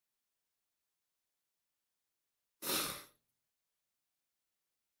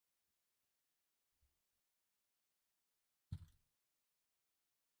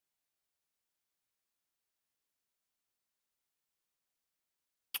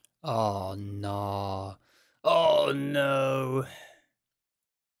Oh no. Oh no.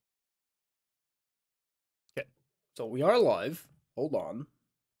 Okay. So we are live. Hold on.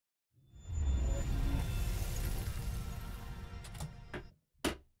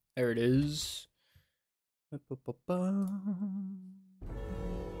 There it is.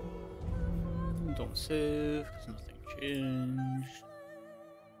 Don't save because nothing changed.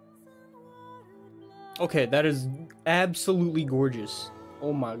 Okay, that is absolutely gorgeous.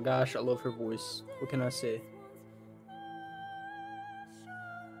 Oh my gosh, I love her voice. What can I say?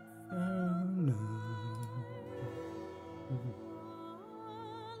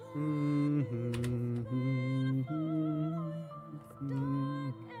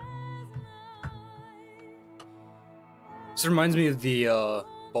 This reminds me of the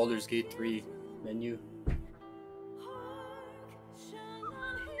Baldur's Gate 3 menu.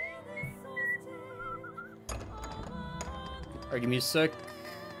 Alright, give me a sec.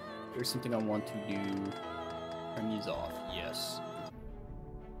 There's something I want to do. Turn these off. Yes.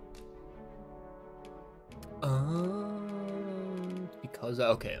 Because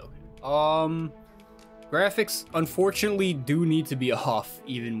okay. Graphics unfortunately do need to be off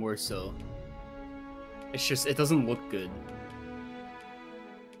even more so. It's just it doesn't look good.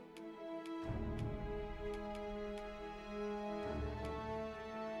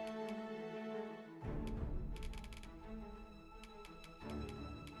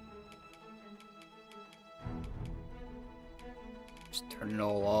 Just turn it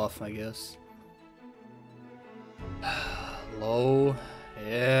all off, I guess. Low.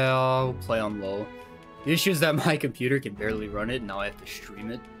 Yeah, I'll play on low. The issue is that my computer can barely run it, and now I have to stream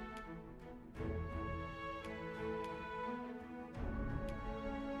it.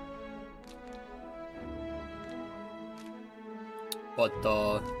 But,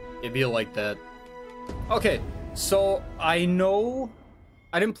 it'd be like that. Okay, so I know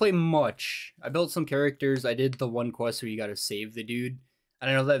I didn't play much. I built some characters. I did the one quest where you gotta save the dude. And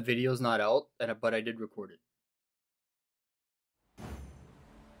I know that video's not out, but I did record it.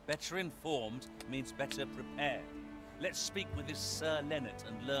 Better informed means better prepared. Let's speak with this Sir Leonard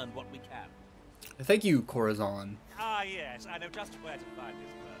and learn what we can. Thank you, Corazon. Ah, yes, I know just where to find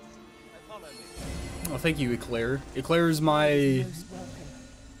this person. Follow me. Oh, thank you, Eclair. Eclair is my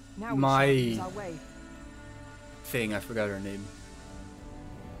thing. I forgot her name.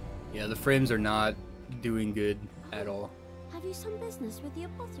 Yeah, the frames are not doing good at all. Have you some business with the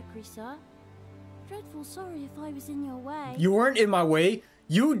apothecary, sir? Dreadful sorry if I was in your way. You weren't in my way.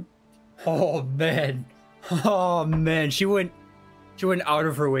 You... Oh, man. Oh, man. She went out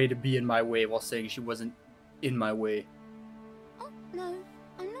of her way to be in my way while saying she wasn't in my way. Oh, no.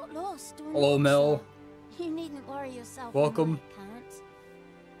 I'm not lost. Hello, Mel. You needn't worry yourself. Welcome.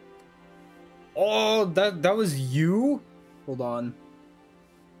 Oh, that was you? Hold on.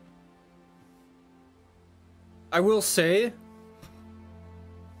 I will say...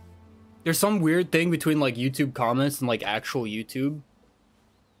 There's some weird thing between, like, YouTube comments and, like, actual YouTube.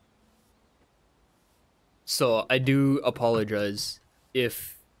 So, I do apologize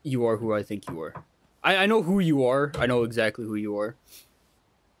if you are who I think you are. I know who you are. I know exactly who you are.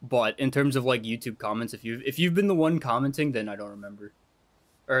 But in terms of, like, YouTube comments, if you've been the one commenting, then I don't remember.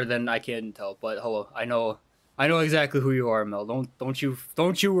 Or then I can't tell. But hello, I know exactly who you are, Mel. Don't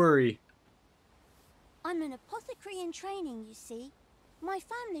you worry. I'm an apothecary in training, you see. My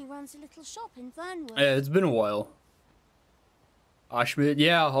family runs a little shop in Vernwood. Yeah, it's been a while. Ashmit,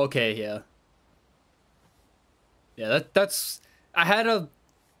 yeah, okay, yeah. Yeah, that's... I had a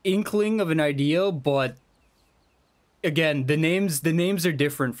inkling of an idea, but... Again, the names are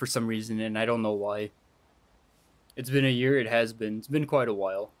different for some reason, and I don't know why. It's been a year, it has been. It's been quite a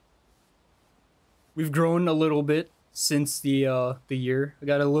while. We've grown a little bit since the year. I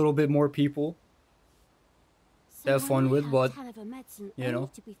got a little bit more people to have fun with, but you know,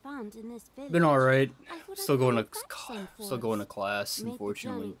 been all right. Still going to class,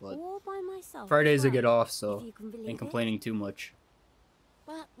 unfortunately, but Fridays I get off, so ain't complaining too much.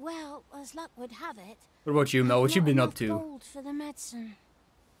 But well, as luck would have it. What about you, Mel? What you been up to? Gold for the medicine.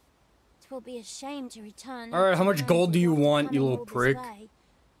 It will be a shame to return. All right, how much gold do you want, you little prick?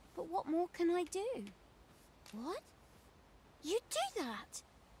 But what more can I do? What? You do that?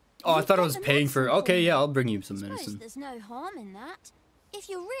 Oh, I thought I was paying for... Okay, yeah, I'll bring you some medicine. There's no harm in that. If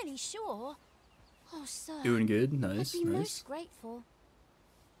you're really sure. Oh, sir. Doing good. Nice, I'd be nice. most grateful.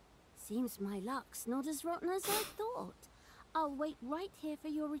 Seems my luck's not as rotten as I thought. I'll wait right here for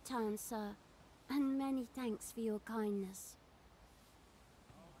your return, sir. And many thanks for your kindness.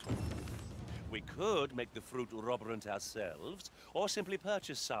 We could make the fruit roberant ourselves, or simply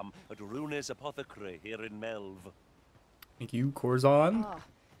purchase some at Rune's Apothecary here in Melv. Thank you, Corazon. Ah,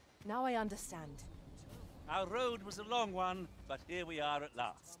 Now I understand. Our road was a long one, but here we are at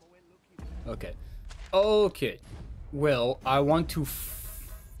last. Okay. Okay. Well, I want to...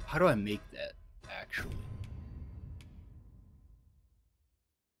 How do I make that, actually?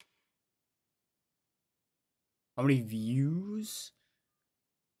 How many views?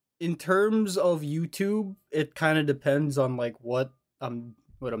 In terms of YouTube, it kind of depends on like what I'm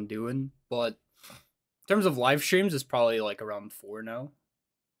doing, but in terms of live streams, it's probably like around 4 now.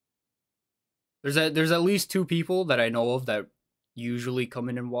 There's at least 2 people that I know of that usually come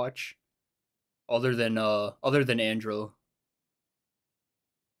in and watch, other than Andro.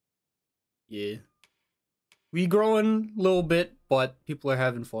 Yeah, we growing a little bit, but people are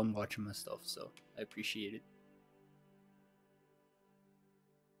having fun watching my stuff, so I appreciate it.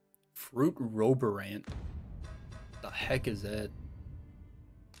 Fruit Roborant. The heck is that?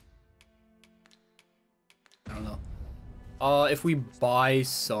 I don't know. If we buy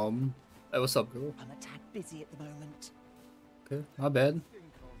some. Hey, what's up, girl? I'm a tad busy at the moment. Okay, not bad.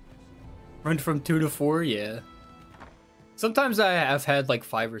 Run from 2 to 4, yeah. Sometimes I've had like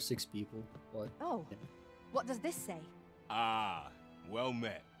 5 or 6 people. But, Oh, yeah. what does this say? Ah, well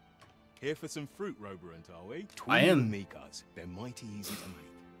met. Here for some fruit, Roborant, are we? I am. Mikas. They're mighty easy to make.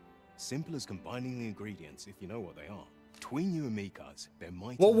 Simple as combining the ingredients, if you know what they are. Between you and Mikas, they're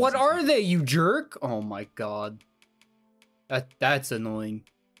mighty. Well, what easy to are make. they, you jerk? Oh my god. That's annoying.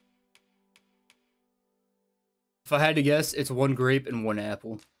 If I had to guess, it's 1 grape and 1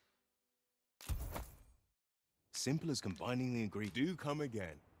 apple. Simple as combining the ingredients. Do come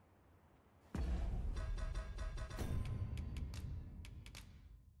again.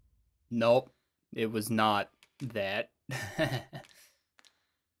 Nope, it was not that.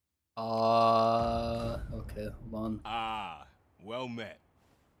 Okay, hold on. Ah, well met.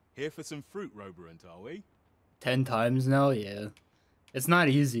 Here for some fruit, Roborant, are we? 10 times now? Yeah. It's not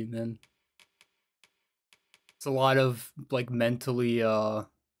easy, man. It's a lot of, like, mentally, How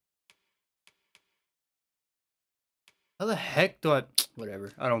the heck do I...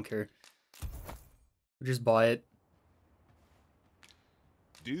 Whatever, I don't care. Just buy it.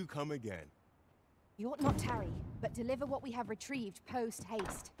 Do come again. You ought not tarry, but deliver what we have retrieved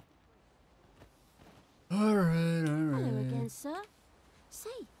post-haste. Alright, Hello alright. again, sir. Say,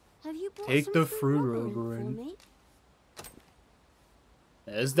 have you brought Take some the fruit fruit, Roborant for Roborant. me?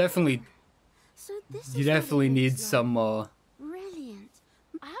 Yeah, it's definitely... So this You is what it definitely looks need like. some, Brilliant.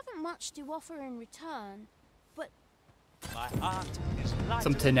 I haven't much to offer in return, but My heart is light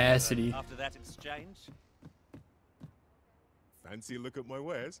Some as a tenacity. feather after that exchange. Fancy a look at my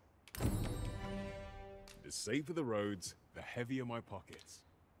wares? The safer the roads, the heavier my pockets.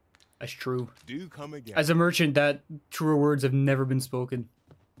 That's true. Do come again. As a merchant, that truer words have never been spoken.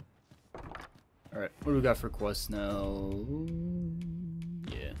 Alright, what do we got for quests now?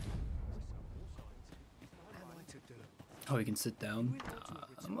 Yeah. Oh, we can sit down?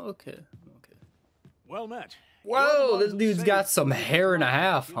 I'm okay. I'm okay. Well met. Whoa, this dude's got some hair and a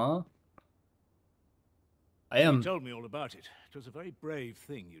half, huh? I You am. told me all about it. It was a very brave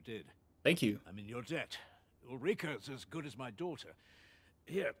thing you did. Thank you. I'm in your debt. Ulrika's as good as my daughter.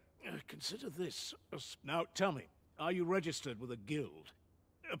 Here, consider this. Now, tell me, are you registered with a guild?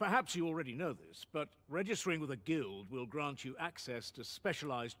 Perhaps you already know this, but registering with a guild will grant you access to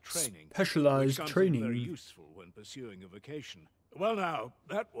specialized training. Specialized which comes in training. very useful when pursuing a vocation. Well now,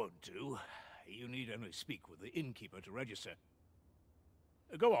 that won't do. You need only speak with the innkeeper to register.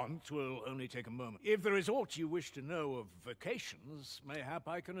 Go on, 'twill only take a moment. If there is aught you wish to know of vocations, mayhap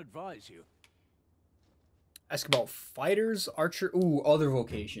I can advise you. Ask about fighters, archer. Ooh, other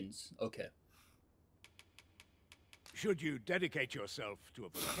vocations. Okay. Should you dedicate yourself to a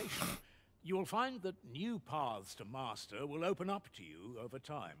vocation, you will find that new paths to master will open up to you over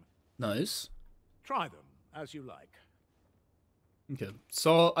time. Nice. Try them as you like. Okay.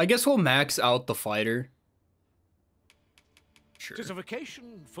 So, I guess we'll max out the fighter. Sure. Tis a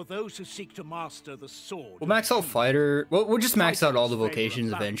vocation for those who seek to master the sword. We'll max out fighter. We'll just max out all the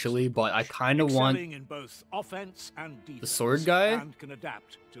vocations eventually, but I kind of want in both offense and defense, the sword guy, and can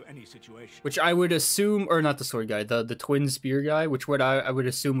adapt to any situation. which I would assume, or not the sword guy, the twin spear guy, which I would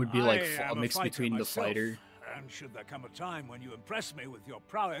assume would be like I a am mix fighter between the myself, fighter. And should there come a time when you impress me with your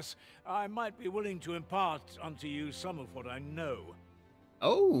prowess, I might be willing to impart unto you some of what I know.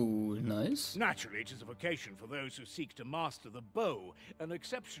 Oh, nice. Naturally, it is a vocation for those who seek to master the bow, an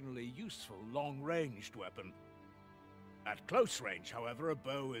exceptionally useful long-ranged weapon. At close range, however, a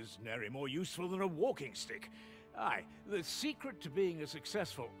bow is nary more useful than a walking stick. Aye, the secret to being a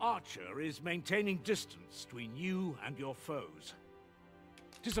successful archer is maintaining distance between you and your foes.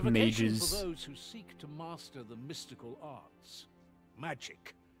 It is a vocation Mages. for those who seek to master the mystical arts.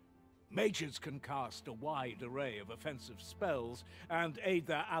 Magic. Mages can cast a wide array of offensive spells and aid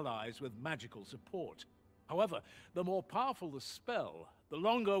their allies with magical support. However, the more powerful the spell, the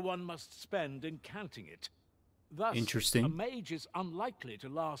longer one must spend in counting it. Thus, Interesting. a mage is unlikely to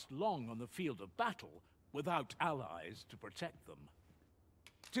last long on the field of battle without allies to protect them.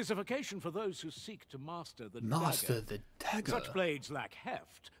 'Tis a vocation for those who seek to master the dagger. the dagger. Such blades lack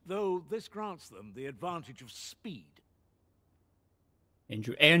heft, though this grants them the advantage of speed.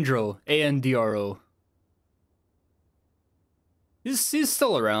 Andro, Andro. He's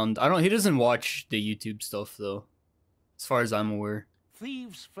still around. He doesn't watch the YouTube stuff though, as far as I'm aware.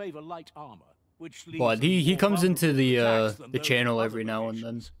 Thieves favor light armor, which leaves But them he more comes into vulnerable to attacks the than those channel of every other now and then.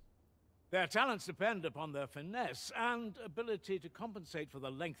 vocations. Their talents depend upon their finesse and ability to compensate for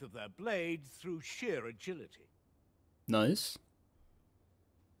the length of their blade through sheer agility. Nice.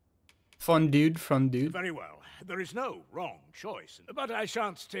 Fun dude, fun dude. Very well. There is no wrong choice, but I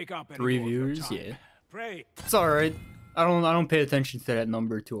shan't take up any 3 more of your viewers, time. yeah. Pray. It's all right. I don't pay attention to that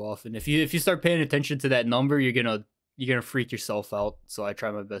number too often. If you start paying attention to that number, you're gonna freak yourself out. So I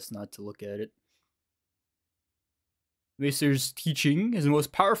try my best not to look at it. Master's teaching is the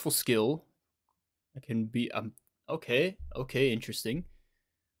most powerful skill. It can be okay, interesting.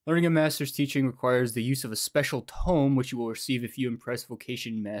 Learning a master's teaching requires the use of a special tome, which you will receive if you impress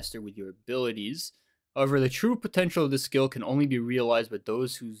Vocation Master with your abilities. However, the true potential of this skill can only be realized by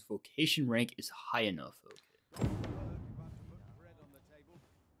those whose vocation rank is high enough.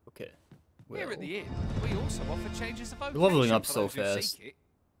 Okay. Well, Here at the inn, we also offer changes of vocation. you're leveling up for so those who fast. seek it.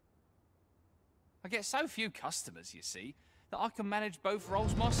 I get so few customers, you see, that I can manage both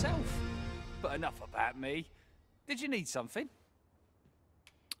roles myself. But enough about me. Did you need something?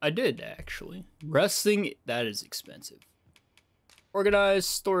 I did, actually. Resting, that is expensive. Organized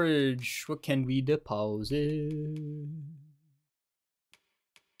storage. What can we deposit?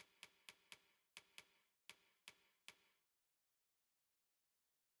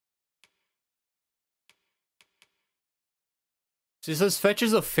 So it says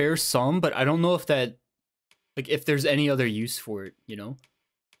fetches a fair sum, but I don't know if that, like, if there's any other use for it, you know?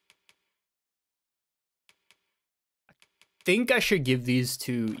 I think I should give these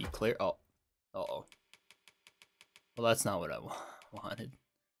to Eclair. Oh. Uh-oh. Well, that's not what I wanted.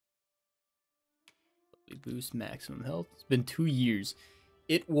 Boost maximum health. It's been 2 years.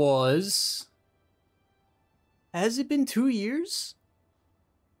 It was... Has it been 2 years?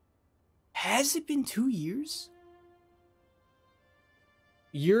 Has it been 2 years?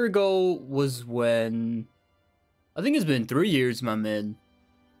 A year ago was when... I think it's been 3 years, my man.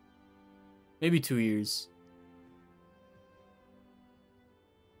 Maybe 2 years.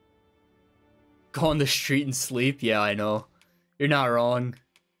 Go on the street and sleep? Yeah, I know. You're not wrong.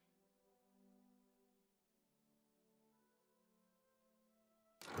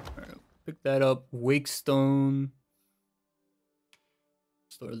 Alright, pick that up. Wakestone.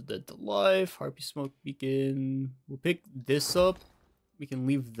 Restore the dead to life. Harpy smoke beacon. We'll pick this up. We can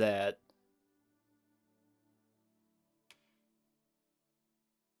leave that.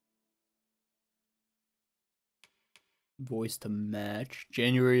 Voice to match.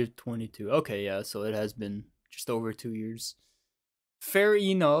 January of 22. Okay, yeah, so it has been just over 2 years. Fair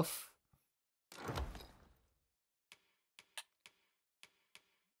enough.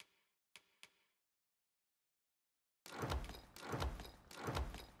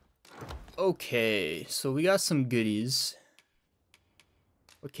 Okay, so we got some goodies.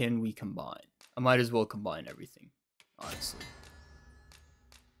 What can we combine? I might as well combine everything, honestly.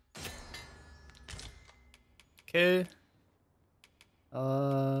 Okay.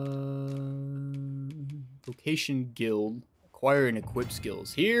 Vocation Guild. Acquire and equip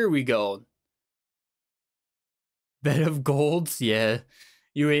skills. Here we go. Bed of golds? Yeah,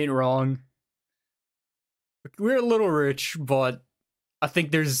 you ain't wrong. We're a little rich, but I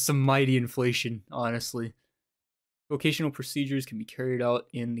think there's some mighty inflation, honestly. Vocational procedures can be carried out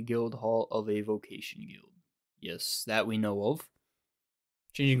in the guild hall of a vocation guild. Yes, that we know of.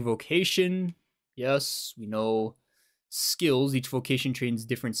 Changing vocation. Yes, we know. Skills. Each vocation trains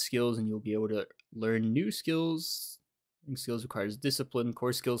different skills, and you'll be able to learn new skills. Skills requires discipline.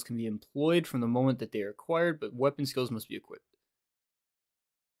 Core skills can be employed from the moment that they are acquired, but weapon skills must be equipped.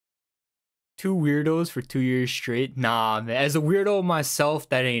 2 weirdos for 2 years straight? Nah, man. As a weirdo myself,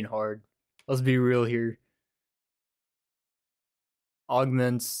 that ain't hard. Let's be real here.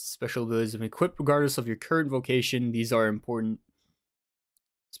 Augments special abilities and equipped regardless of your current vocation. These are important.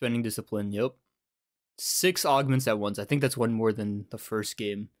 Spending discipline, yep. 6 augments at once. I think that's one more than the first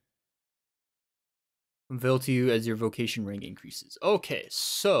game. Avail to you as your vocation rank increases. Okay,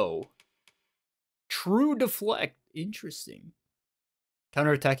 so... True Deflect. Interesting.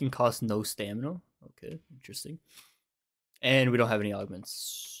 Counterattacking costs no stamina. Okay, interesting. And we don't have any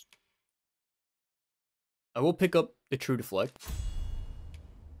augments. I will pick up the True Deflect.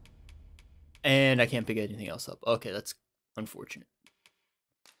 And I can't pick anything else up. Okay, that's unfortunate.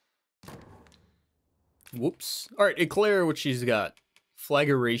 Whoops. Alright, Eclair, what she's got.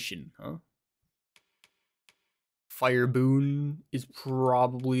 Flagration, huh? Fire Boon is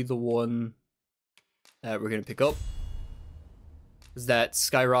probably the one that we're gonna pick up. Because that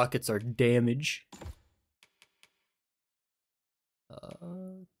skyrockets our damage.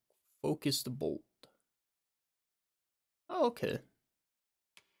 Focus the bolt. Oh, okay.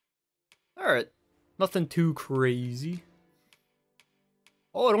 Alright. Nothing too crazy.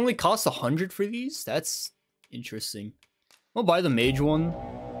 Oh, it only costs 100 for these? That's interesting. I'll buy the mage one.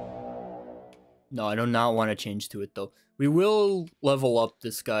 No, I do not want to change to it, though. We will level up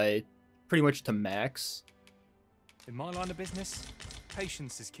this guy pretty much to max. In my line of business,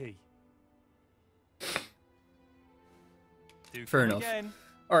 patience is key. Fair enough.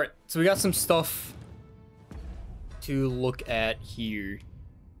 Alright, so we got some stuff to look at here.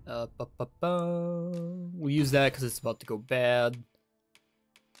 We'll use that because it's about to go bad.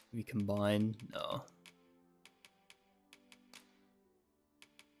 We combine. No.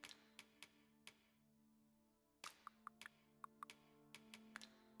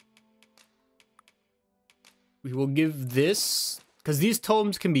 We will give this because these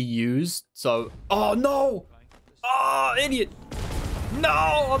totems can be used. So, oh no! Oh, idiot! No,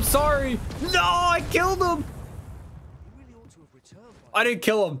 I'm sorry. No, I killed him. I didn't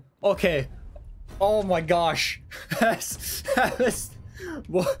kill him. Okay. Oh my gosh.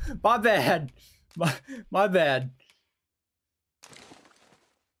 My bad. My bad.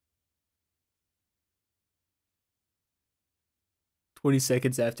 "20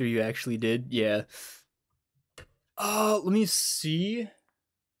 seconds after you actually did." Yeah. Let me see.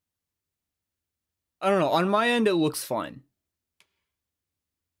 I don't know. On my end, it looks fine.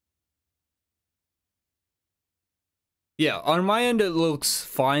 Yeah, on my end, it looks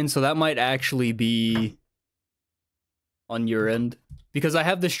fine. So that might actually be on your end. Because I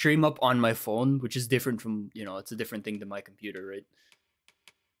have the stream up on my phone, which is different from, you know, it's a different thing than my computer, right?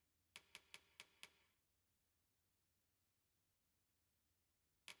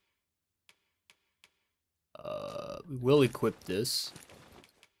 We will equip this.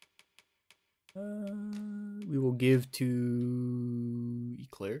 We will give to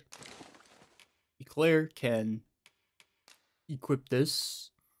Eclair. Eclair can equip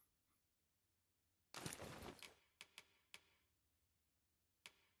this.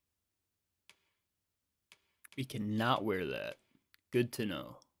 We cannot wear that. Good to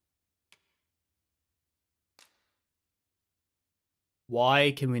know.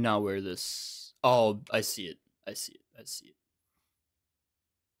 Why can we not wear this? Oh, I see it. I see it. I see it.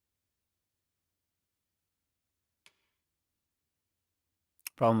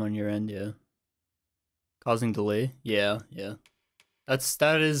 Problem on your end, yeah. Causing delay? Yeah, yeah.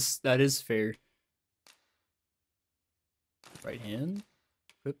 That is fair. Right hand.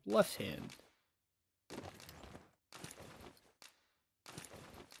 Equip left hand.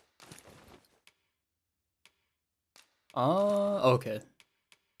 Okay.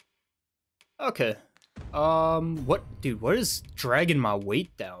 Okay. What, dude, what is dragging my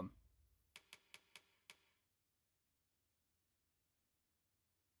weight down?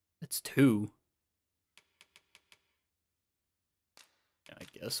 It's 2. I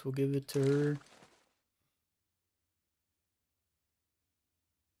guess we'll give it to her.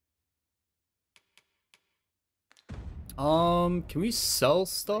 Can we sell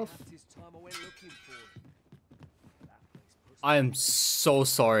stuff? I am so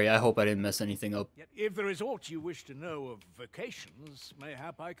sorry. I hope I didn't mess anything up. Yet if there is aught you wish to know of vacations,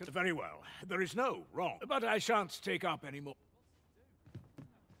 mayhap I could... Very well. There is no wrong. But I shan't take up any more.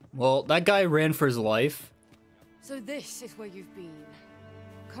 Well, that guy ran for his life. So this is where you've been.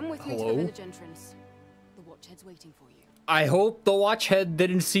 Come with me to Hello? the village entrance. The watchhead's waiting for you. I hope the watchhead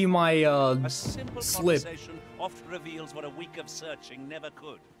didn't see my A simple slip. conversation oft reveals what a week of searching never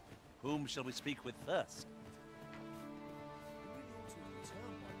could. Whom shall we speak with first?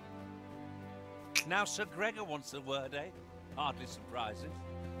 Now Sir Gregor wants a word, eh? Hardly surprising.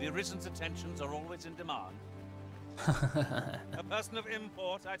 The Arisen's attentions are always in demand. A person of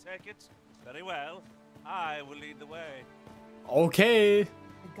import, I take it? Very well. I will lead the way. Okay. The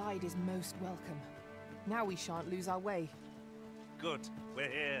guide is most welcome. Now we shan't lose our way. Good. We're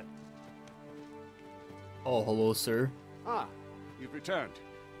here. Oh, hello, sir. Ah, you've returned.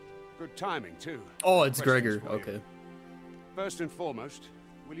 Good timing, too. Oh, it's Questions Gregor. for you. Okay. First and foremost,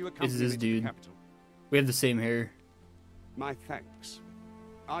 will you accompany this me to dude. the capital? We have the same hair. My thanks.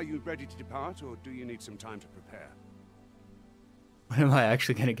 Are you ready to depart, or do you need some time to prepare? When am I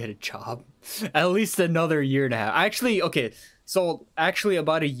actually gonna get a job? At least another year and a half. Actually, okay. So actually,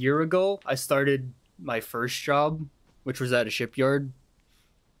 about a year ago, I started my first job, which was at a shipyard.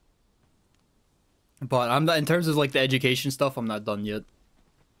 But I'm not, in terms of like the education stuff, I'm not done yet.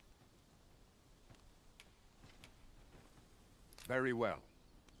 Very well.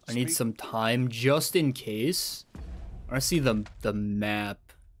 I need some time just in case. I want to see the map.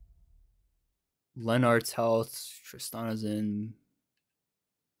 Lennart's house. Tristana's in.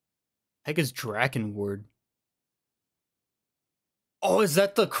 Heck is Drakenward? Oh, is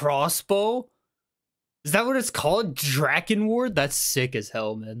that the crossbow? Is that what it's called? Drakenward? That's sick as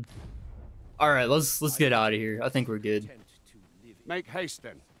hell, man. All right, let's get out of here. I think we're good. Make haste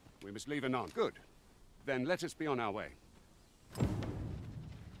then. We must leave anon. Good. Then let us be on our way.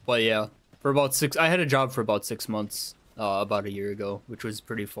 But yeah, for about I had a job for about 6 months, about a year ago, which was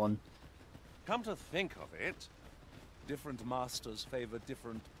pretty fun. Come to think of it, different masters favor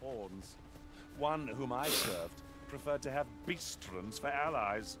different pawns. One whom I served preferred to have beastrons for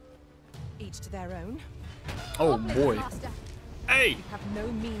allies. Each to their own. Oh boy. Hey! You have no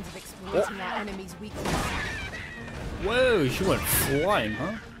means of exploiting our enemy's weakness. Whoa, she went flying,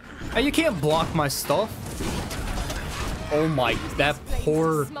 huh? Hey, you can't block my stuff. Oh my, that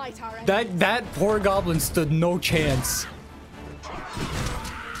poor goblin stood no chance.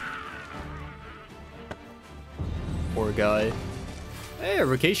 Poor guy. Hey, our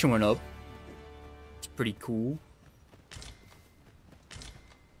vacation went up. It's pretty cool.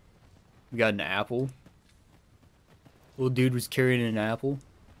 We got an apple. Little dude was carrying an apple.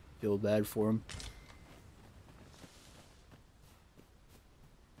 Feel bad for him.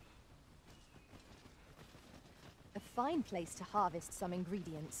 A fine place to harvest some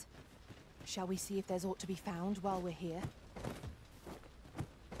ingredients. Shall we see if there's aught to be found while we're here?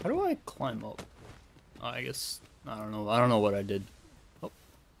 How do I climb up? Oh, I guess I don't know. I don't know what I did. Oh,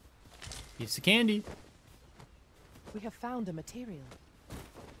 piece of candy. We have found a material.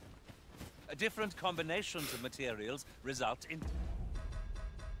 Different combinations of materials result in...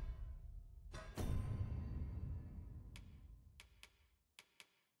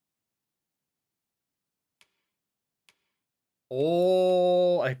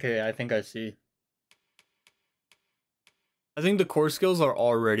 Oh, okay, I think I see. I think the core skills are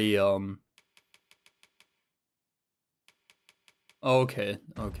already, okay,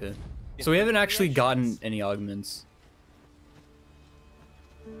 okay. So we haven't actually gotten any augments.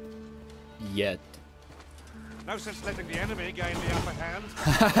 Yet. No sense letting the enemy gain the upper hand.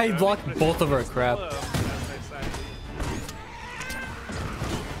 I blocked both of our crap.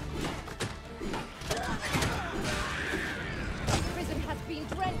 Prison has been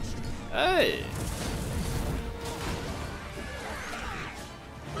drenched. Hey.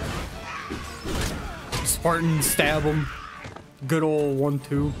 Spartan stab him. Good old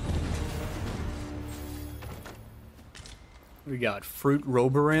 1-2. We got Fruit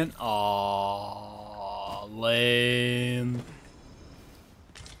Roborant. Aww, lame.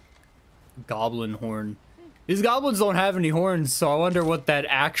 Goblin horn. These goblins don't have any horns, so I wonder what that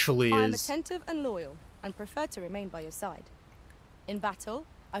actually I'm is. attentive and loyal, and prefer to remain by your side. In battle,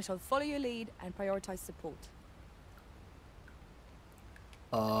 I shall follow your lead and prioritize support.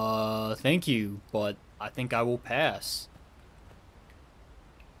 Thank you, but I think I will pass.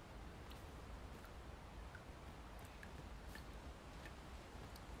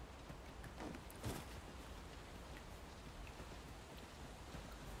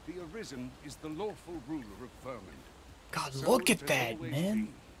 The Arisen is the lawful ruler of Vermund. God, So look it at has that, always man.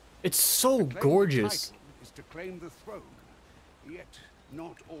 been. It's so To claim the gorgeous. title is to claim the throne, yet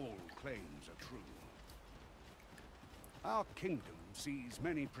not all claims are true. Our kingdom sees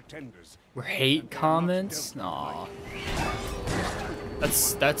many pretenders. We're hate and they are not comments? dealt Aw.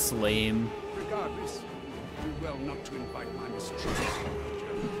 with That's lame. Regardless, do well not to invite my mistrust.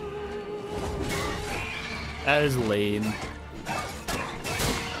 That is lame.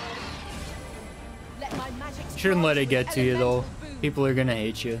 Let my magic Shouldn't let it sparkle get with to you though. elemental boom. People are gonna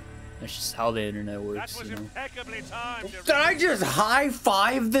hate you. That's just how the internet works, That was you know. impeccably timed. Did I just high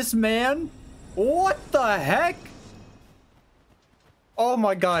five this man? What the heck? Oh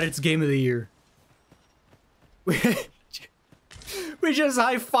my god, it's game of the year. We just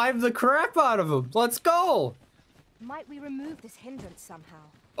high fived the crap out of him. Let's go. Might we remove this hindrance somehow?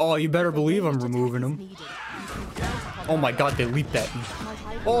 Oh, you better believe I'm Ranged attack removing is him. needed. You can count upon Oh my that. god, they leaped at me. Might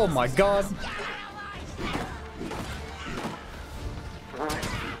I Oh be my god.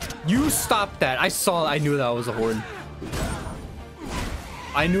 You stopped that. I knew that was a horn.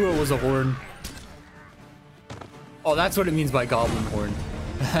 I knew it was a horn. Oh, that's what it means by goblin horn.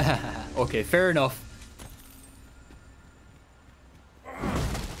 Okay, fair enough.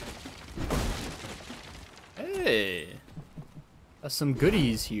 Hey, that's some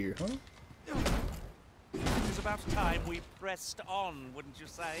goodies here, huh? It was about time we pressed on, wouldn't you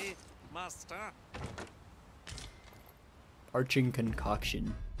say, Master? Parching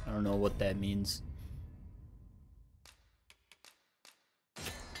concoction. I don't know what that means.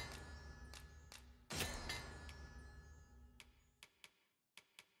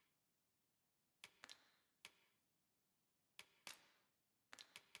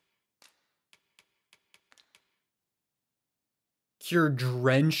 Cure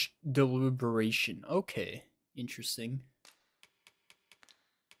drenched deliberation. Okay, interesting.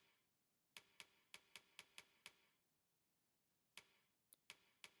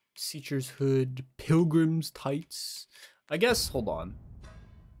 Seacher's hood, pilgrim's tights. I guess, hold on.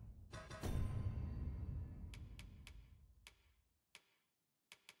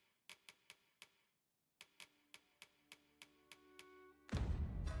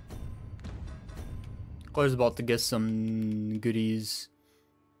 I was about to get some goodies.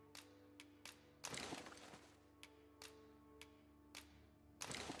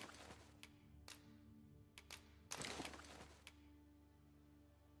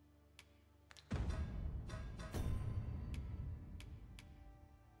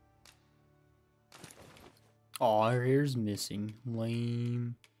 Aw, her hair's missing.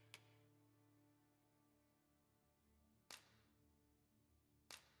 Lame.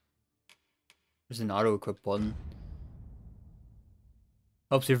 There's an auto-equip button.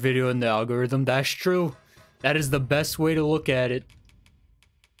 Helps your video in the algorithm. That's true. That is the best way to look at it.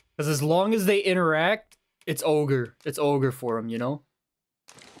 Because as long as they interact, it's ogre. It's ogre for them, you know?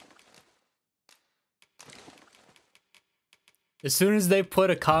 As soon as they put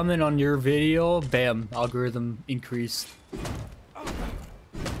a comment on your video, bam, algorithm increased.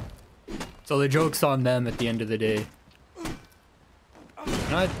 So the joke's on them at the end of the day.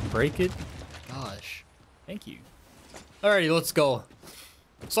 Can I break it? Gosh. Thank you. Alrighty, let's go.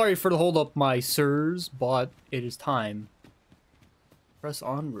 Sorry for the hold up, my sirs, but it is time. Press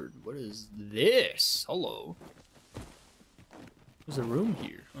onward. What is this? Hello. There's a room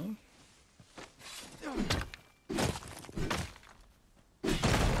here, huh?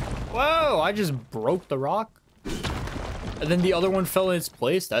 Whoa, I just broke the rock. And then the other one fell in its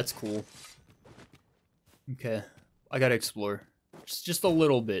place. That's cool. Okay, I gotta explore. Just a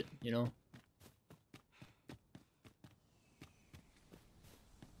little bit, you know?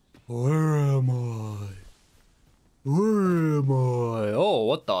 Where am I? Where am I? Oh,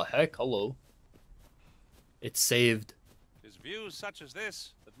 what the heck? Hello. It's saved. It's views such as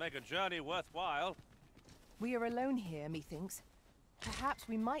this that make a journey worthwhile. We are alone here, methinks. Perhaps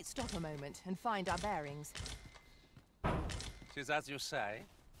we might stop a moment and find our bearings. 'Tis as you say.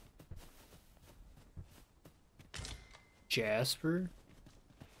 Jasper?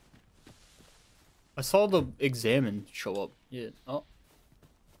 I saw the examine show up. Yeah. Oh.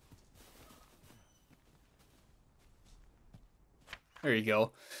 There you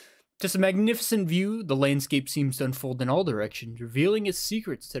go. Just a magnificent view. The landscape seems to unfold in all directions, revealing its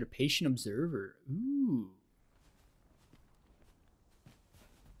secrets to the patient observer. Ooh.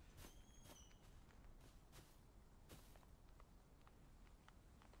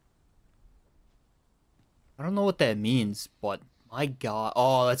 I don't know what that means, but my god.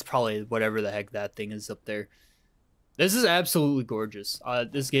 Oh, that's probably whatever the heck that thing is up there. This is absolutely gorgeous.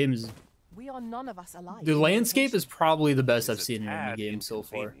 This game is... We are none of us alike. The landscape is probably the best I've seen in any game so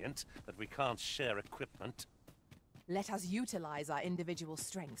far. That we can't share equipment. Let us utilize our individual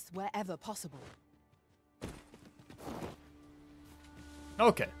strengths wherever possible.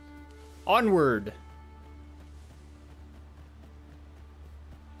 Okay. Onward.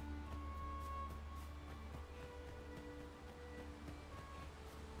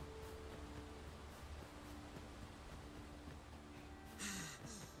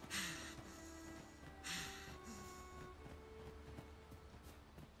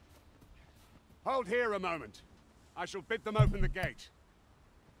 Hold here a moment. I shall bid them open the gate.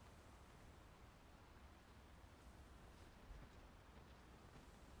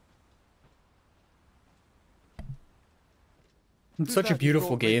 It's such a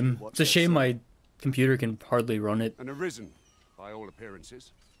beautiful game. It's a shame my computer can hardly run it. And arisen, by all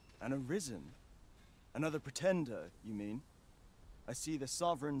appearances. And arisen? Another pretender, you mean? I see the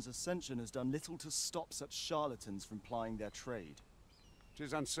Sovereign's ascension has done little to stop such charlatans from plying their trade.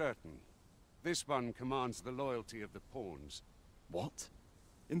 'Tis uncertain. This one commands the loyalty of the pawns. What?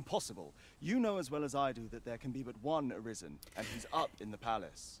 Impossible. You know as well as I do that there can be but one arisen, and he's up in the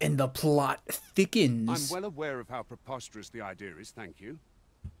palace. And the plot thickens. I'm well aware of how preposterous the idea is, thank you.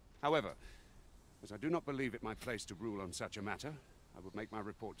 However, as I do not believe it my place to rule on such a matter, I would make my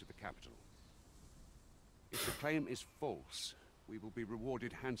report to the capital. If the claim is false, we will be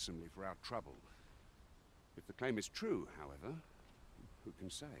rewarded handsomely for our trouble. If the claim is true, however, who can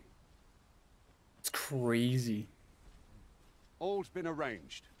say? It's crazy. All's been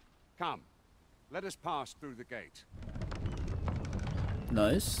arranged. Come, let us pass through the gate.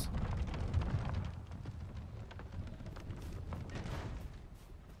 Nice.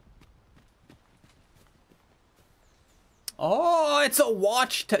 Oh, it's a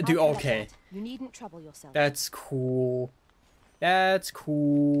watch. Dude, okay. You needn't trouble yourself. That's cool. That's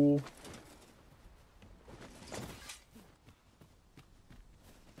cool.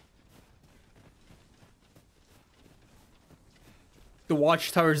 The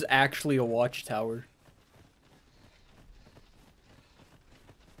watchtower is actually a watchtower.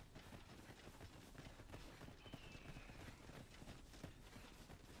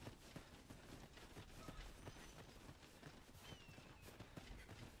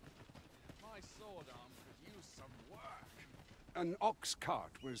 My sword arm could use some work. An ox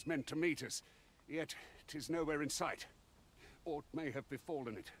cart was meant to meet us, yet 'tis nowhere in sight. Aught may have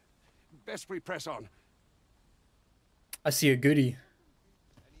befallen it. Best we press on. I see a goodie.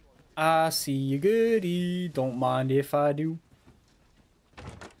 I see a goodie. Don't mind if I do.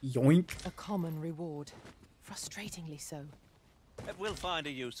 Yoink. A common reward. Frustratingly so. We'll find a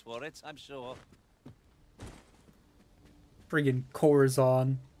use for it, I'm sure. Friggin'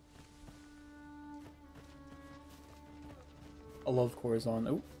 Corazon. I love Corazon.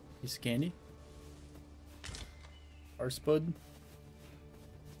 Oh, piece of candy. Arspud.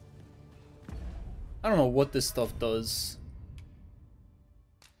 I don't know what this stuff does.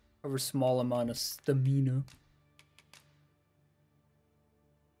 Over small amount of stamina.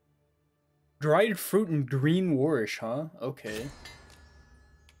 Dried fruit and green warish, huh? Okay.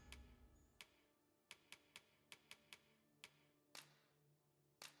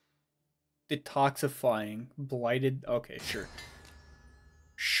 Detoxifying. Blighted. Okay, sure.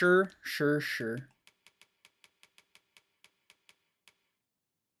 Sure.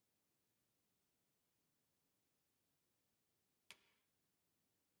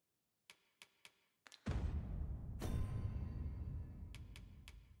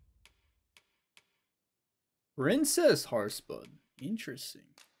 Princess Harspud. Interesting.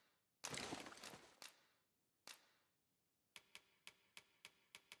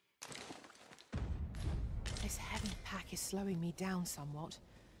 This heavy pack is slowing me down somewhat,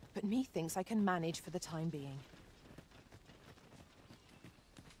 but methinks I can manage for the time being.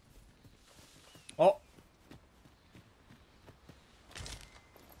 Oh.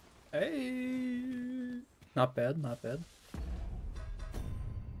 Hey. Not bad, not bad.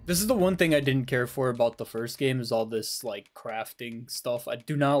 This is the one thing I didn't care for about the first game, is all this, like, crafting stuff. I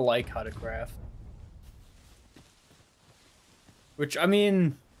do not like how to craft. Which, I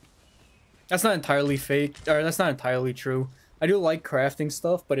mean, that's not entirely fake, or that's not entirely true. I do like crafting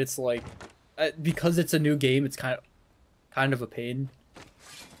stuff, but it's like, because it's a new game, it's kind of a pain.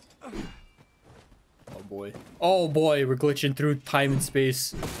 Oh boy. Oh boy, we're glitching through time and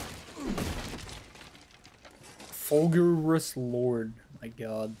space. Fulgurous Lord. My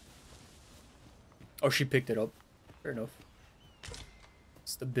god. Oh, she picked it up. Fair enough.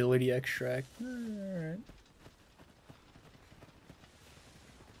 Stability extract. Alright.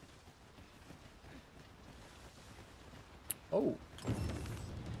 Oh.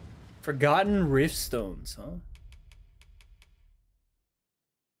 Forgotten Rift Stones, huh?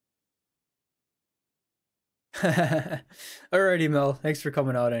 Alrighty, Mel. Thanks for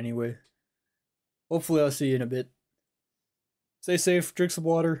coming out anyway. Hopefully I'll see you in a bit. Stay safe, drink some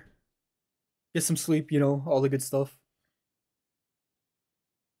water, get some sleep, you know, all the good stuff.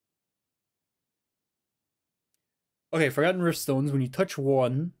 Okay, Forgotten Rift Stones. When you touch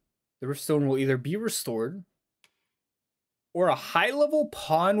one, the Rift Stone will either be restored, or a high-level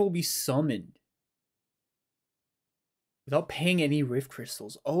pawn will be summoned without paying any Rift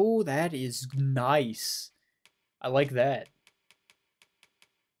Crystals. Oh, that is nice. I like that.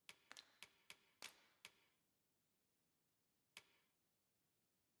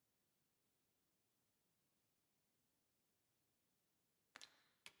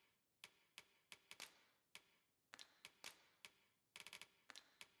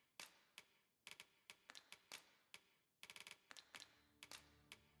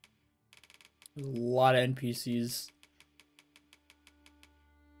 There's a lot of NPCs.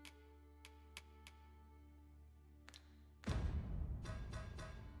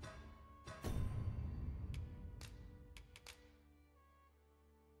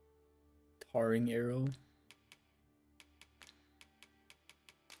 Tarring arrow.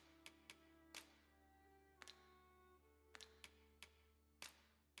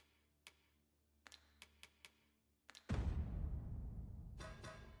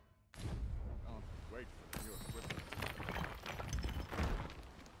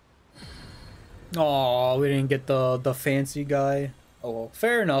 Oh, we didn't get the fancy guy. Oh, well,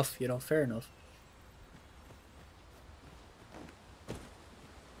 fair enough. You know, fair enough.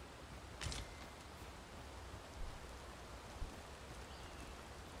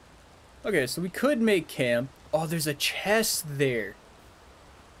 Okay, so we could make camp. Oh, there's a chest there.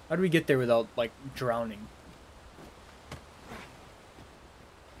 How do we get there without, like, drowning?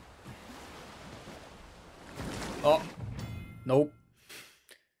 Oh. Nope.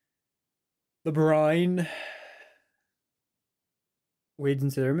 The brine wades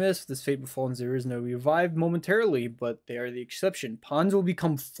into their midst. This fate befalls there is no revived momentarily, but they are the exception. Pawns will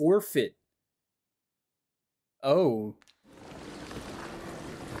become forfeit. Oh.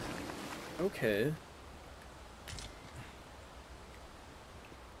 Okay.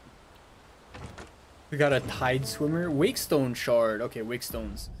 We got a tide swimmer. Wakestone shard. Okay,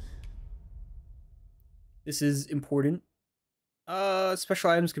 wakestones. This is important.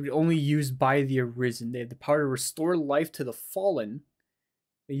 Special items can be only used by the Arisen. They have the power to restore life to the fallen.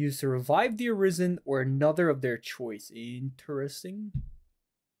 They use to revive the Arisen or another of their choice. Interesting.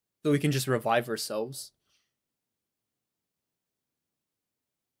 So we can just revive ourselves.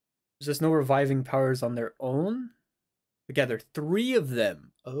 There's no reviving powers on their own. Together, 3 of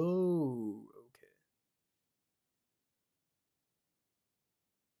them. Oh, okay.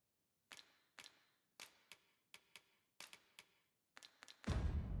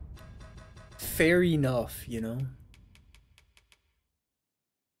 Fair enough, you know.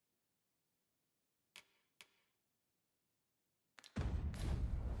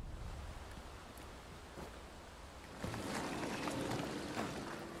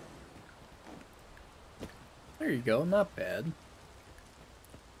 There you go, not bad.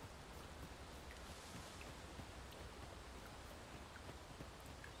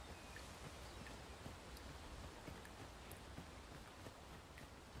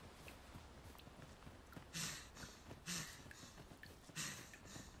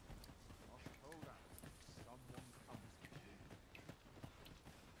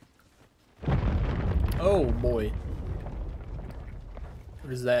 Oh boy.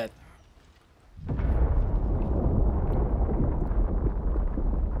 What is that?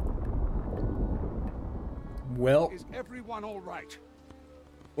 Well, is everyone all right?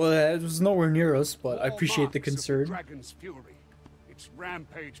 Well, it was nowhere near us, but I appreciate the Marks of concern. dragon's fury. Its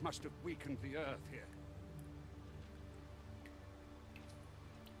rampage must have weakened the earth here.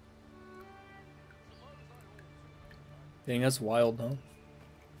 Dang, that's wild, huh?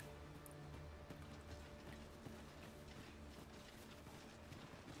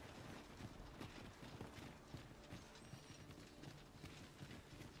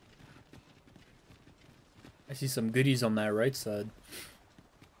 I see some goodies on that right side.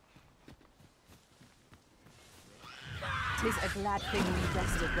 Tis a glad thing we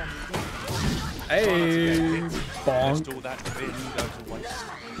rested when we did. Hey, bonk. All that bin go to waste.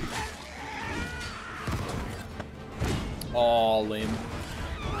 Aw, lame.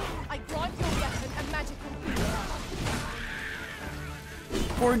 I grant your weapon a magical power.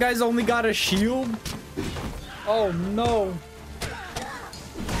 Poor guy's only got a shield. Oh no.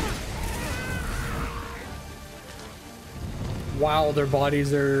 Wow, their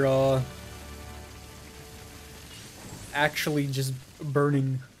bodies are actually just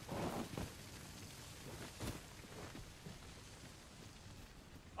burning.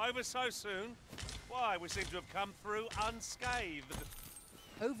 Over so soon? Why, we seem to have come through unscathed.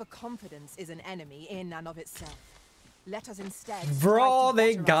 Overconfidence is an enemy in and of itself. Let us instead. Bro,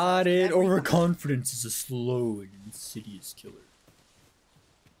 they got it. Overconfidence is a slow and insidious killer.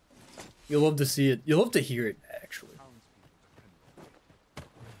 You'll love to see it. You'll love to hear it, actually.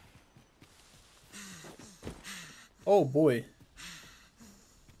 Oh boy.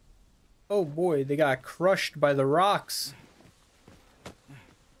 Oh boy, they got crushed by the rocks.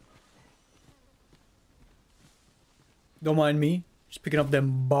 Don't mind me. Just picking up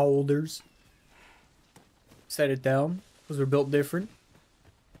them boulders. Set it down. Those are built different.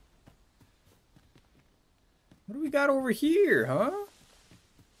 What do we got over here, huh?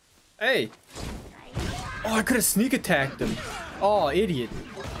 Hey. Oh, I could have sneak attacked him. Oh, idiot.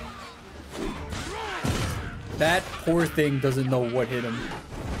 That poor thing doesn't know what hit him.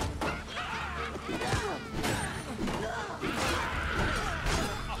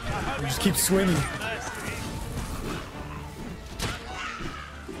 We just keep swinging.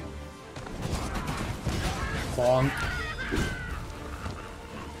 Bonk.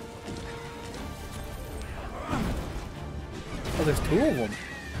 Oh, there's 2 of them.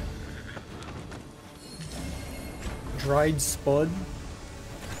 Dried spud.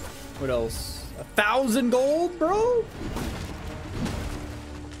 What else? 1,000 gold, bro?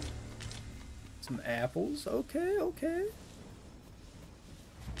 Some apples. Okay, okay.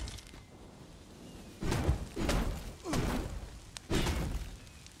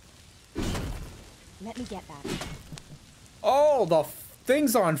 Let me get that. Oh, the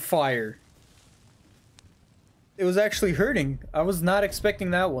thing's on fire. It was actually hurting. I was not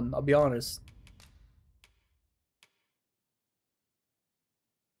expecting that one, I'll be honest.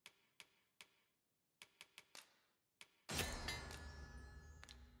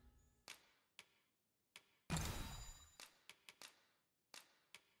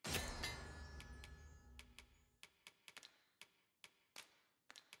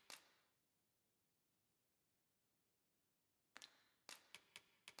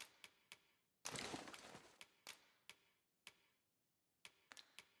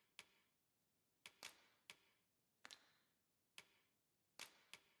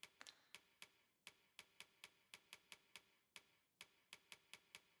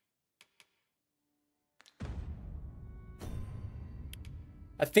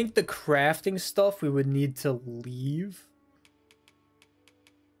 I think the crafting stuff we would need to leave.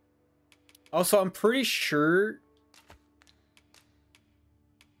 Also, I'm pretty sure...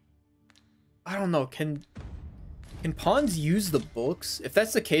 I don't know, can pawns use the books? If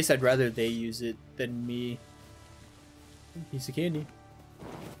that's the case, I'd rather they use it than me. Piece of candy.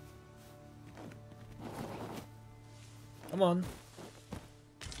 Come on.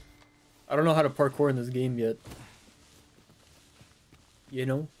 I don't know how to parkour in this game yet. You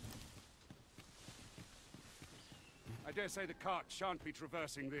know? I dare say the cart shan't be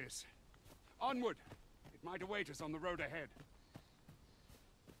traversing this. Onward! It might await us on the road ahead.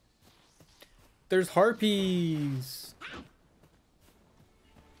 There's harpies!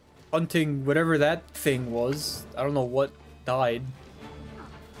 Hunting whatever that thing was. I don't know what died.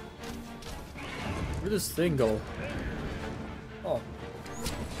 Where'd this thing go? Oh.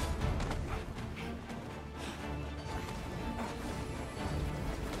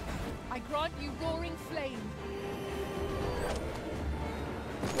 I grant you roaring flame.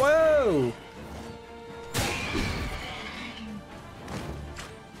 Whoa!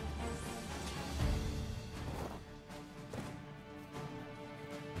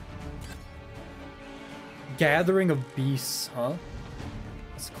 Gathering of Beasts, huh?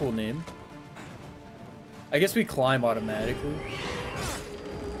 That's a cool name. I guess we climb automatically.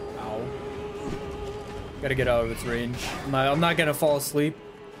 Ow. Gotta get out of its range. I'm not gonna fall asleep.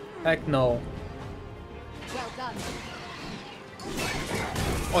 Heck no. Well done.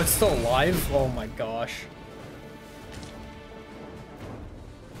 Oh, it's still alive? Oh my gosh.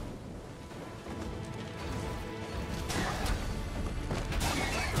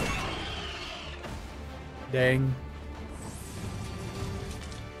 Dang.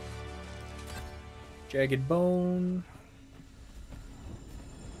 Jagged bone.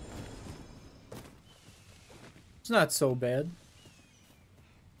 It's not so bad.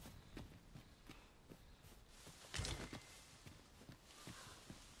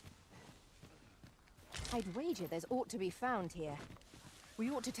 I'd wager there's aught to be found here. We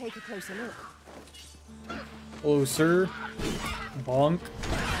ought to take a closer look. Hello, sir. Bonk.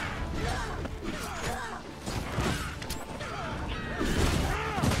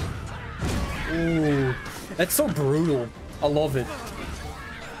 Ooh, that's so brutal. I love it.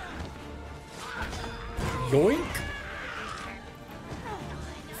 Yoink!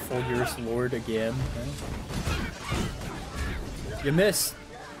 Fulgurous Lord again. Okay. You missed.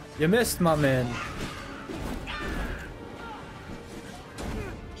 You missed, my man.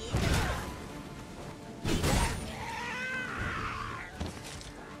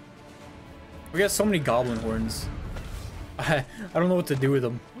 We got so many goblin horns. I don't know what to do with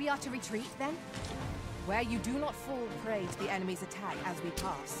them. We are to retreat then? Where you do not fall prey to the enemy's attack as we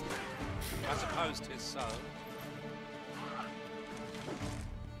pass. I suppose 'tis so.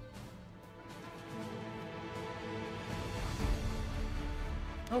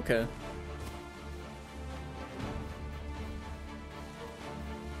 Okay.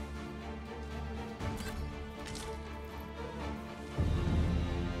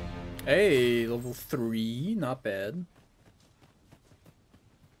 Hey, level 3, not bad.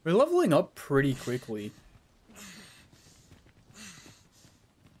 We're leveling up pretty quickly.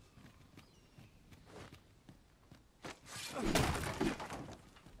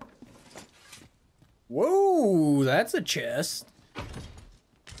 Whoa, that's a chest.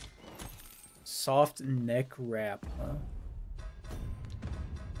 Soft neck wrap, huh?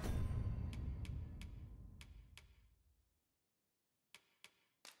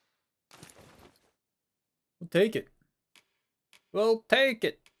 We'll take it. We'll take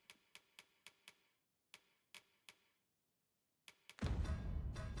it.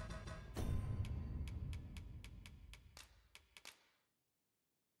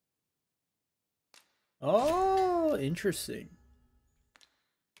 Oh, interesting.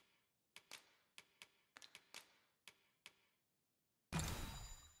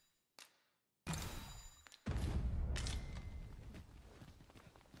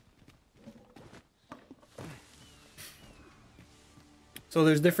 So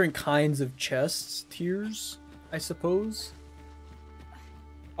there's different kinds of chests, tiers, I suppose.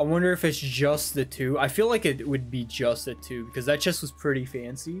 I wonder if it's just the 2. I feel like it would be just the 2 because that chest was pretty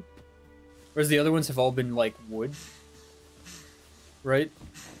fancy. Whereas the other ones have all been like wood. Right?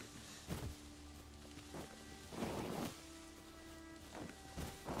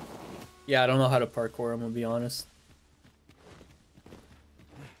 Yeah, I don't know how to parkour, I'm gonna be honest.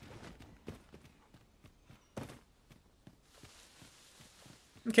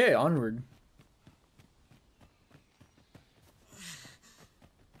 Okay, onward.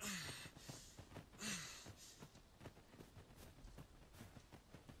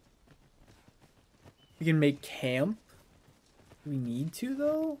 We can make camp. Do we need to,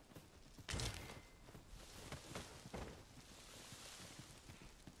 though?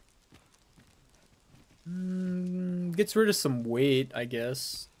 Gets rid of some weight, I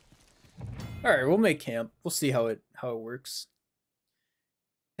guess. Alright, we'll make camp. We'll see how it works.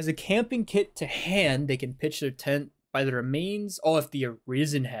 As a camping kit to hand, they can pitch their tent by the remains. Oh, if the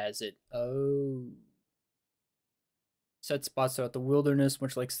Arisen has it. Oh. Set spots throughout the wilderness,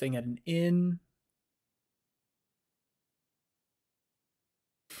 much like staying at an inn.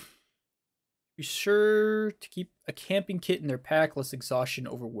 Be sure to keep a camping kit in their pack, lest exhaustion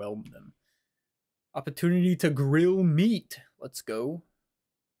overwhelm them. Opportunity to grill meat. Let's go.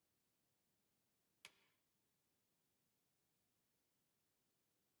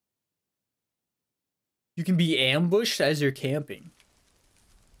 You can be ambushed as you're camping.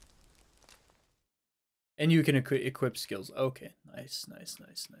 And you can equip skills. Okay, nice, nice,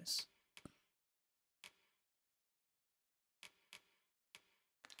 nice, nice.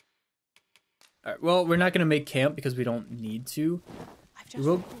 Alright, well, we're not going to make camp because we don't need to. I've just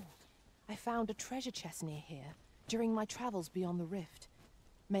recalled. I found a treasure chest near here during my travels beyond the rift.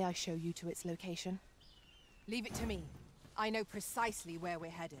 May I show you to its location? Leave it to me. I know precisely where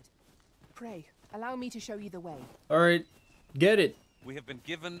we're headed. Pray, allow me to show you the way. Alright, get it. We have been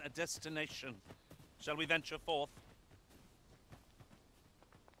given a destination. Shall we venture forth?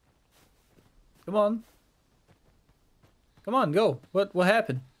 Come on. Come on, go. What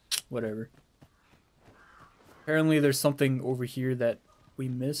happened? Whatever. Apparently there's something over here that we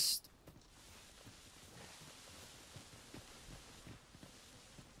missed.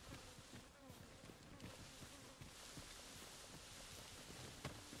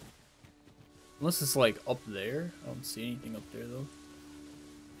 Unless it's like up there. I don't see anything up there though.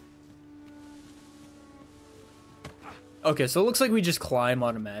 Okay, so it looks like we just climb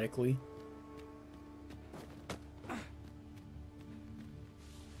automatically.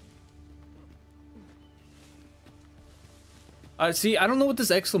 See, I don't know what this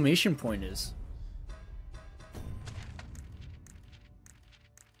exclamation point is.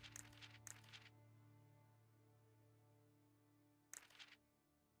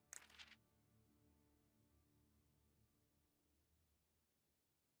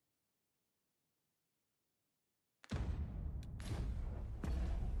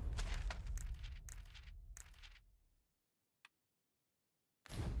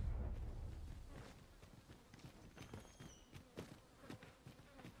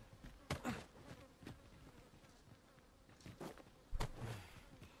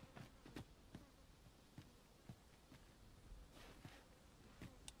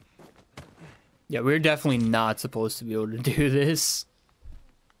 Yeah, we're definitely not supposed to be able to do this.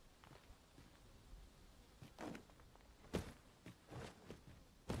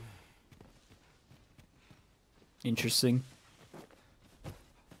 Interesting.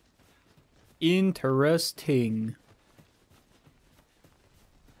 Interesting.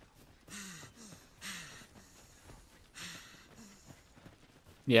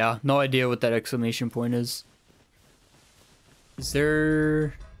 Yeah, no idea what that exclamation point is. Is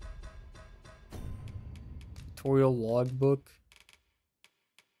there... tutorial logbook?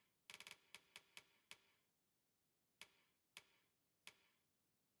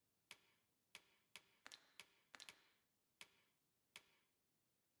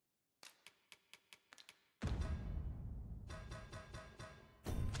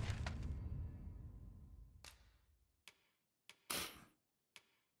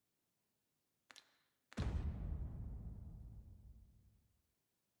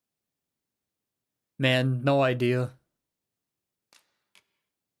 Man, no idea.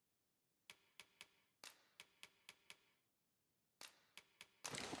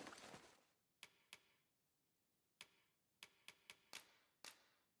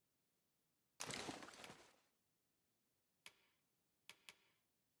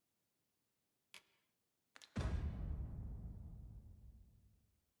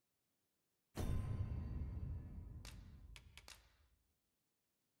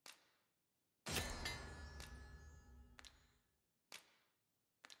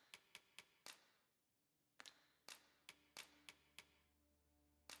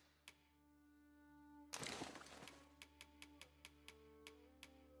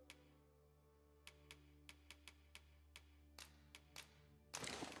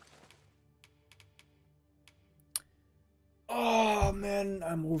 man,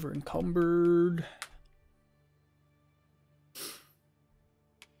 I'm over encumbered.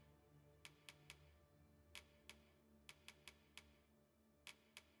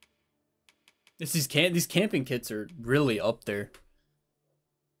 These camping kits are really up there.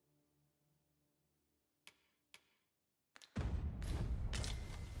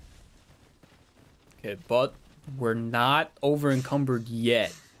 Okay, but we're not over encumbered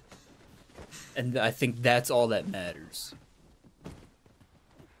yet. And I think that's all that matters.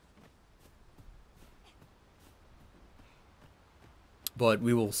 But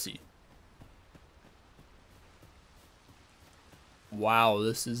we will see. Wow,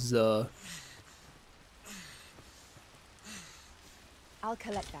 this is I'll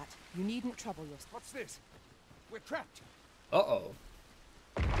collect that. You needn't trouble yourself. What's this? We're trapped. Uh-oh.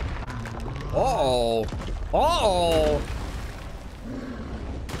 Uh-oh. Uh-oh.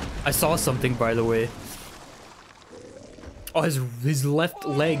 I saw something, by the way. Oh, his left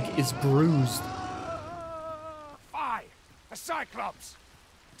leg is bruised. Aye, a Cyclops.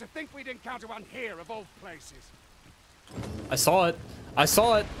 To think we'd encounter one here of all places. I saw it. I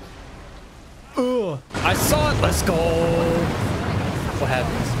saw it. Ugh. I saw it. Let's go. What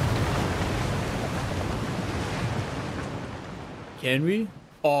happens? Can we?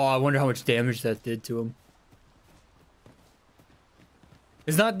 Oh, I wonder how much damage that did to him.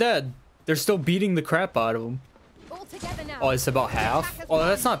 He's not dead. They're still beating the crap out of him. All together now. Oh, it's about half? Oh,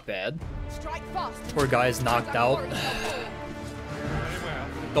 that's not bad. Strike fast. Poor guy's knocked out.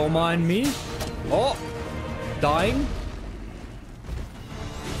 Don't mind me. Oh, dying.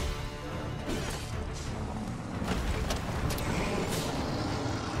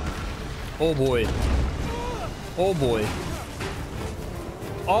 Oh boy. Oh boy.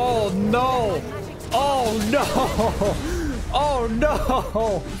 Oh no. Oh no. Oh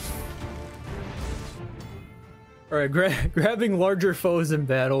no. Alright, grabbing larger foes in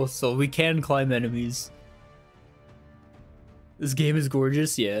battle so we can climb enemies. This game is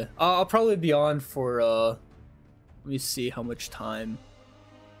gorgeous, yeah. I'll probably be on for, let me see how much time.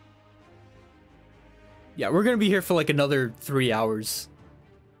 Yeah, we're gonna be here for like another 3 hours.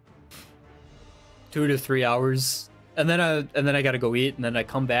 2 to 3 hours. And then I gotta go eat, and then I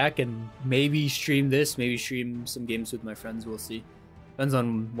come back and maybe stream this, maybe stream some games with my friends, we'll see. Depends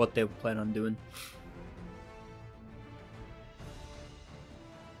on what they plan on doing.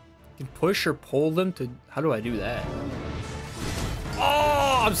 You can push or pull them to... How do I do that?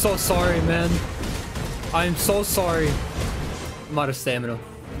 Oh, I'm so sorry, man. I'm so sorry. I'm out of stamina.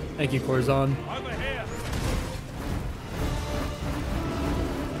 Thank you, Corzon. Over here.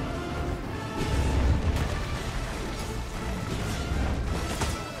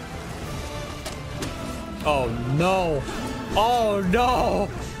 Oh no! Oh no!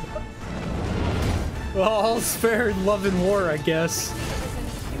 Well, all's fair in love and war, I guess.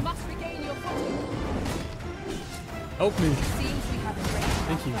 You must regain your footing. Help me. Seems we have a great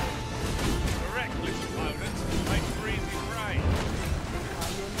Thank you. Reckless opponent makes freezing rain.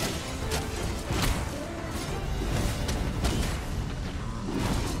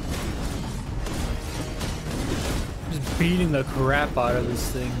 Just beating the crap out of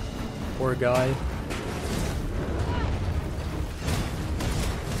this thing. Poor guy.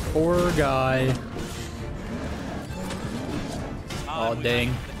 Poor guy. Oh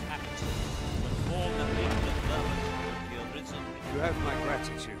dang. You have my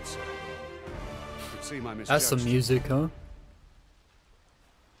gratitude, sir. You could see my misjudgment. That's some music, huh?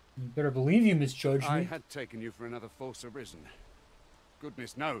 You better believe you misjudged I me. had taken you for another force arisen.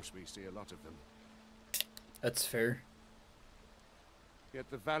 Goodness knows we see a lot of them. That's fair. Yet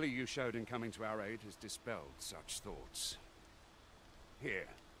the value you showed in coming to our aid has dispelled such thoughts. Here,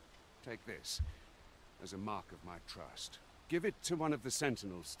 take this as a mark of my trust. Give it to one of the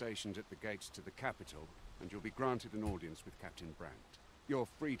sentinels stationed at the gates to the capital, and you'll be granted an audience with Captain Brandt. You're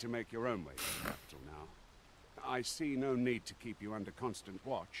free to make your own way to the capital now. I see no need to keep you under constant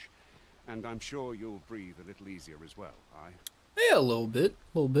watch, and I'm sure you'll breathe a little easier as well, aye? Yeah, a little bit.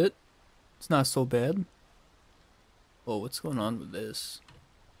 A little bit. It's not so bad. Oh, what's going on with this?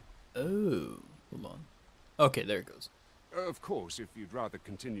 Oh, hold on. Okay, there it goes. Of course, if you'd rather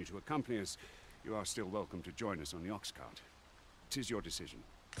continue to accompany us, you are still welcome to join us on the ox cart. 'Tis your decision.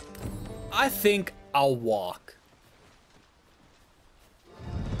 I think I'll walk.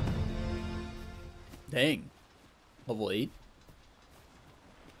 Dang. Level 8.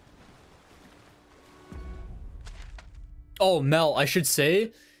 Oh, Mel, I should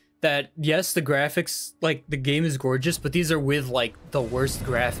say that, yes, the graphics, like, the game is gorgeous, but these are with, like, the worst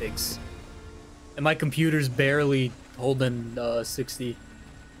graphics. And my computer's barely holding 60.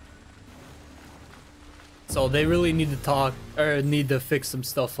 So they really need to talk, or need to fix some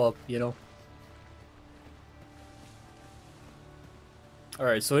stuff up, you know?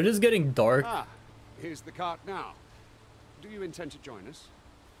 Alright, so it is getting dark. Ah, here's the cart now. Do you intend to join us?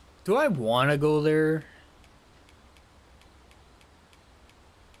 Do I want to go there?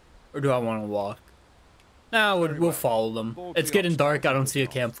 Or do I want to walk? Nah, we'll follow them. It's getting dark. I don't see a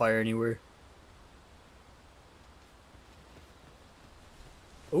campfire anywhere.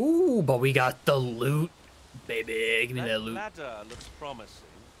 Ooh, but we got the loot, baby. Give me that loot. Ladder looks promising,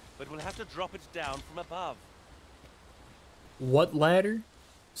 but we'll have to drop it down from above. What ladder,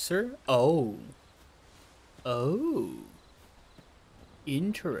 sir? Oh. Oh.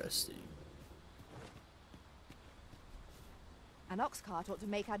 Interesting. An ox cart ought to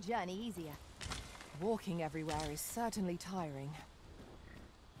make our journey easier. Walking everywhere is certainly tiring.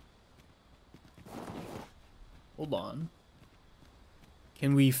 Hold on.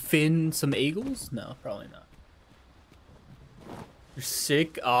 Can we fin some eagles? No, probably not. You're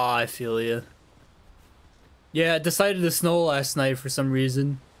sick? Ah, I feel ya. Yeah, it decided to snow last night for some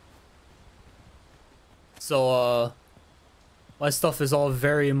reason. So, my stuff is all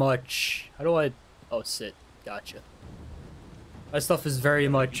very much... How do I... Oh, sit. Gotcha. My stuff is very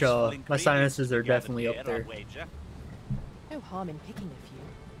much, my sinuses are definitely up there. No harm in picking a few.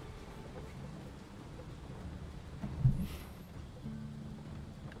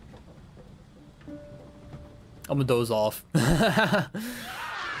 I'm gonna doze off.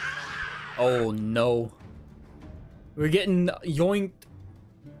 Oh no. We're getting yoinked.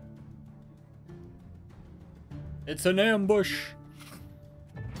 It's an ambush.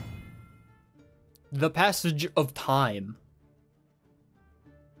 The passage of time.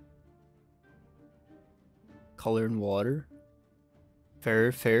 Color and water.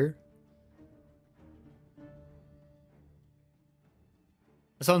 Fair, fair.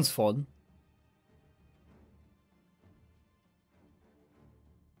 That sounds fun.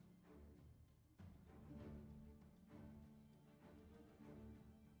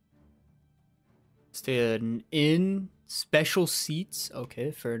 Stay at an inn. Special seats.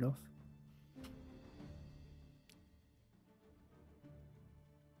 Okay, fair enough.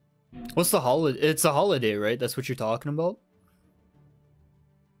 What's the holiday? It's a holiday, right? That's what you're talking about?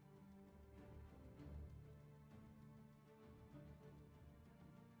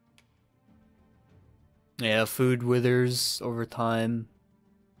 Yeah, food withers over time.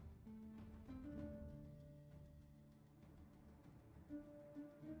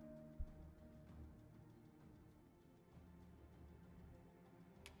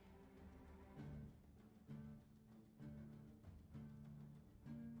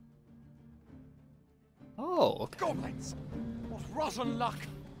 Oh, okay. Goblins! What rotten luck!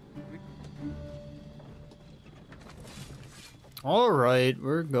 All right,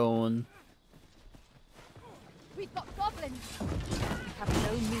 we're going. We've got goblins! We have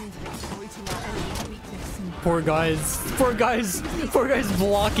no means of exploiting our enemy's weakness. Poor guy's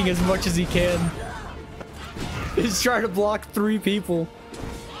blocking as much as he can. He's trying to block 3 people.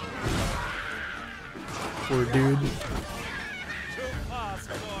 Poor dude.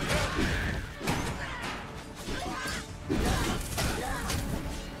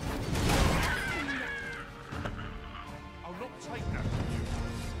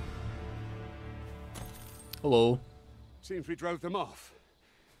 Hello. Seems we drove them off.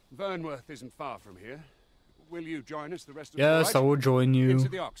 Vernworth isn't far from here. Will you join us the rest of the Yes, ride? I will join you. Into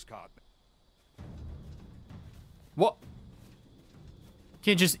the ox cart. What?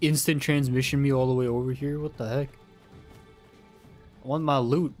 Can't just instant transmission me all the way over here? What the heck? I want my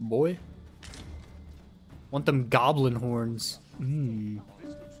loot, boy. Want them goblin horns. Mmm.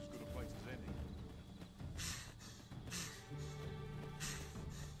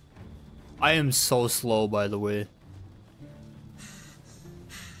 I am so slow, by the way.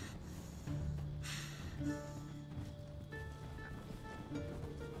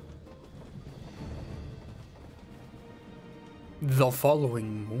 The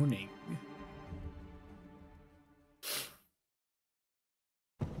following morning.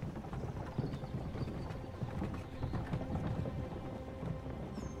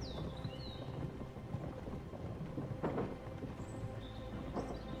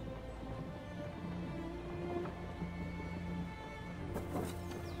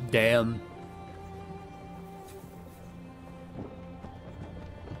 Damn.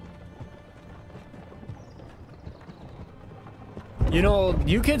 You know,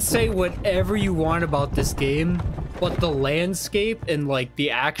 you can say whatever you want about this game, but the landscape and like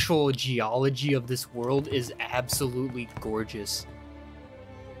the actual geology of this world is absolutely gorgeous.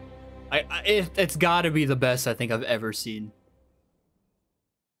 It's gotta be the best I think I've ever seen.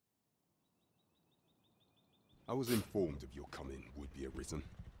 I was informed of your coming would be arisen.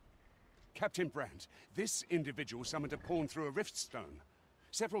 Captain Brandt, this individual summoned a pawn through a rift stone.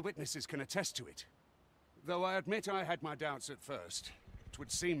 Several witnesses can attest to it. Though I admit I had my doubts at first. It would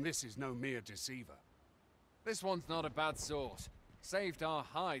seem this is no mere deceiver. This one's not a bad sort. Saved our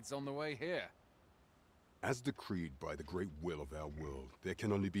hides on the way here. As decreed by the great will of our world, there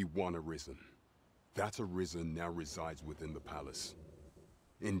can only be one Arisen. That Arisen now resides within the palace.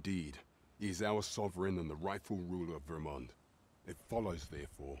 Indeed, he is our sovereign and the rightful ruler of Vermont. It follows,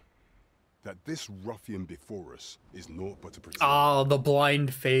 therefore, that this ruffian before us is naught but a pretender. Oh, the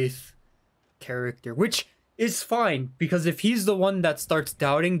blind faith character, which is fine, because if he's the one that starts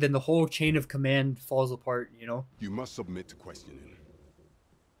doubting, then the whole chain of command falls apart, you know? You must submit to questioning.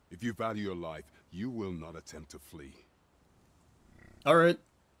 If you value your life, you will not attempt to flee. Alright,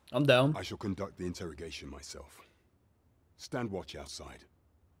 I'm down. I shall conduct the interrogation myself. Stand watch outside.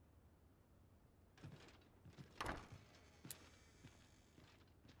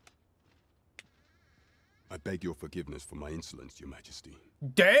 I beg your forgiveness for my insolence, Your Majesty.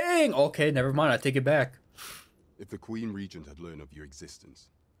 Dang! Okay, never mind, I take it back. If the Queen Regent had learned of your existence,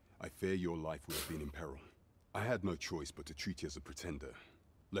 I fear your life would have been in peril. I had no choice but to treat you as a pretender,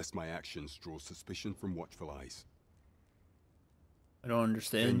 lest my actions draw suspicion from watchful eyes. I don't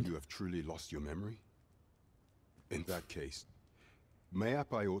understand. Then you have truly lost your memory? In that case,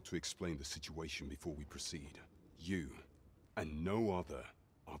 mayhap I ought to explain the situation before we proceed. You, and no other,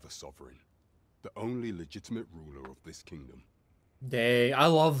 are the sovereign. The only legitimate ruler of this kingdom. Dang, I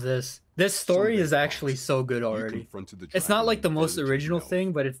love this. This story is actually so good already. It's not like the most original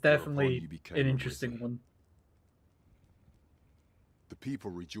thing, but it's definitely an interesting one. The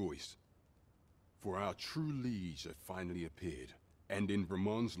people rejoiced, for our true liege had finally appeared, ending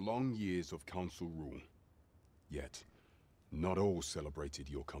Vermont's long years of council rule. Yet, not all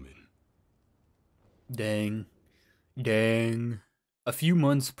celebrated your coming. Dang. Dang. A few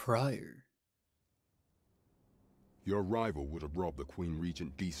months prior. Your arrival would have robbed the Queen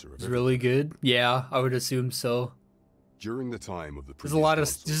Regent Disa of It's really good? Yeah, I would assume so. During the time of the there's a lot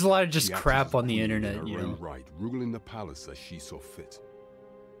of just crap on the internet, you know. Right, ruling the palace as she saw fit.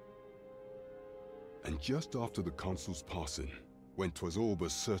 And just after the consul's passing, when 'twas all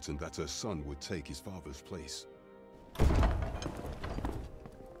but certain that her son would take his father's place,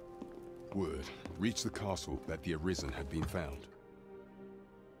 word reached the castle that the Arisen had been found.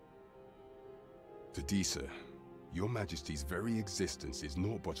 To Disa, Your Majesty's very existence is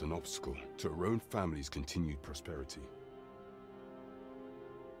naught but an obstacle to her own family's continued prosperity.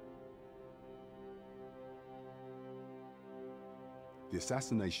 The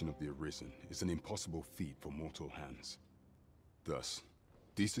assassination of the Arisen is an impossible feat for mortal hands. Thus,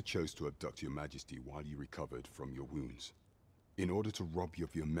 Disa chose to abduct Your Majesty while you recovered from your wounds, in order to rob you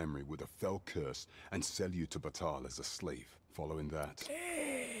of your memory with a fell curse and sell you to Batal as a slave. Following that,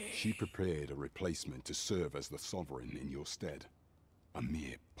 she prepared a replacement to serve as the sovereign in your stead. A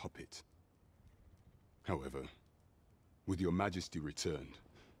mere puppet. However, with Your Majesty returned,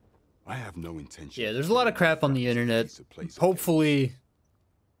 I have no intention... Yeah, there's a lot of crap on the internet. Hopefully,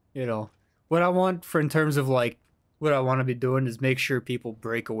 you know, what I want for in terms of like, what I want to be doing is make sure people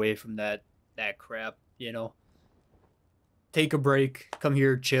break away from that crap, you know. Take a break, come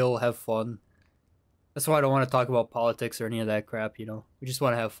here, chill, have fun. That's why I don't want to talk about politics or any of that crap, you know. We just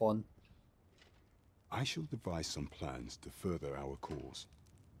want to have fun. I shall devise some plans to further our cause.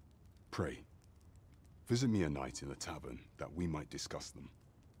 Pray, visit me a night in the tavern that we might discuss them.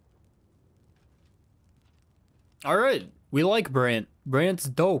 Alright, we like Brandt. Brandt's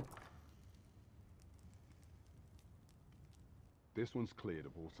dope. This one's cleared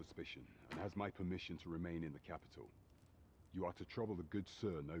of all suspicion and has my permission to remain in the capital. You are to trouble the good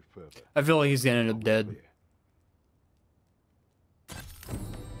sir no further. I feel like he's gonna end up dead.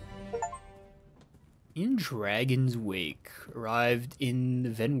 In Dragon's Wake, arrived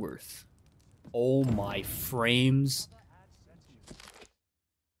in Venworth. Oh my frames.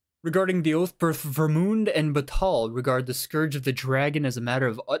 Regarding the oath, both Vermund and Batal regard the scourge of the dragon as a matter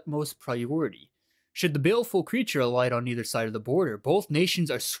of utmost priority. Should the baleful creature alight on either side of the border, both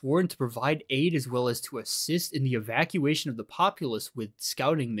nations are sworn to provide aid as well as to assist in the evacuation of the populace with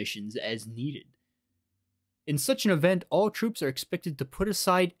scouting missions as needed. In such an event, all troops are expected to put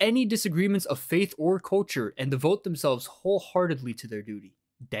aside any disagreements of faith or culture and devote themselves wholeheartedly to their duty.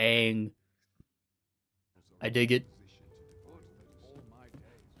 Dang. I dig it.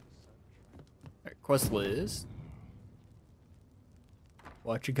 Alright, quest list.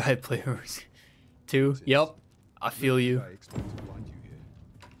 Watch a guy play horse. 2. Yep. I feel you.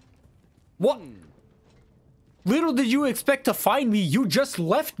 What? Little did you expect to find me. You just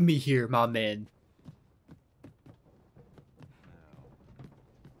left me here, my man.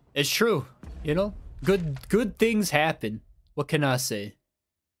 It's true, you know? Good things happen. What can I say?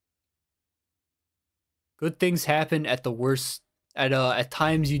 Good things happen at the worst, at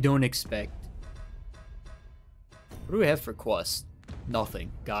times you don't expect. What do we have for quest?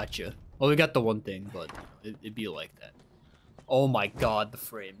 Nothing. Gotcha. Well, we got the one thing, but it'd be like that. Oh my god, the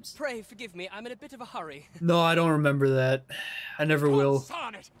frames. Pray forgive me, I'm in a bit of a hurry. No, I don't remember that. I never will.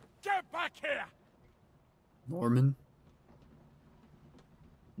 Sonnet, get back here! Norman?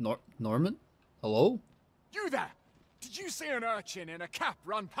 Norman? Hello? You there! Did you see an urchin in a cap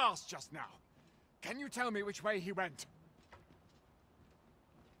run past just now? Can you tell me which way he went?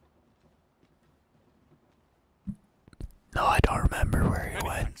 No, I don't remember where he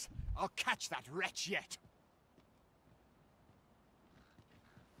went. Thanks. I'll catch that wretch yet.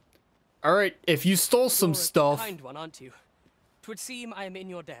 Alright, if you stole some stuff... You're a kind one, aren't you? 'Twould seem I am in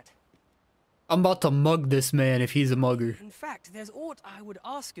your debt. I'm about to mug this man if he's a mugger. In fact, there's aught I would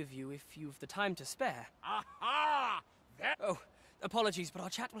ask of you if you've the time to spare. Aha! Oh, apologies, but our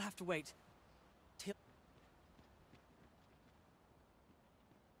chat will have to wait. Till...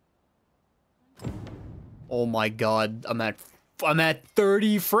 Oh my god, I'm at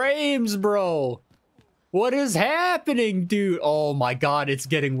 30 frames, bro. What is happening, dude? Oh my god, it's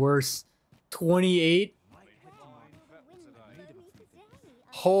getting worse. 28.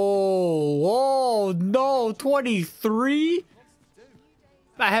 Oh, whoa, no, 23?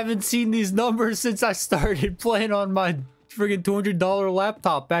 I haven't seen these numbers since I started playing on my friggin' $200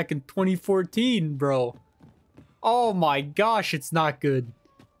 laptop back in 2014, bro. Oh my gosh, it's not good.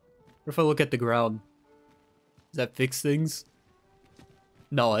 What if I look at the ground? Does that fix things?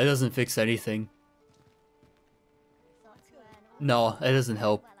 No, it doesn't fix anything. No, it doesn't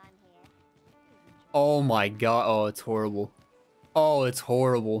help. Oh my god, oh, it's horrible. Oh, it's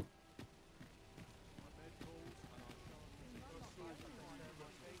horrible.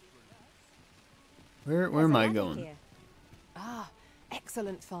 Where am I going? Ah,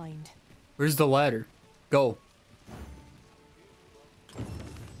 excellent find. Where's the ladder? Go. I'm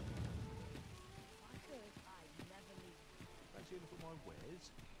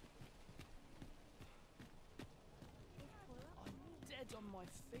dead on my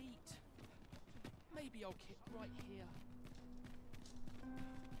feet. Maybe I'll kick right here.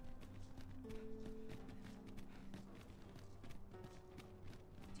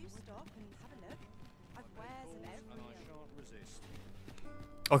 Do stop and have a look. I've wares of every I shan't resist.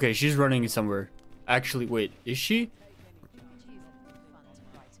 Okay, she's running somewhere. Actually, wait, is she?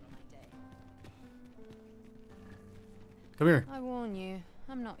 Come here. I warn you,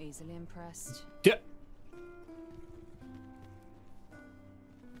 I'm not easily impressed. Yeah.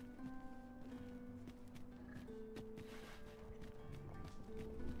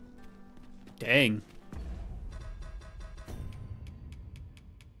 Dang.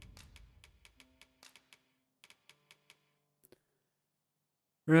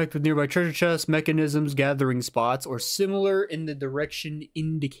 Interact with nearby treasure chests, mechanisms, gathering spots, or similar in the direction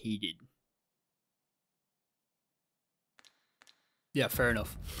indicated. Yeah, fair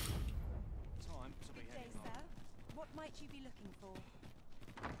enough. What might you be looking for?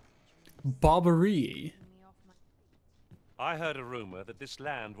 Bobbery. I heard a rumor that this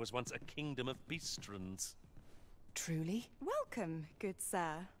land was once a kingdom of beastrons. Truly? Welcome, good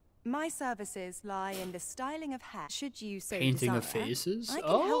sir. My services lie in the styling of hair. Should you so Painting desire, of faces? I can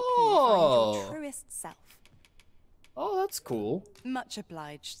help you find your truest self. Oh, that's cool. Much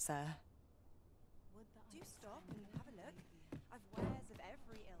obliged, sir. Do stop and have a look. I've wares of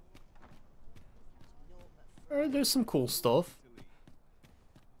every ilk. Alright, there's some cool stuff.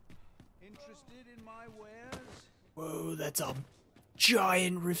 Interested in my wares? Whoa, that's a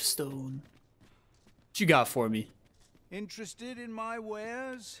giant riftstone. What you got for me? Interested in my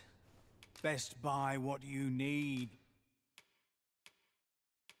wares? Best buy what you need.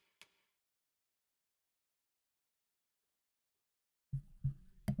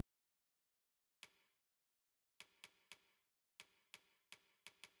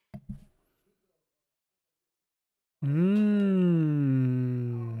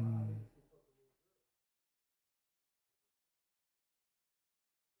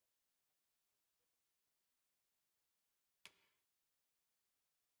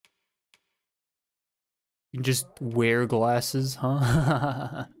 You can just wear glasses,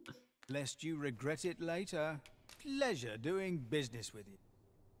 huh? Lest you regret it later. Pleasure doing business with you.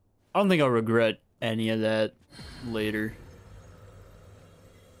 I don't think I'll regret any of that later.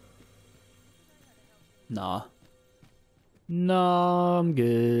 Nah. No, I'm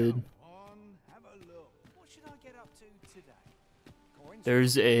good. What should I get up to today?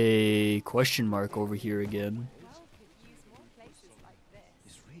 There's a question mark over here again. Well, could use more places like this.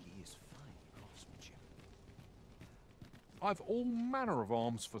 This really I've all manner of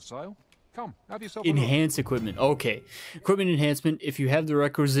arms for sale. Come, have yourself a look. Enhance equipment. Okay. Equipment enhancement. If you have the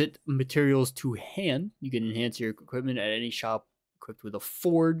requisite materials to hand, you can enhance your equipment at any shop equipped with a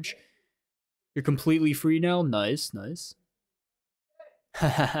forge. You're completely free now. Nice, nice.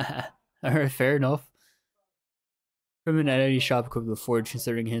 Alright, fair enough. Equipment at any shop equipped with a forge,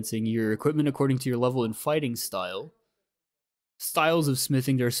 considering enhancing your equipment according to your level and fighting style. Styles of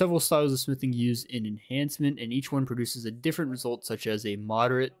smithing. There are several styles of smithing used in enhancement, and each one produces a different result, such as a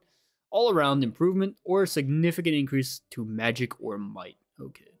moderate, all-around improvement, or a significant increase to magic or might.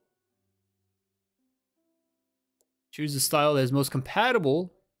 Okay. Choose the style that is most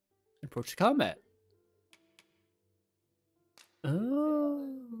compatible and approach to combat. Oh.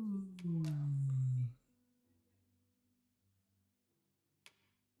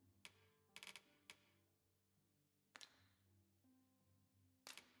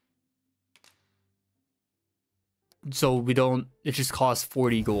 So we don't, it just costs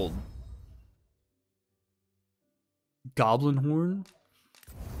 40 gold. Goblin horn?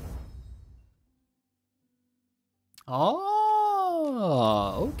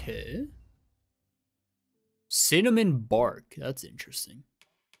 Ah, okay. Cinnamon bark. That's interesting.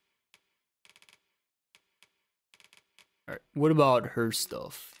 Alright, what about her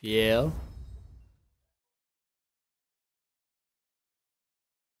stuff? Yeah.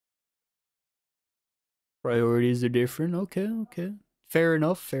 Priorities are different. Okay, okay. Fair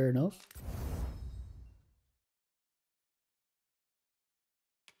enough, fair enough.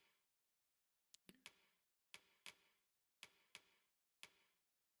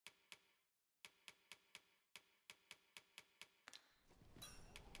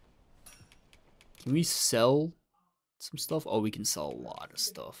 Can we sell some stuff? Oh, we can sell a lot of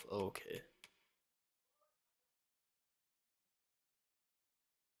stuff. Okay.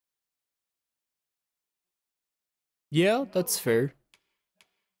 Yeah, that's fair.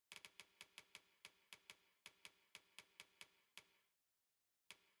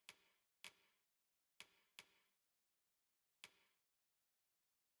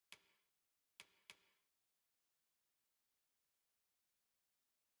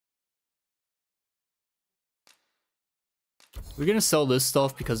 We're gonna sell this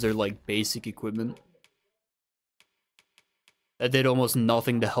stuff because they're like basic equipment. That did almost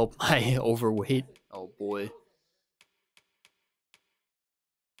nothing to help my overweight. Oh boy.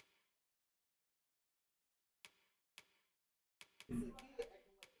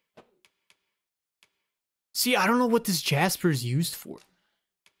 See, I don't know what this Jasper is used for.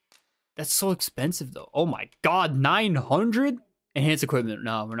 That's so expensive though. Oh my god, 900? Enhanced equipment.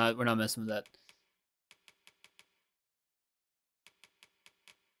 No, we're not messing with that.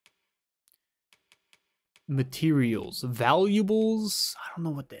 Materials. Valuables? I don't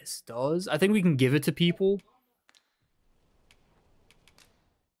know what this does. I think we can give it to people.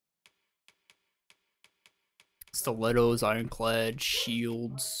 Stilettos, ironclad,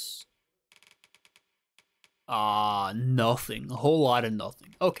 shields. Nothing. A whole lot of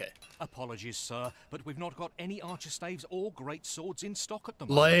nothing. Okay. Apologies, sir, but we've not got any archer staves or great swords in stock at the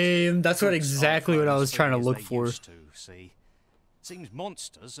moment. Lame. That's what exactly what I was trying to look for. Seems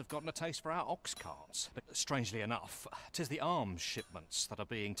monsters have gotten a taste for our ox carts. But strangely enough, 'tis the arms shipments that are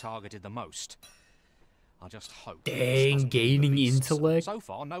being targeted the most. I just hope... Dang, gaining intellect. So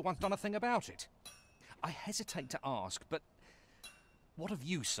far, no one's done a thing about it. I hesitate to ask, but what of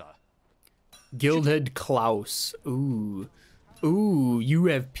you, sir? Guildhead Klaus. Ooh. Ooh, you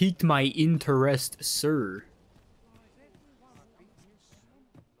have piqued my interest, sir.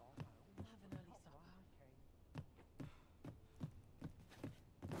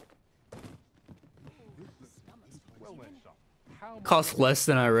 Cost less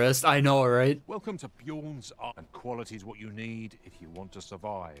than I rest. I know, right? Welcome to Bjorn's Art, and quality is what you need if you want to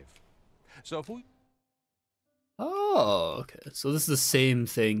survive. So if we... Oh, okay. So this is the same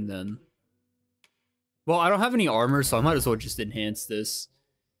thing then. Well, I don't have any armor, so I might as well just enhance this.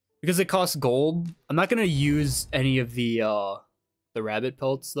 Because it costs gold. I'm not gonna use any of the rabbit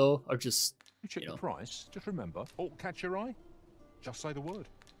pelts though. I'll just you check the price. Just remember, all catch your eye. Just say the word.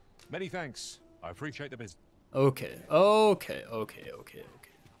 Many thanks. I appreciate the business. Okay. Okay.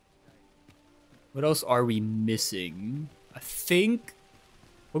 What else are we missing? I think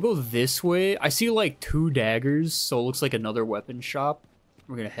we'll go this way. I see like 2 daggers, so it looks like another weapon shop.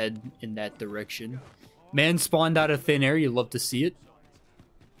 We're gonna head in that direction. Man spawned out of thin air. You'd love to see it.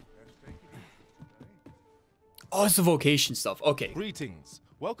 Oh, it's the vocation stuff. Okay. Greetings.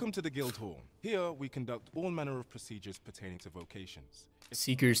 Welcome to the Guild Hall. Here, we conduct all manner of procedures pertaining to vocations.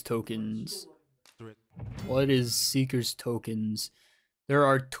 Seeker's tokens. What is Seeker's tokens? There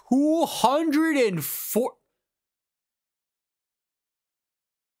are 204...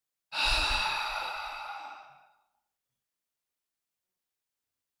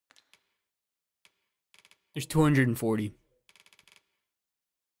 There's 240.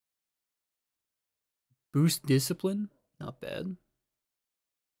 Boost discipline? Not bad.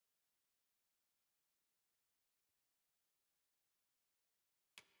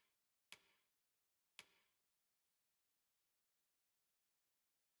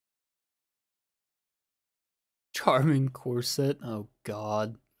 Charming corset? Oh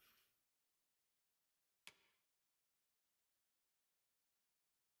god.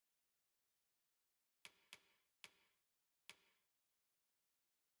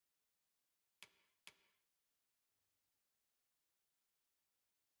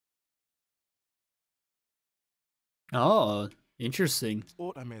 Oh, interesting.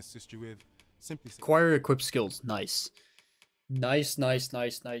 Aught I may assist you with, simply say. Acquire equip skills. Nice. Nice.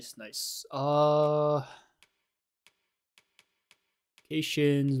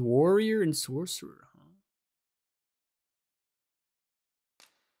 Locations, warrior and sorcerer, huh?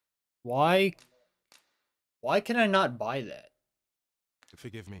 Why can I not buy that?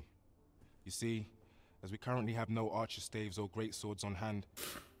 Forgive me. You see, as we currently have no archer staves or great swords on hand,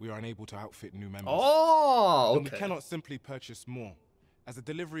 we are unable to outfit new members. Oh, And okay. we cannot simply purchase more, as the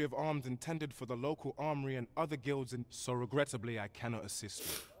delivery of arms intended for the local armory and other guilds, and so regrettably I cannot assist you.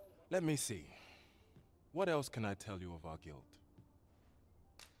 Let me see. What else can I tell you of our guild?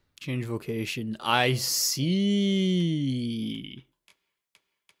 Change vocation. I see.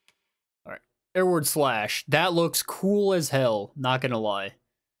 Alright. Airward slash. That looks cool as hell. Not gonna lie.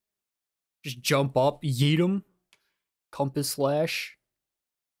 Just jump up, yeet him. Compass slash.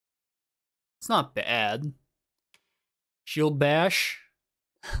 It's not bad. Shield bash.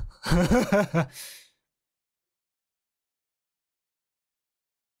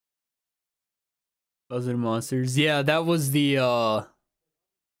 Buzzard monsters. Yeah, that was the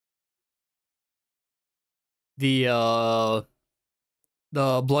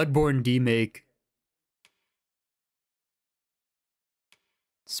Bloodborne demake.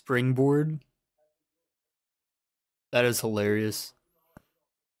 Springboard. That is hilarious.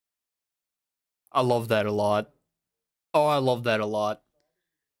 I love that a lot. Oh, I love that a lot.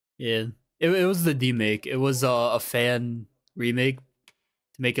 Yeah. It was the demake. It was a fan remake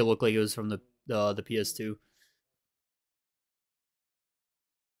to make it look like it was from the PS2.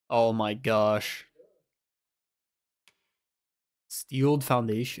 Oh my gosh. Steeled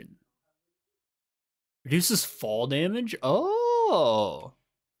foundation. Reduces fall damage? Oh.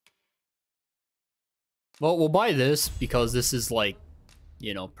 Well, we'll buy this because this is like,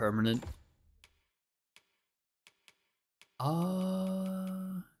 you know, permanent.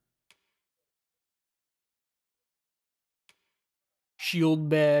 Shield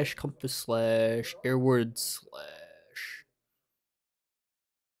bash, compass slash, airward slash.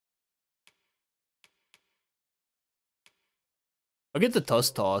 I'll get the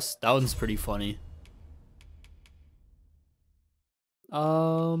tusk toss. That one's pretty funny.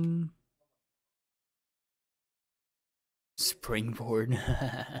 Springboard.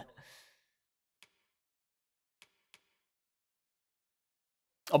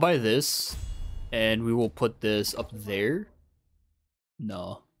 I'll buy this, and we will put this up there.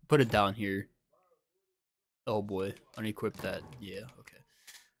 No, put it down here. Oh boy, unequip that. Yeah, okay.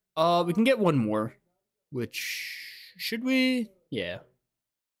 We can get one more, which should we? Yeah.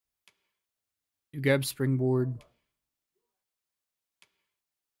 You grab springboard.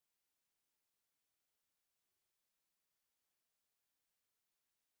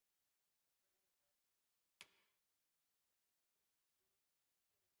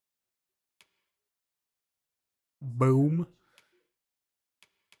 Boom.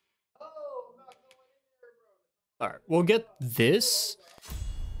 Alright, we'll get this.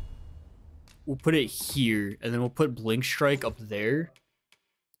 We'll put it here, and then we'll put Blink Strike up there.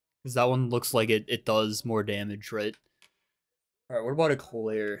 Because that one looks like it does more damage, right? Alright, what about a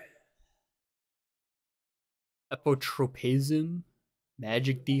Claire? Apotropism?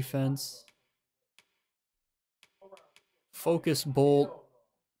 Magic defense? Focus Bolt?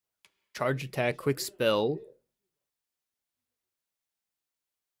 Charge attack, quick spell?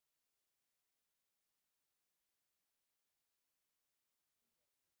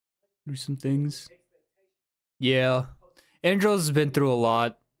 Do some things. Yeah. Andros been through a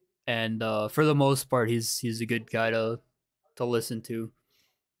lot, and for the most part he's a good guy to listen to.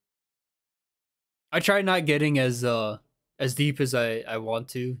 I try not getting as deep as I want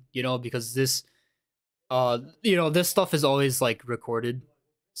to, you know, because this you know, this stuff is always like recorded,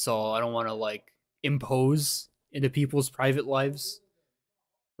 so I don't want to like impose into people's private lives,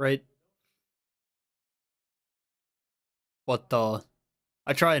 right? But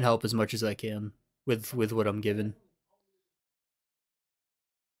I try and help as much as I can with what I'm given.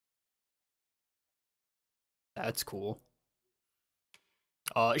 That's cool.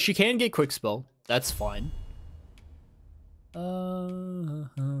 She can get quick spell. That's fine.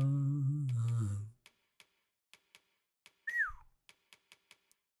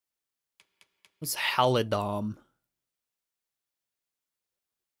 What's Halidom?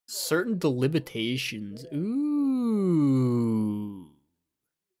 Certain delimitations. Ooh.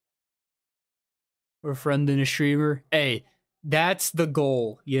 We're a friend and a streamer. Hey, that's the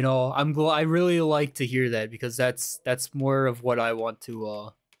goal, you know. I really like to hear that because that's more of what I want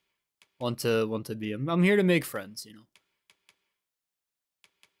to be. I'm here to make friends, you know.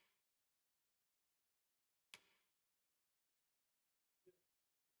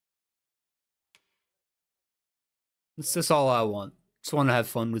 It's just all I want. Just want to have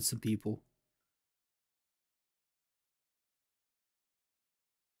fun with some people.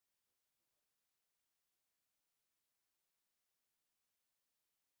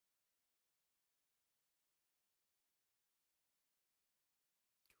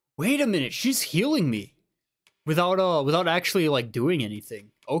 Wait a minute, she's healing me without actually like doing anything.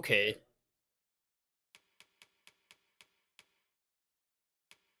 Okay.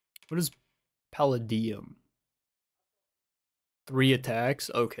 What is Palladium? 3 attacks?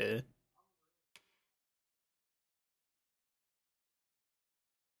 Okay.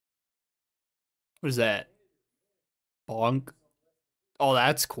 What is that? Bonk? Oh,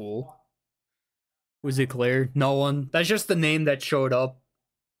 that's cool. Was it Claire? No one. That's just the name that showed up.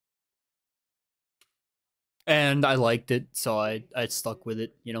 And I liked it, so I stuck with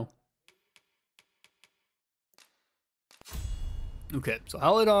it, you know. Okay, so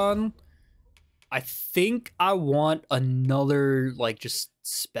Halidon. I think I want another, like, just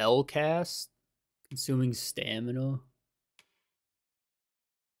spell cast. Consuming stamina.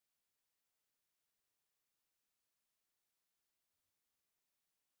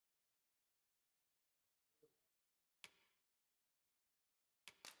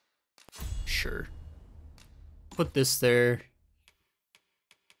 Sure. Put this there.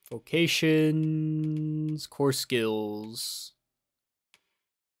 Vocations, core skills.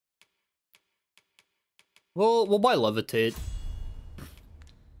 We'll buy levitate.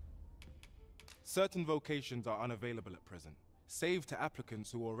 Certain vocations are unavailable at present, save to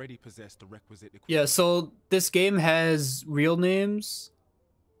applicants who already possess the requisite equipment. Yeah, so this game has real names.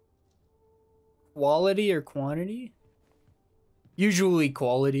 Quality or quantity? Usually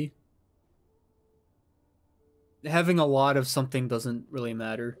quality. Having a lot of something doesn't really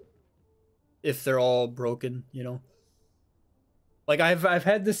matter if they're all broken, you know. Like I've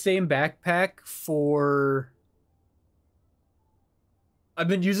had the same backpack for I've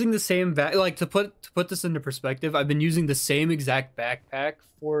been using the same like to put this into perspective, I've been using the same exact backpack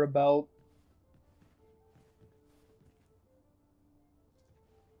for about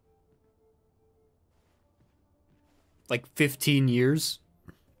like 15 years.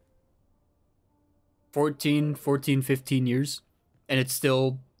 15 years, and it's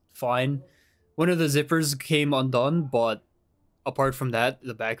still fine. One of the zippers came undone, but apart from that,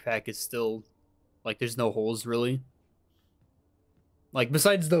 the backpack is still like there's no holes really. Like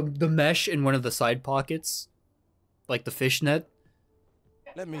besides the mesh in one of the side pockets, like the fishnet.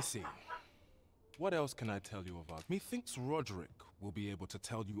 Let me see. What else can I tell you about? Methinks Roderick will be able to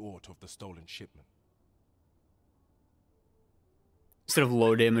tell you aught of the stolen shipment. Instead of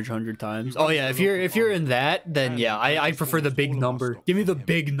low damage 100 times. Oh yeah, if you're in that, then yeah, I prefer the big number. Give me the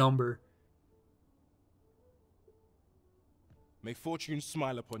big number. May fortune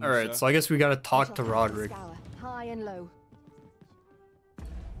smile upon you, all right, so I guess we gotta talk to Roderick. High and low.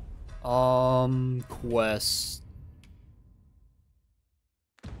 Quest.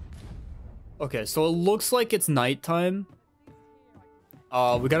 Okay, so it looks like it's nighttime.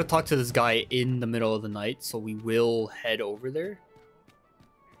 We gotta talk to this guy in the middle of the night, so we will head over there.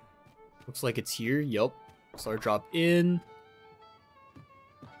 Looks like it's here. Yup. Start drop in.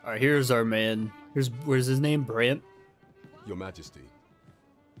 Alright, here's our man. Where's his name? Brant? Your Majesty,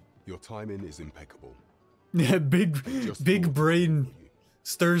 your timing is impeccable. Yeah, big brain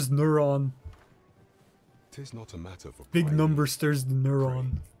stirs neuron. 'Tis not a matter for big pride. number stirs the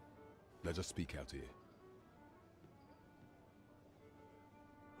neuron. Let us speak out here.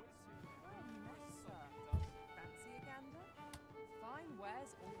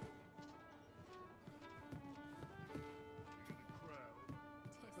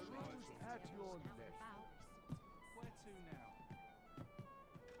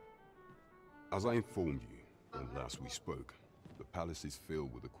 As I informed you when last we spoke, the palace is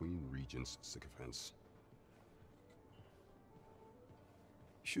filled with the Queen Regent's sycophants.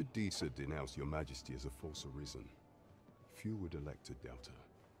 Should Disa denounce your Majesty as a false arisen, few would elect to doubt her.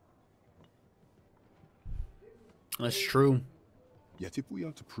 That's true. Yet if we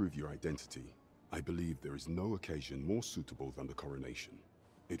are to prove your identity, I believe there is no occasion more suitable than the coronation.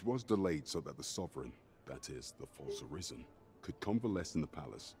 It was delayed so that the sovereign, that is, the false arisen, could convalesce in the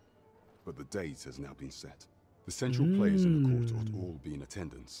palace. But the date has now been set. The central players in the court ought all be in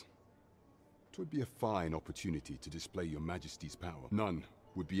attendance. It would be a fine opportunity to display your majesty's power. None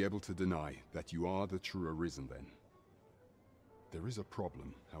would be able to deny that you are the true arisen then. There is a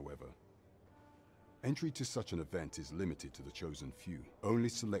problem, however. Entry to such an event is limited to the chosen few. Only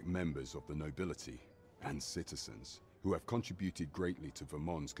select members of the nobility and citizens who have contributed greatly to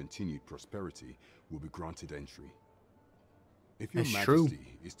Vermont's continued prosperity will be granted entry. If your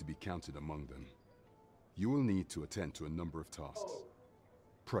majesty is to be counted among them, you will need to attend to a number of tasks.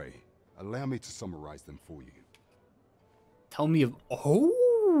 Pray, allow me to summarize them for you. Tell me of...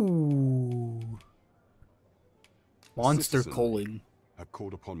 Oh! Monster culling. Have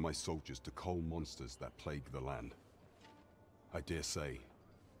called upon my soldiers to cull monsters that plague the land. I dare say,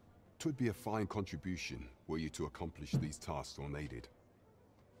 'twould be a fine contribution were you to accomplish these tasks unaided.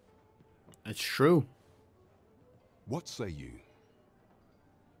 That's true. What say you?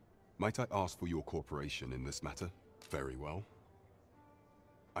 Might I ask for your cooperation in this matter? Very well.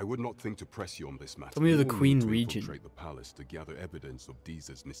 I would not think to press you on this matter. Tell me of the You will Queen need to Regent. infiltrate the palace to gather evidence of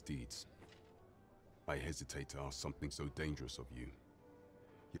Deeza's misdeeds. I hesitate to ask something so dangerous of you.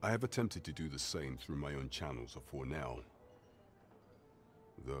 I have attempted to do the same through my own channels afore now.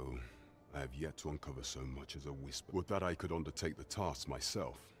 Though, I have yet to uncover so much as a whisper. Would that I could undertake the task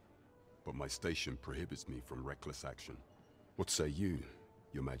myself, but my station prohibits me from reckless action. What say you,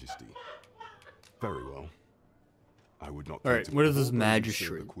 your majesty? Very well. I would not... Alright, what is this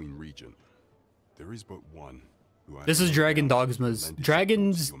magistrate? The Queen Regent. There is but one who I This is Dragon Dogma's...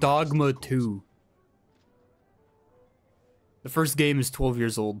 Dragon's Dogma 2. The first game is 12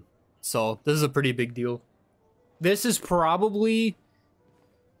 years old, so this is a pretty big deal. This is probably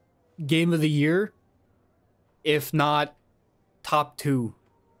Game of the Year, if not top 2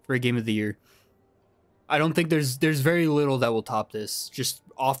 for a Game of the Year. I don't think there's very little that will top this, just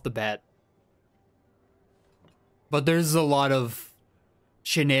off the bat. But there's a lot of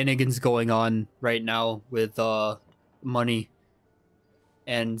shenanigans going on right now with money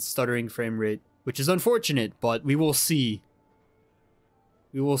and stuttering frame rate, which is unfortunate, but we will see.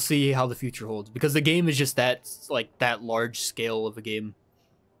 We will see how the future holds, because the game is just that, like, that large scale of a game.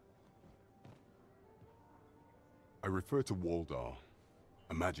 I refer to Waldar,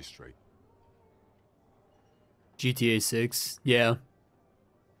 a magistrate. GTA 6, yeah.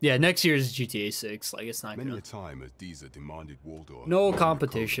 Yeah, next year is GTA 6, like, it's not Many gonna... a time as Deeza demanded Waldar... No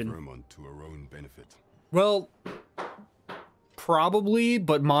competition. Vermont to her own benefit. Well, probably,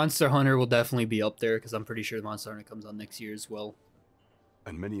 but Monster Hunter will definitely be up there, because I'm pretty sure Monster Hunter comes on next year as well.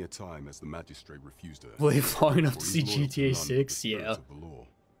 And many a time as the magistrate refused her. Wait long enough to for see he's loyal GTA none 6, but the yeah. spirits of the law.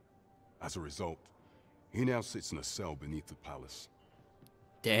 As a result, he now sits in a cell beneath the palace.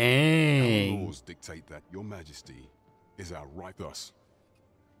 Dang. Our laws dictate that your majesty is our right. Thus,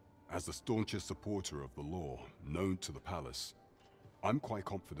 as the staunchest supporter of the law known to the palace, I'm quite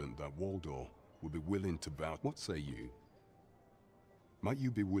confident that Waldor will be willing to vouch. What say you? Might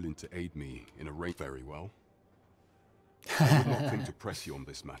you be willing to aid me in a raid? Very well. I would not think to press you on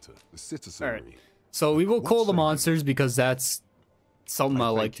this matter. The citizenry. Alright, so we will call the monsters because that's something I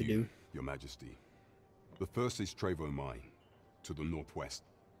like to do. Your Majesty. The first is Trevo Mine, to the northwest.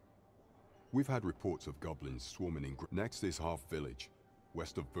 We've had reports of goblins swarming in... Next is Half Village,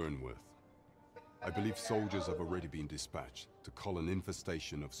 west of Burnworth. I believe soldiers have already been dispatched to cull an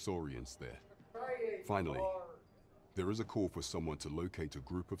infestation of saurians there. Finally, there is a call for someone to locate a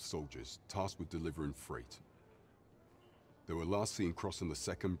group of soldiers tasked with delivering freight. They were last seen crossing the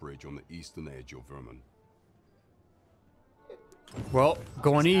second bridge on the eastern edge of Vermont. Well,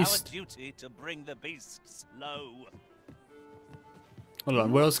 going It's east. our duty to bring the beasts low. Hold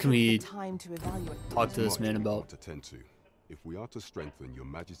on, what else can we Time to evaluate. talk to this man Much we about? want to tend to. If we are to strengthen your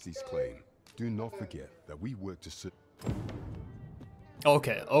Majesty's claim, do not forget that we work to serve.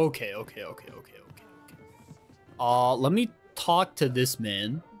 Okay. Let me talk to this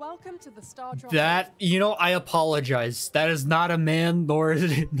man. Welcome to the Star Drop. That, you know, I apologize. That is not a man, nor is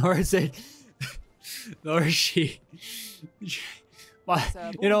it, nor is she.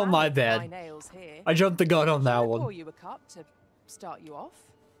 You know, my bad. I jumped the gun on that Pour one. you a cup to start you off.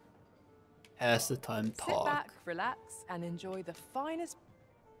 Pass the time Sit talk. back, relax, and enjoy the finest.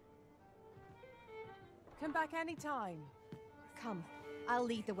 Come back anytime. Come, I'll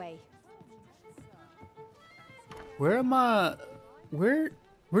lead the way. Where am I?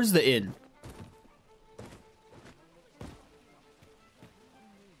 Where's the inn?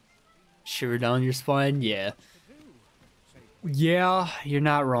 Shiver down your spine? Yeah. Yeah, you're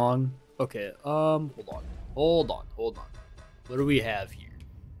not wrong. Okay, hold on. What do we have here?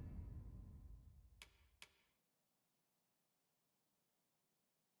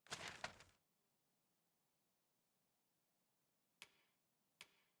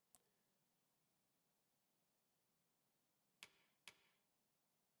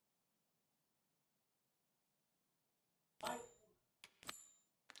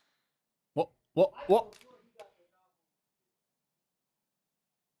 What?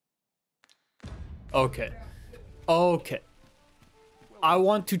 Okay. I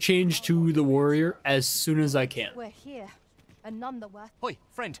want to change to the warrior as soon as I can. We're here, and none the worse. Hoi,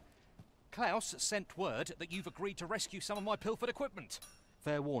 friend. Klaus sent word that you've agreed to rescue some of my pilfered equipment.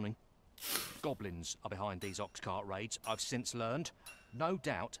 Fair warning. Goblins are behind these oxcart raids, I've since learned. No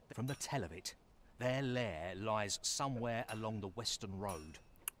doubt from the tell of it. Their lair lies somewhere along the western road.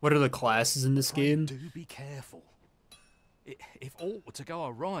 What are the classes in this game? Do be careful. If aught were to go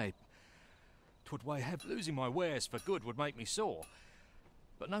awry, 'twould weigh heavy. Losing my wares for good would make me sore.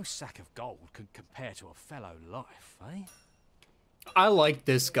 But no sack of gold can compare to a fellow life, eh? I like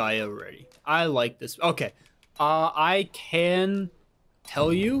this guy already. I like this. Okay. I can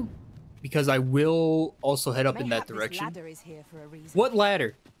tell you because I will also head up in that direction. Ladder is here for a reason. What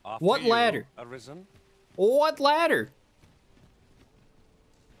ladder? What ladder? Arisen? What ladder?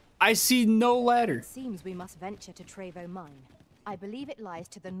 I see no ladder. It seems we must venture to Trevo Mine. I believe it lies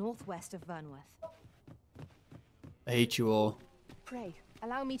to the northwest of Vernworth. I hate you all. Pray,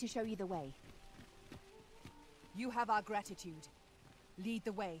 allow me to show you the way. You have our gratitude. Lead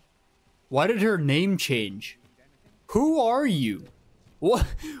the way. Why did her name change? Who are you? What?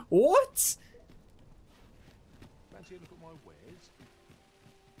 What? Fancy a look at my wares?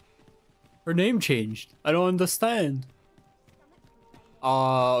 Her name changed. I don't understand.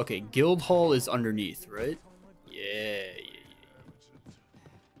 Okay, Guildhall is underneath, right? Yeah.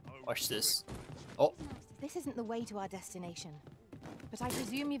 Watch this. Oh. This isn't the way to our destination, but I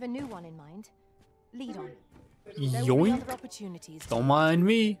presume you've a new one in mind. Lead on. There will be Yoink. other opportunities. Don't mind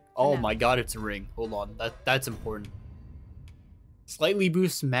me. Oh my god, it's a ring. Hold on. That's important. Slightly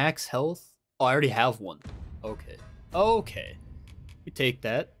boosts max health. Oh, I already have one. Okay. Okay. We take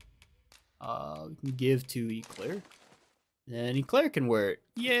that. We can give to Eclair. And Eclair can wear it.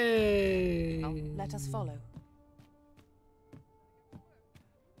 Yay! Let us follow.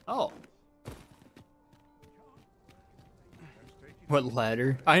 Oh. What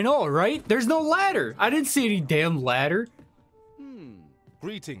ladder? I know, right? There's no ladder. I didn't see any damn ladder.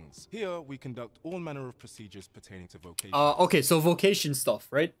 Greetings. Here we conduct all manner of procedures pertaining to vocation. Okay, so vocation stuff,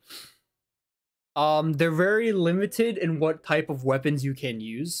 right? They're very limited in what type of weapons you can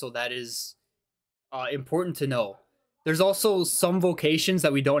use, so that is important to know. There's also some vocations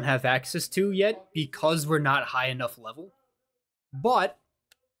that we don't have access to yet because we're not high enough level. But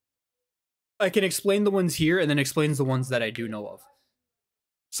I can explain the ones here and then explains the ones that I do know of.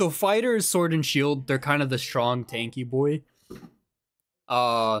 So fighter is sword and shield. They're kind of the strong, tanky boy.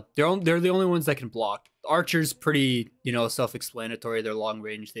 They're the only ones that can block. Archer's pretty, self-explanatory. They're long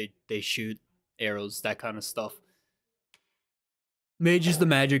range. They shoot arrows, that kind of stuff. Mage is the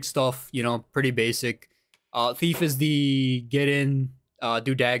magic stuff, pretty basic. Thief is the get in,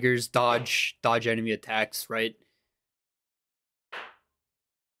 do daggers, dodge enemy attacks, right?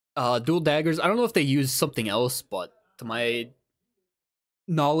 Dual daggers, I don't know if they use something else, but to my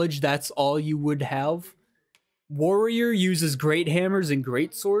knowledge, that's all you would have. Warrior uses great hammers and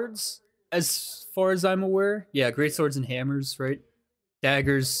great swords, as far as I'm aware. Yeah, great swords and hammers, right?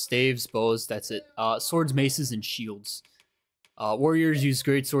 Daggers, staves, bows, that's it. Swords, maces, and shields. Warriors use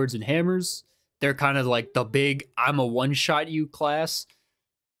great swords and hammers. They're kind of like the big, I'm a one-shot you class.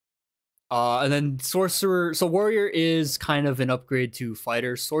 And then sorcerer, so warrior is kind of an upgrade to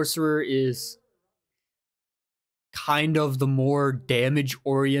fighter. Sorcerer is kind of the more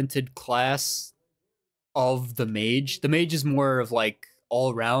damage-oriented class of the mage. The mage is more of like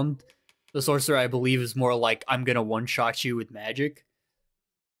all-round. The sorcerer, I believe, is more like I'm gonna one-shot you with magic.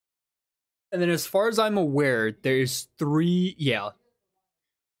 And then as far as I'm aware, there's 3,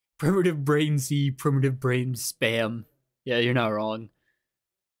 Primitive Brain Z, Primitive Brain Spam. Yeah, you're not wrong.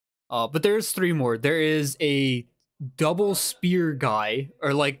 But there's 3 more. There is a double spear guy,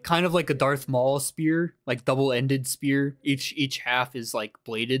 or like kind of like a Darth Maul spear, like double-ended spear. Each half is like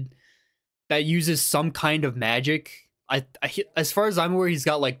bladed. That uses some kind of magic. As far as I'm aware, he's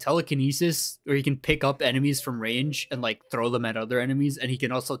got like telekinesis, where he can pick up enemies from range and like throw them at other enemies, and he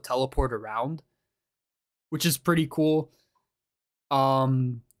can also teleport around, which is pretty cool.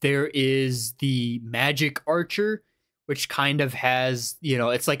 There is the magic archer, which kind of has, you know,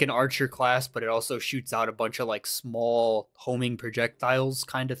 it's like an archer class, but it also shoots out a bunch of like small homing projectiles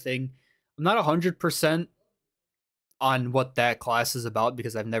kind of thing. I'm not 100% on what that class is about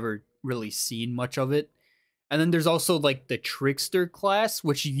because I've never really seen much of it. And then there's also like the trickster class,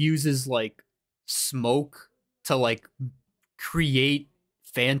 which uses like smoke to like create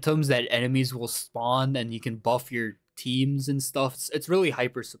phantoms that enemies will spawn, and you can buff your teams and stuff. It's really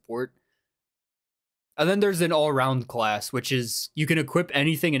hyper support. And then there's an all-round class, which is you can equip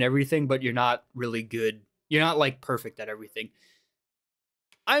anything and everything, but you're not really good. You're not like perfect at everything.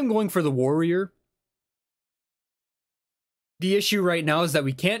 I'm going for the warrior. The issue right now is that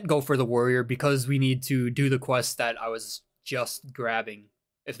we can't go for the warrior because we need to do the quest that I was just grabbing,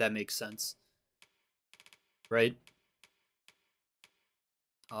 if that makes sense. Right?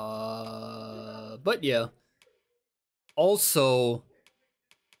 But yeah. Also,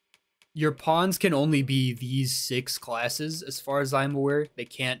 your pawns can only be these 6 classes, as far as I'm aware. They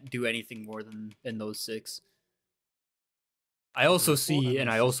can't do anything more than in those 6. I also see, and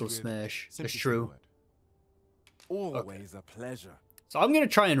I also smash. That's true. Always a pleasure. So I'm going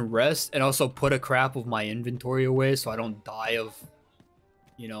to try and rest and also put a crap of my inventory away so I don't die of,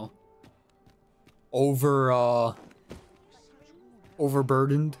 you know, overburdened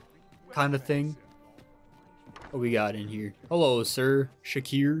kind of thing. What we got in here? Hello, sir.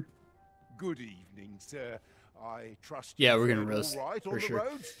 Shakir. Good evening, sir. I trust yeah, we're going to rest all right for on sure. The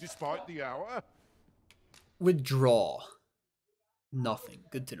roads, despite the hour. Withdraw. Nothing.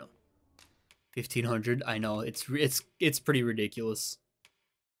 Good to know. 1500. I know it's pretty ridiculous.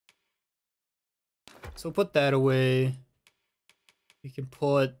 So put that away. We can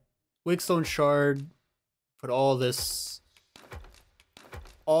put Wigstone Shard. Put all of this.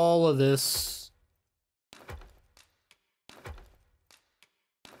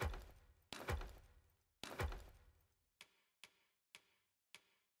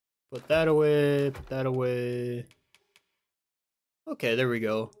 Put that away. Put that away. Okay, there we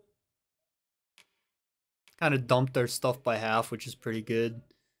go. Kind of dumped our stuff by half, which is pretty good.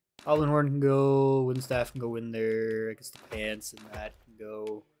 Howling Horn can go. Windstaff can go in there. I guess the pants and that can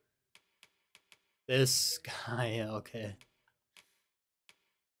go. This guy, yeah, okay.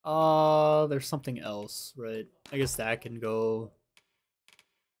 There's something else, right? I guess that can go.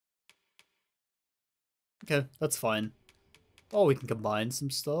 Okay, that's fine. Oh, we can combine some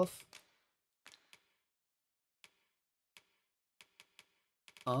stuff.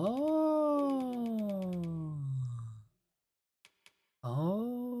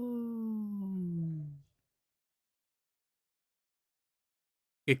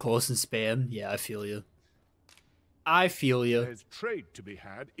 Get close and spam. Yeah, I feel you. I feel you. There's trade to be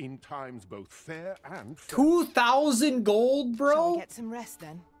had in times both fair and fair. 2,000 gold, bro? Shall we get some rest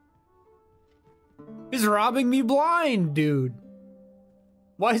then? He's robbing me blind, dude.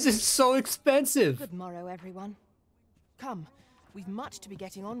 Why is it so expensive? Good morrow, everyone. Come, we've much to be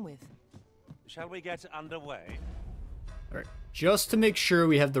getting on with. Shall we get underway? Alright, just to make sure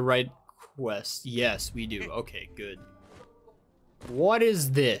we have the right quest. Yes, we do. Okay, good. What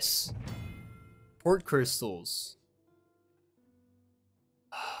is this? Port crystals.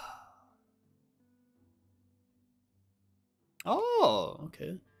 Oh,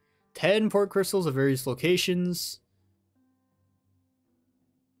 okay. 10 port crystals at various locations.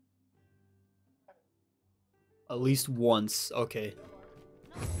 At least once. Okay.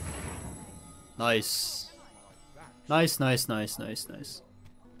 Nice. Nice, nice, nice, nice, nice.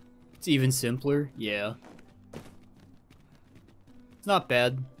 It's even simpler. Yeah. It's not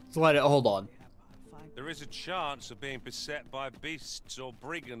bad. Let's let it. Hold on. There is a chance of being beset by beasts or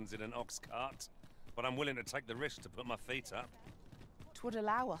brigands in an ox cart, but I'm willing to take the risk to put my feet up. 'Twould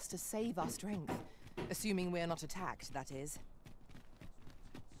allow us to save our strength, assuming we're not attacked, that is.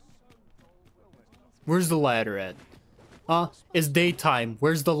 Where's the ladder at? Huh? It's daytime.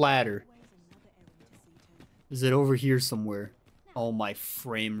 Where's the ladder? Is it over here somewhere? Oh, my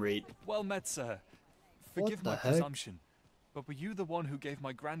frame rate. Well met, sir. Forgive my heck? presumption, but were you the one who gave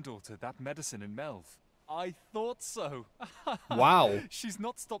my granddaughter that medicine in Melv? I thought so. Wow. She's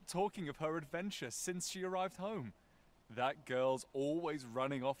not stopped talking of her adventure since she arrived home. That girl's always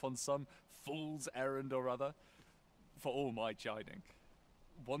running off on some fool's errand or other. For all my chiding.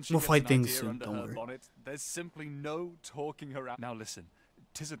 Once she We'll gets fight an things idea soon, under don't her worry. bonnet, there's simply no talking her out. Now listen,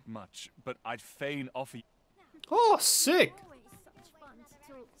 'tisn't much, but I'd fain offer you... Oh, sick.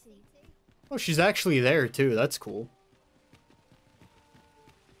 Oh, she's actually there too. That's cool.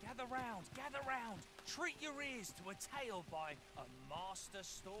 Gather round, gather round. Treat your ears to a tale by a master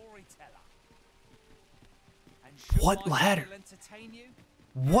storyteller. And should What my ladder? tale entertain you,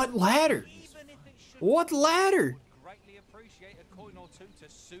 What ladder? What ladder? greatly appreciate a coin or two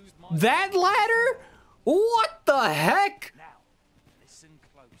to soothe my... That ladder? What the heck? Now, listen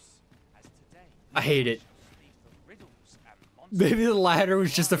close, as today I hate it. Maybe the ladder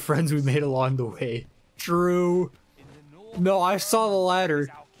was just the friends we made along the way. True. No, I saw the ladder.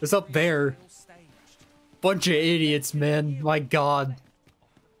 It's up there. Bunch of idiots, man. My god.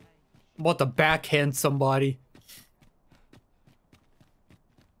 I'm about to backhand somebody.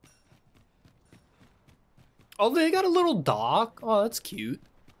 Oh, they got a little dock. Oh, that's cute.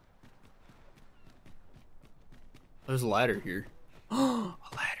 There's a ladder here. A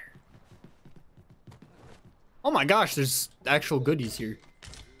ladder. Oh my gosh, there's actual goodies here.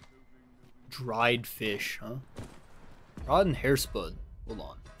 Dried fish, huh? Rod and hair spud. Hold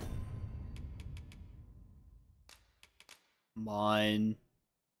on. Mine.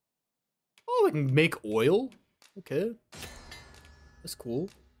 Oh, we can make oil? Okay. That's cool.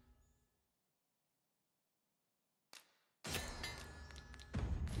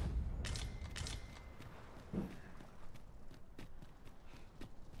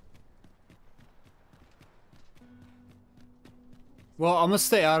 Well, I'm gonna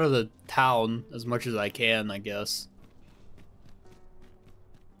stay out of the town as much as I can, I guess.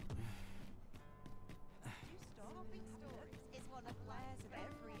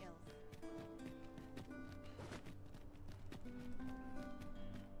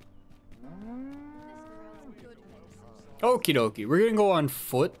 Okie dokie, we're gonna go on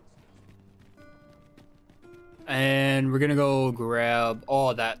foot. And we're gonna go grab...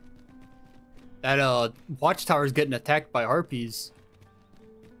 Oh, that watchtower's getting attacked by harpies.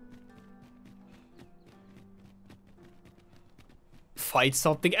 Fight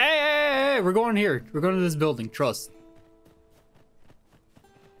something. Hey, we're going here. We're going to this building. Trust.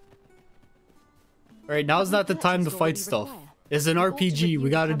 Alright, now's not the time to fight stuff. It's an RPG. We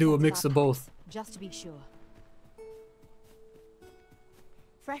gotta do a mix of both. Just to be sure.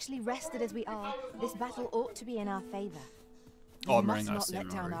 Freshly rested as we are, this battle ought to be in our favor. Oh, I'm We running must out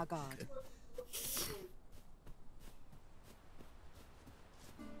of not let stamina down already. our guard.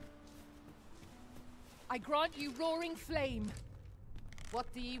 I grant you roaring flame. What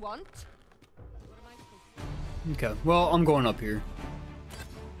do ye want? Okay, well, I'm going up here.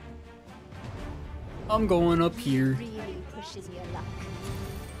 I'm going up here. Really pushes your luck.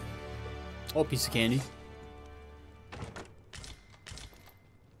 Oh, piece of candy.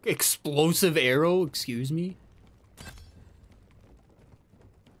 Explosive arrow? Excuse me?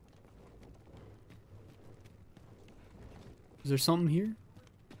 Is there something here?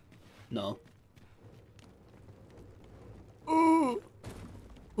 No. Ooh.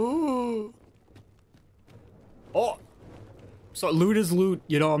 Ooh. Oh! So loot is loot.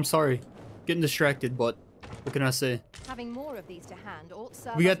 You know, I'm sorry. Getting distracted, but what can I say? Having more of these to hand ought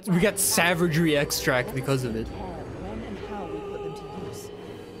serve We us got well. savagery extract because of it. Care when and how we put them to use.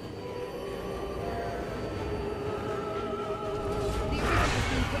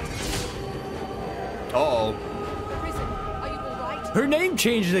 Uh-oh. Arisen, are you all right? Her name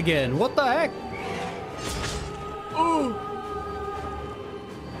changed again. What the heck? Oh.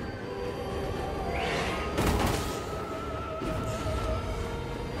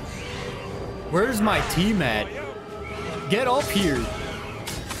 Where's my team at? Get up here.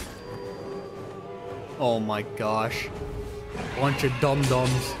 Oh my gosh. Bunch of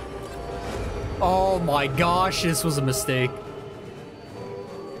dum-dums. Oh my gosh, this was a mistake.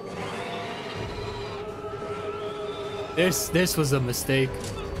 This was a mistake.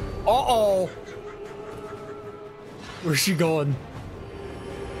 Uh-oh. Where's she going?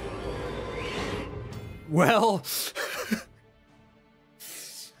 Well.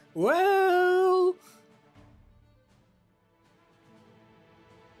 Well.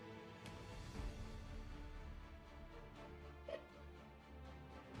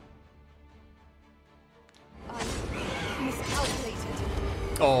 Miscalculated.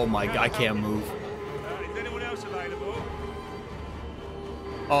 Oh my god, I can't move. Is anyone else available?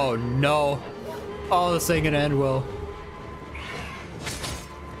 Oh no. Oh, this ain't gonna end well.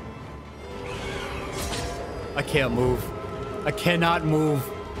 I can't move. I cannot move.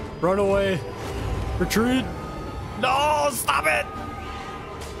 Run away. Retreat. No, stop it.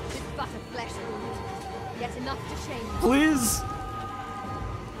 It's but a flesh wound, yet enough to shame you. Please.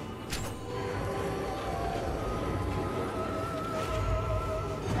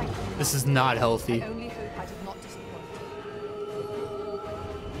 This is not healthy. I only hope I did not disappoint.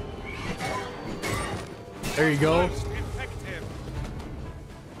 There you go.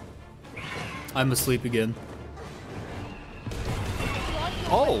 I'm asleep again.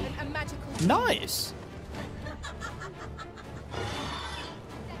 Oh, nice.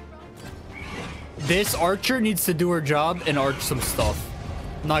 This archer needs to do her job and arch some stuff.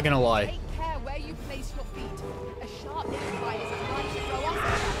 I'm not gonna lie. Take care where you place your feet. A sharp incline is as right to throw off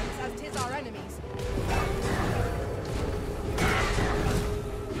our balance as 'tis our enemies.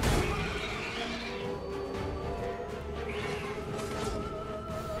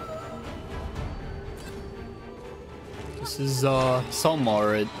 This is something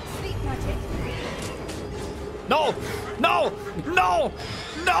alright. Sleep magic. No! No! No!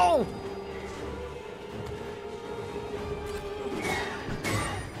 No!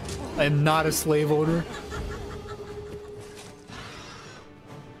 I am not a slave owner.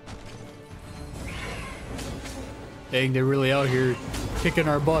 Dang, they're really out here kicking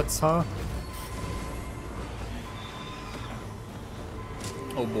our butts, huh?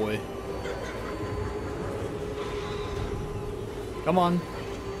 Oh boy. Come on.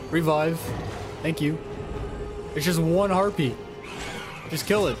 Revive. Thank you. It's just one harpy. Just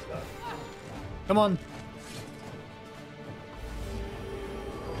kill it. Come on.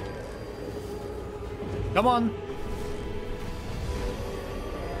 Come on.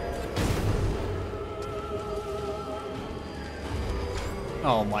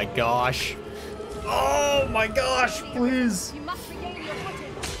 Oh my gosh. Oh my gosh, please. You must regain your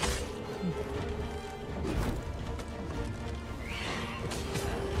footing.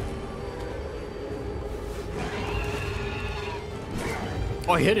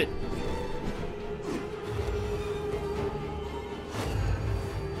 Oh, I hit it.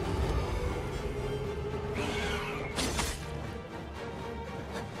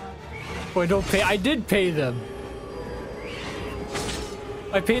 Oh, I don't pay. I did pay them.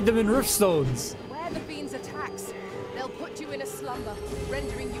 I paid them in riftstones. Where the fiends attacks, they'll put you in a slumber,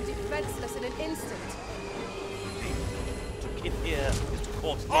 rendering you defenseless in an instant. To keep here is to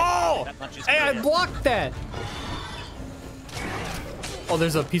cause death. Oh! That much is Hey, I clear. blocked that. Oh,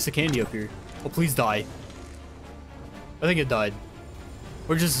 there's a piece of candy up here. Oh, please die. I think it died.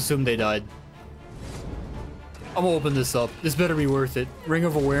 Or just assume they died. I'm gonna open this up. This better be worth it. Ring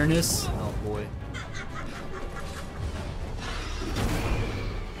of Awareness. Oh boy.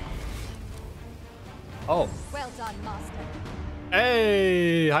 Oh. Well done, master.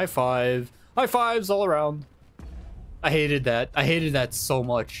 Hey, high five. High fives all around. I hated that. I hated that so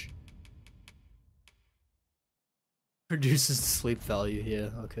much. Reduces the sleep value.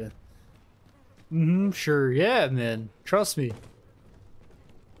 Yeah, okay. Sure. Yeah, man. Trust me.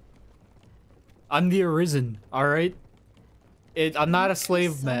 I'm the Arisen, alright? I'm not a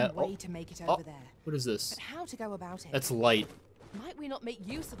slave, man. Way to make it over there. What is this? But how to go about it? That's light. Might we not make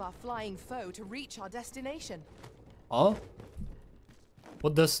use of our flying foe to reach our destination? Huh?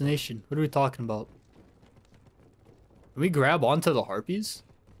 What destination? What are we talking about? Can we grab onto the harpies?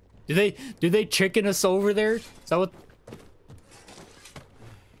 Do they chicken us over there? Is that what?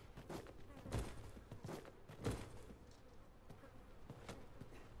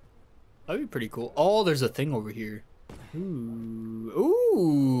 That'd be pretty cool. Oh, there's a thing over here. Ooh.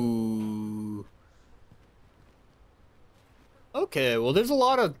 Ooh. Okay, well, there's a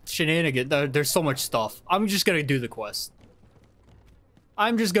lot of shenanigans. There's so much stuff. I'm just gonna do the quest.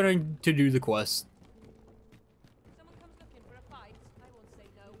 I'm just going to do the quest.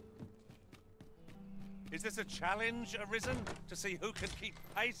 Is this a challenge, Arisen? To see who can keep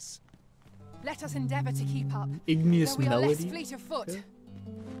pace? Let us endeavor to keep up. Igneous though we are melody? less fleet of foot. Okay.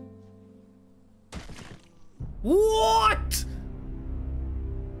 What?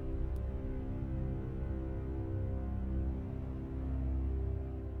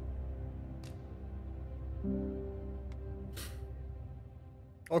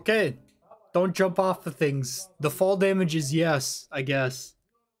 Okay. Don't jump off the things. The fall damage is yes, I guess.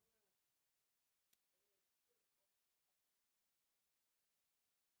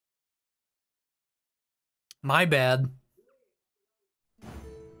 My bad.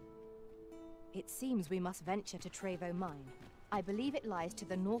 It seems we must venture to Trevo Mine. I believe it lies to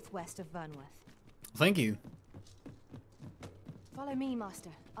the northwest of Vernworth. Thank you. Follow me,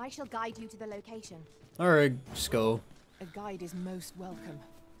 Master. I shall guide you to the location. Alright, just go. A guide is most welcome.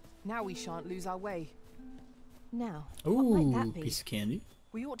 Now we shan't lose our way. Now, Ooh, what might that be? piece of candy.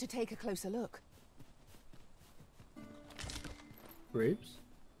 We ought to take a closer look. Grapes?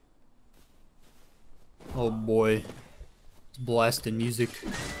 Oh boy. It's blasting music.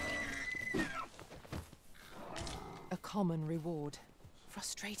 A common reward.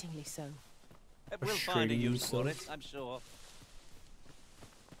 Frustratingly so. We'll find a use for it, I'm sure.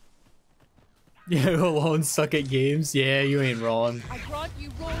 Yeah, alone suck at games? Yeah, you ain't wrong. I grant you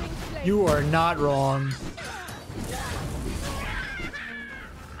roaring flame. You are not wrong.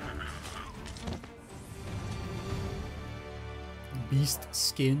 Beast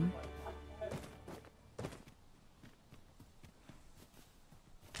skin.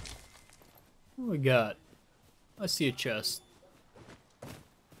 What we got? I see a chest.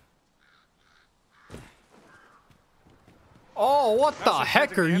 Oh, what the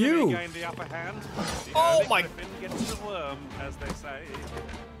heck are you? Oh my!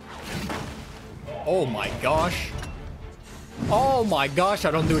 Oh my gosh! Oh my gosh! I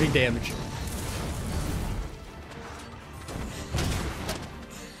don't do any damage.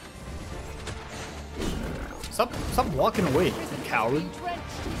 Stop walking away, you coward!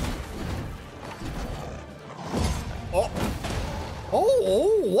 Oh!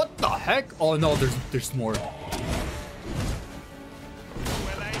 Oh! What the heck? Oh no! There's more.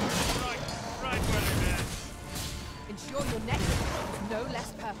 Ensure your next attack is no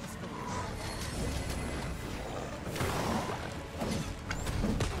less purposeful.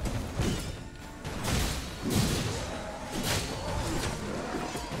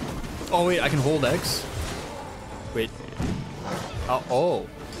 Oh wait, I can hold X. Wait. Oh.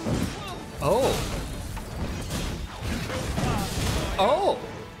 Oh. Oh.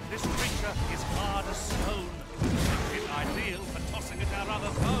 This creature is hard as stone. It's ideal for tossing it at other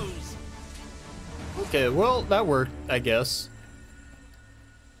foes. Okay, well, that worked, I guess.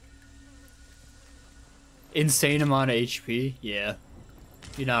 Insane amount of HP? Yeah.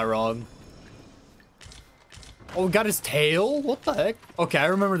 You're not wrong. Oh, we got his tail? What the heck? Okay, I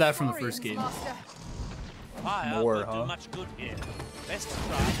remember that from the first game. Fire More, won't huh? do much good here. Best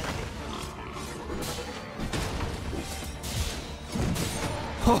try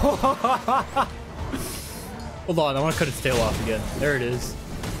Hold on, I want to cut its tail off again. There it is.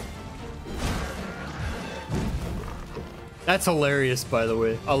 That's hilarious, by the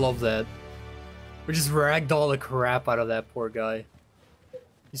way. I love that. We just ragdoll the crap out of that poor guy.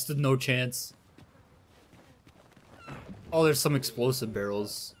 He stood no chance. Oh, there's some explosive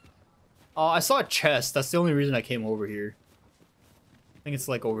barrels. I saw a chest. That's the only reason I came over here. I think it's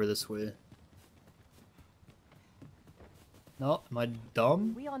like over this way. No, am I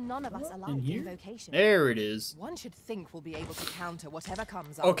dumb? We are none of us In alike here? in vocation. There it is. One should think we'll be able to counter whatever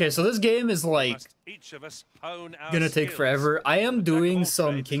comes up. Okay, so this game is like each of us hone our gonna take skills. forever. I am doing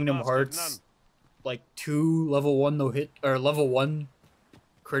some trade is Kingdom master of Hearts like 2 level 1 no hit or level 1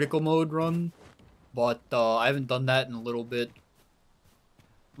 critical mode run, but I haven't done that in a little bit.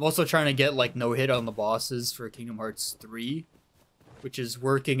 I'm also trying to get like no hit on the bosses for Kingdom Hearts 3, which is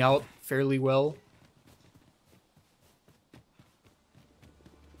working out fairly well.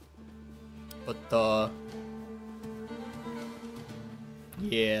 But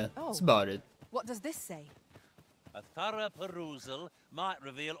yeah, that's about it. What does this say? A thorough perusal might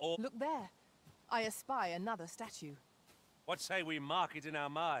reveal all. Look there. I espy another statue. What say we mark it in our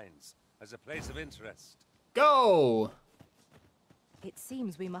minds as a place of interest? Go! It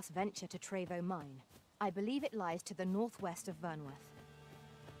seems we must venture to Trevo Mine. I believe it lies to the northwest of Vernworth.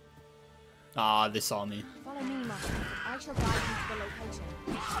 Ah, they saw me. Follow me, Master. I shall guide you to the location.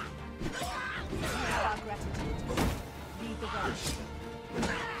 You have our gratitude. Lead the way.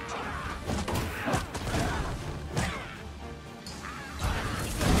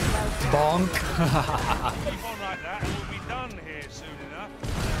 Bonk. Keep on like that and we'll be done here soon enough.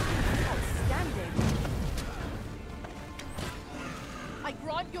 Outstanding. I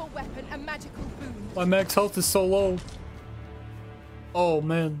grant your weapon a magical boon. My max health is so low. Oh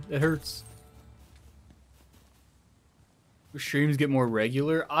man, it hurts. Will streams get more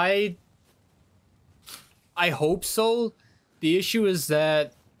regular? I hope so. The issue is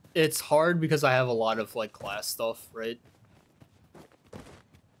that it's hard because I have a lot of like class stuff, right?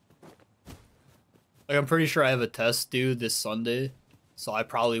 Like I'm pretty sure I have a test due this Sunday, so I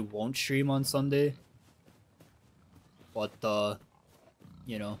probably won't stream on Sunday. But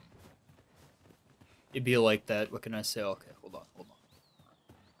you know, it'd be like that. What can I say? Okay, hold on.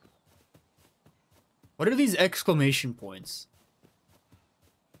 What are these exclamation points?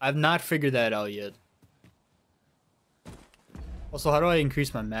 I've not figured that out yet. Also, how do I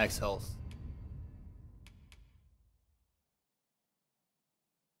increase my max health?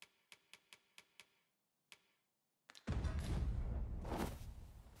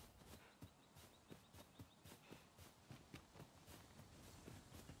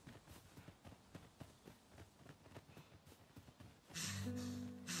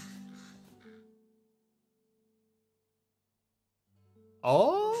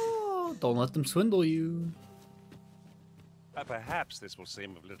 Oh, don't let them swindle you. Perhaps this will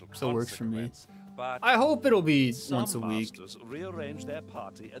seem of little Still works for me. consequence, but I hope it'll be some once a week. masters rearrange their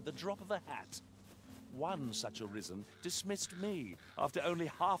party at the drop of a hat. One such arisen dismissed me after only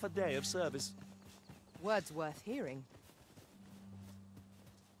half a day of service. Words worth hearing.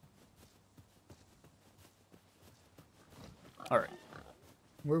 All right,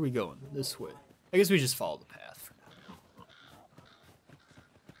 where are we going? This way. I guess we just follow the path for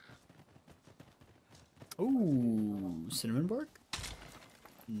now. Ooh, cinnamon bark?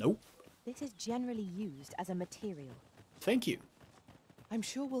 Nope. This is generally used as a material. Thank you. I'm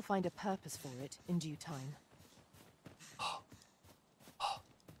sure we'll find a purpose for it in due time.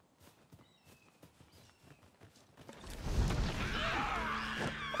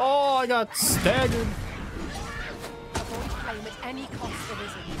 Oh, I got staggered. Avoid flame at any cost,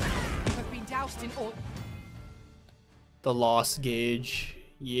 Arisen. You have been doused in oil. The loss gauge.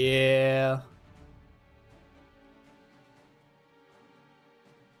 Yeah.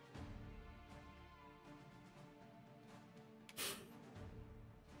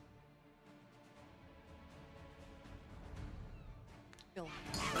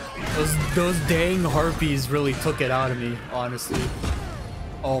 Those dang harpies really took it out of me, honestly.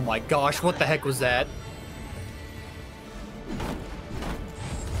 Oh my gosh, what the heck was that?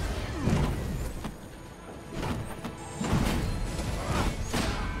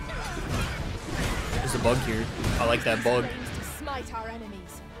 There's a bug here. I like that bug. To smite our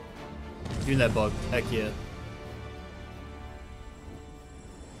enemies. Doing that bug. Heck yeah.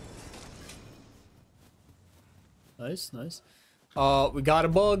 Nice, nice. We got a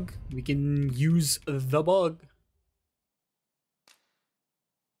bug. We can use the bug.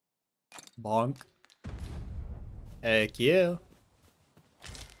 Bonk. Heck yeah.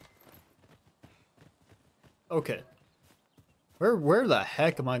 Okay. Where the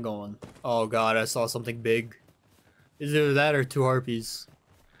heck am I going? Oh god, I saw something big. Is it that or two harpies?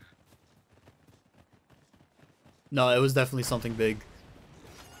 No, it was definitely something big.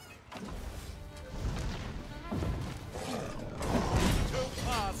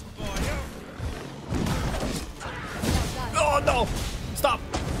 Oh no! Stop!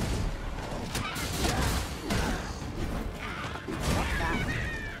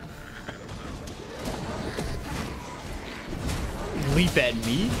 Leap at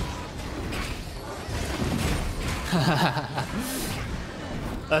me?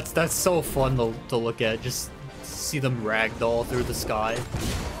 that's so fun to look at. Just see them ragdoll through the sky.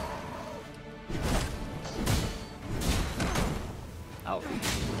 Ow.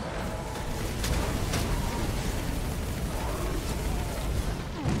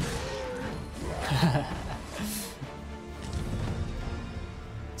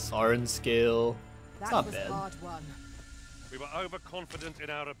 Sarin scale. It's not bad. We were overconfident in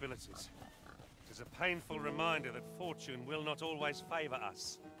our abilities. It is a painful reminder that fortune will not always favor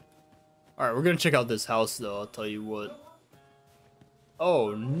us. Alright, we're gonna check out this house though, I'll tell you what.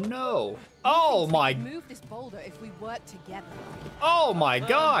 Oh no! Oh my! Move this boulder if we work together. Oh my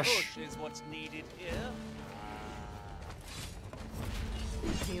gosh! Push is what's needed here.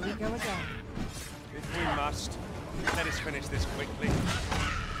 Here we go again. If we must, let us finish this quickly.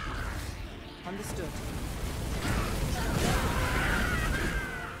 Understood.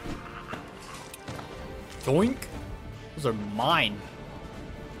 Doink? Those are mine.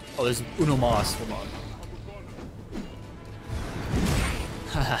 Oh, there's Uno Mas. Hold on.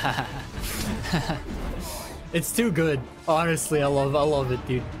 It's too good. Honestly, I love it,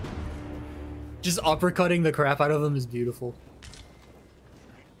 dude. Just uppercutting the crap out of them is beautiful.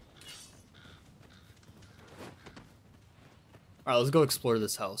 Alright, let's go explore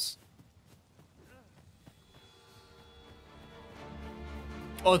this house.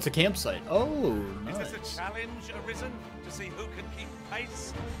 Oh, it's a campsite. Oh, nice. Is this a challenge, Arisen, to see who can keep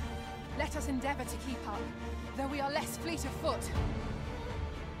pace? Let us endeavor to keep up, though we are less fleet of foot.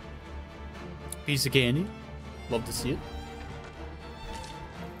 Piece of candy. Love to see it.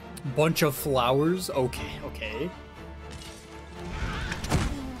 Bunch of flowers. Okay, okay.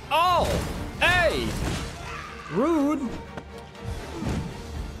 Oh! Hey! Rude!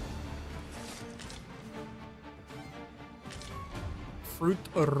 Fruit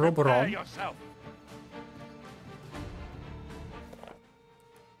rubberon.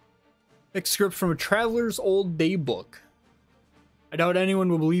 Excerpt from a traveler's old daybook. I doubt anyone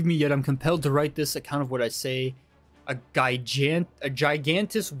will believe me, yet I'm compelled to write this account of what I say. A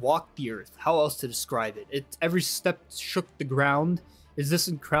gigantus walked the earth. How else to describe it? Every step shook the ground. Is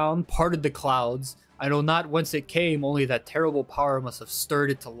this crown parted the clouds? I know not whence it came, only that terrible power must have stirred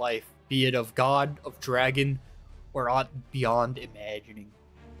it to life, be it of god, of dragon, or aught beyond imagining.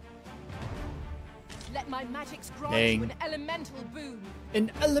 Let my magics grant Dang. you an elemental boon. An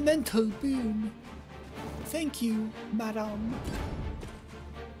elemental boon. Thank you, madam.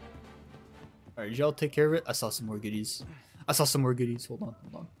 Alright, did y'all take care of it? I saw some more goodies. Hold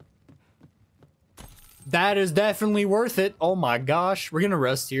on. That is definitely worth it. Oh my gosh. We're gonna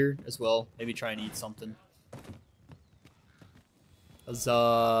rest here as well. Maybe try and eat something. 'Cause,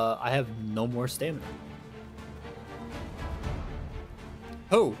 I have no more stamina.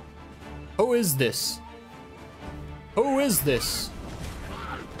 Who? Who is this? Who is this?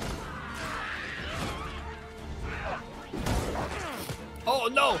 Oh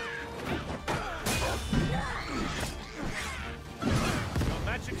no! Your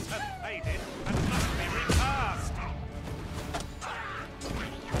magics have faded and must be recast.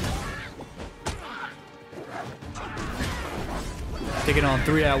 Taking on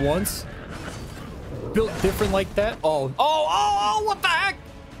 3 at once. Built different like that. Oh, what the heck?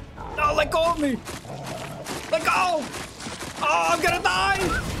 No, let go of me. Let go. Oh, I'm gonna die.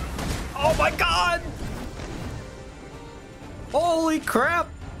 Oh my God. Holy crap.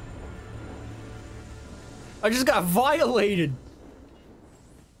 I just got violated.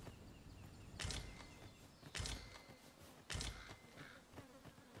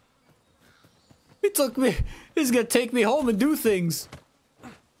 He took me. He's gonna take me home and do things.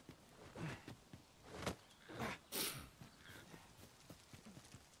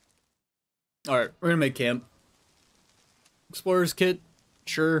 Alright, we're gonna make camp. Explorer's kit,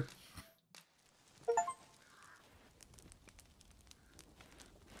 sure.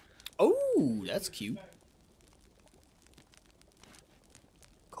 Oh, that's cute.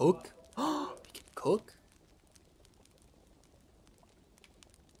 Cook? Oh, we can cook?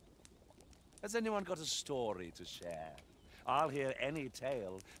 Has anyone got a story to share? I'll hear any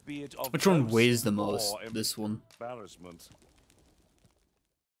tale, be it of Which one boast weighs the or most? This one. Embarrassment.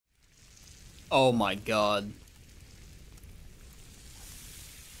 Oh my God.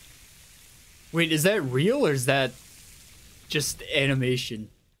 Wait, is that real or is that just animation?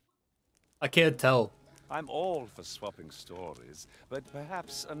 I can't tell. I'm all for swapping stories, but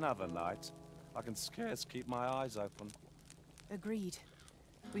perhaps another night. I can scarce keep my eyes open. Agreed.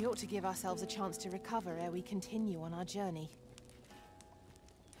 We ought to give ourselves a chance to recover ere we continue on our journey.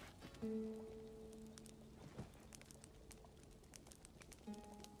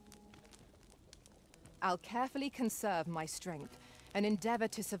 I'll carefully conserve my strength and endeavor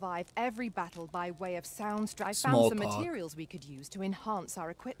to survive every battle by way of sound strength. I found some materials we could use to enhance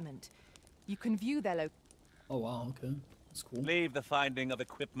our equipment. You can view their Oh wow, okay. That's cool. Leave the finding of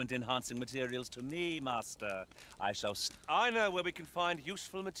equipment-enhancing materials to me, Master. I know where we can find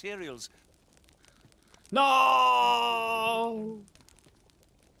useful materials. No!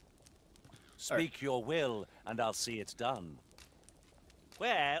 Speak your will, and I'll see it done.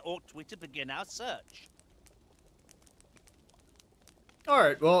 Where ought we to begin our search?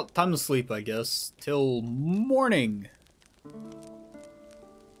 Alright, well, time to sleep, I guess. Till morning.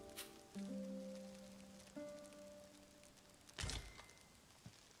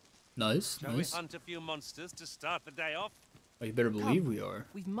 Nice, Shall nice. we hunt a few monsters to start the day off? Oh, you better believe we are.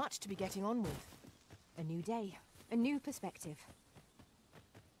 We've much to be getting on with. A new day, a new perspective.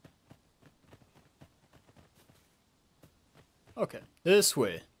 Okay, this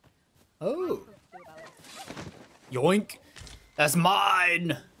way. Oh. Yoink. That's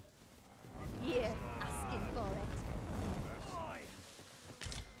mine. Yeah, asking for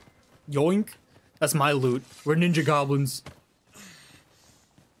it. Yoink. That's my loot. We're ninja goblins.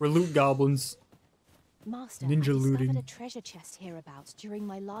 We're loot goblins. Master, Ninja I looting. discovered a treasure chest hereabouts during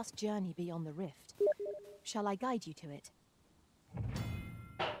my last journey beyond the rift. Shall I guide you to it?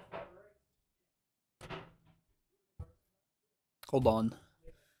 Hold on.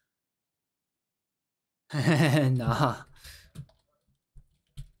 Nah.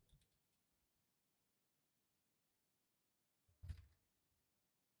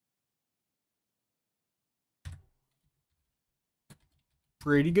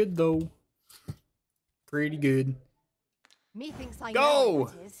 Pretty good though. Pretty good. Methinks I Go! know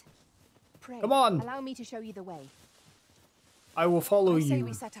what it is. Pray, Come on. allow me to show you the way. I will follow I say you.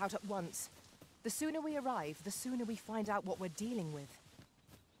 we set out at once. The sooner we arrive, the sooner we find out what we're dealing with.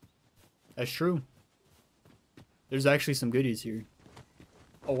 That's true. There's actually some goodies here.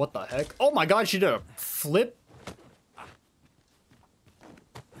 Oh, what the heck? Oh my god, she did a flip?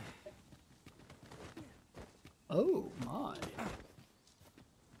 Oh my.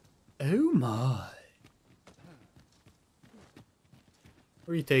 Oh my.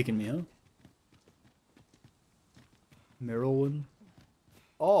 Where are you taking me, huh? Maryland?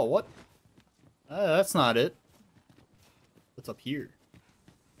 Oh, what? That's not it. What's up here?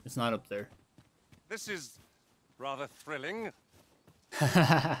 It's not up there. This is rather thrilling.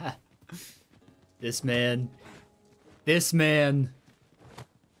 This man. This man.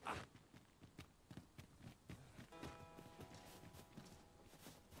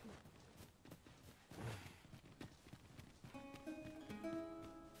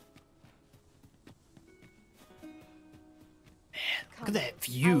 Look at that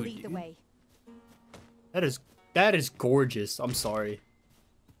view, dude. That is gorgeous. I'm sorry.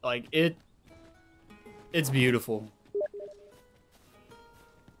 Like it's beautiful.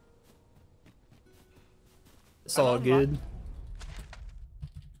 It's all good.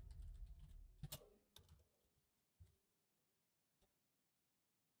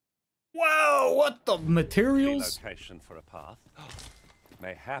 Wow, what the materials? Location for a path.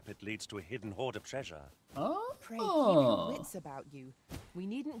 Mayhap it leads to a hidden hoard of treasure. Oh. Pray keep your wits about you. We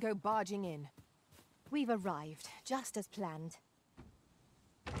needn't go barging in. We've arrived, just as planned.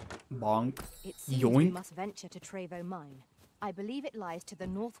 Bonk. It seems Yoink. we must venture to Trevo Mine. I believe it lies to the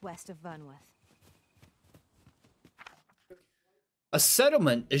northwest of Vernworth. A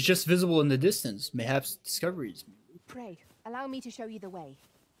settlement is just visible in the distance. Mayhaps discoveries. Pray, allow me to show you the way.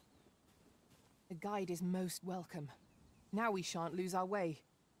 The guide is most welcome. Now we shan't lose our way.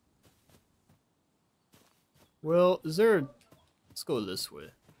 Well, is there... Let's go this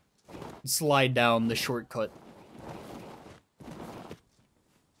way. Slide down the shortcut.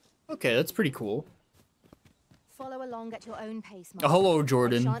 Okay, that's pretty cool. Follow along at your own pace, Oh, hello,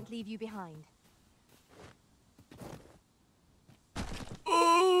 Jordan. I shan't leave you behind.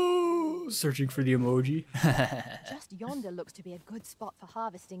 Oh, searching for the emoji. Just yonder looks to be a good spot for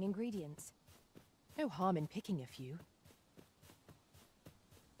harvesting ingredients. No harm in picking a few.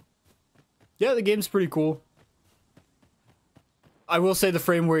 Yeah, the game's pretty cool. I will say the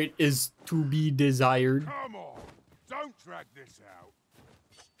frame rate is to be desired. Come on, don't drag this out.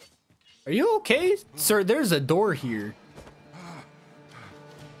 Are you okay? Sir, there's a door here.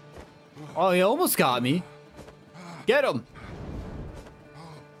 Oh, he almost got me. Get him.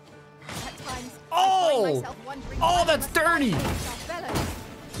 Oh! Oh, that's dirty!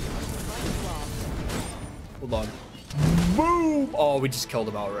 Hold on. Boom! Oh, we just killed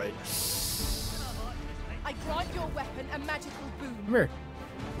him outright. I grant your weapon a magical boon. Come here.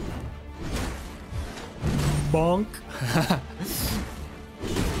 Bonk.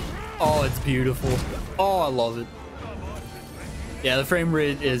 Oh, it's beautiful. Oh, I love it. Yeah, the frame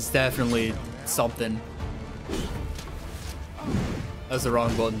rate is definitely something. That's the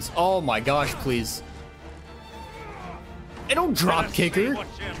wrong buttons. Oh my gosh, please. Hey, don't drop kick her.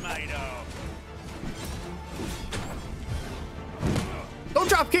 Don't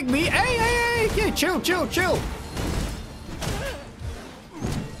drop kick me. Hey, hey, hey. Yeah, chill, chill, chill.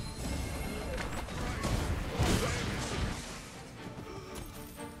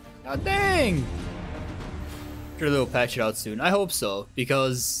 God dang. Sure, they'll patch it out soon. I hope so,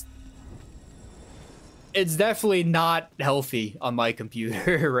 because it's definitely not healthy on my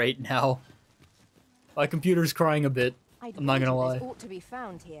computer right now. My computer's crying a bit. I'm not gonna lie. Ought to be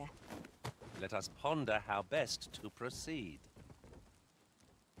found here. Let us ponder how best to proceed.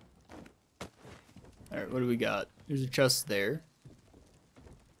 Alright, what do we got? There's a chest there.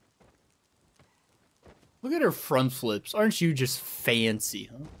 Look at her front flips. Aren't you just fancy,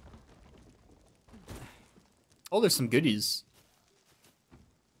 huh? Oh, there's some goodies.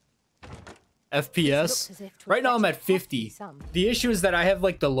 FPS. Right now I'm at 50. The issue is that I have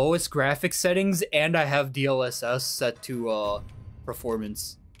like the lowest graphics settings and I have DLSS set to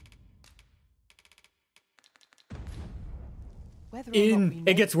performance.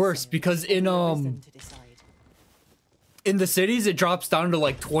 It gets worse because in the cities it drops down to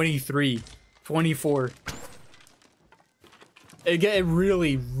like 23, 24. It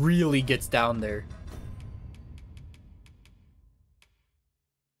really gets down there.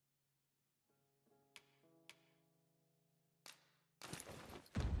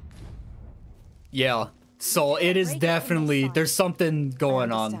 Yeah, so it is definitely, there's something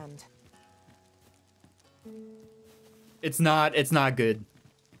going on. It's not good.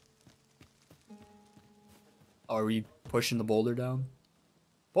 Are we pushing the boulder down?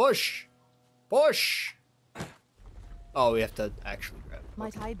 Push! Push! Oh, we have to actually grab it.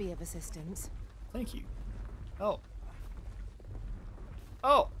 Might I be of assistance? Thank you. Oh.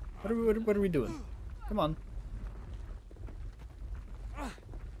 Oh! What are we doing? Come on.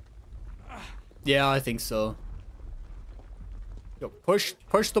 Yeah, I think so. Yo, push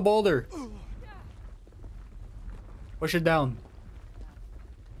the boulder. Push it down.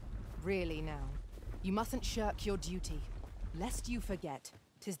 Really now, you mustn't shirk your duty, lest you forget,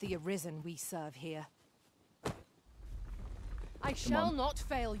 'tis the Arisen we serve here. I shall not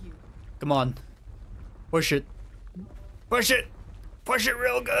fail you. Come on. Push it. Push it! Push it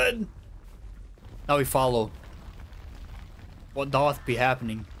real good! Now we follow. What doth be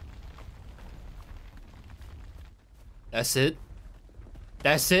happening? That's it.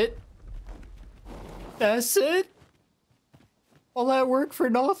 That's it. That's it. All that work for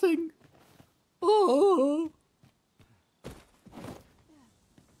nothing. Oh.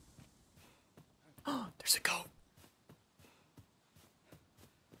 There's a goat.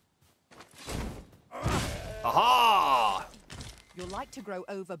 Aha! You'll like to grow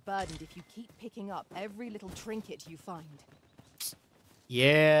overburdened if you keep picking up every little trinket you find.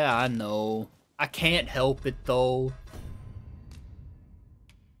 Yeah, I know. I can't help it though.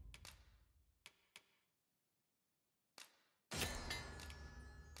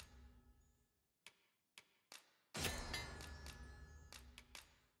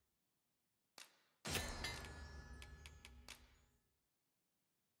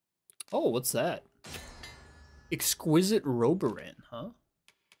 Oh, what's that? Exquisite Roboran, huh?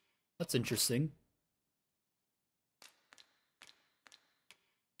 That's interesting.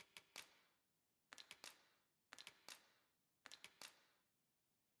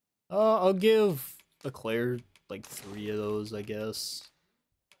 I'll give Eclair like 3 of those, I guess.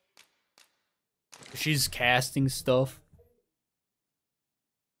 She's casting stuff.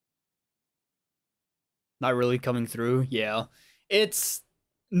 Not really coming through. Yeah. It's...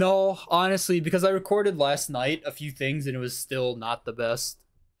 No, honestly, because I recorded last night a few things and it was still not the best.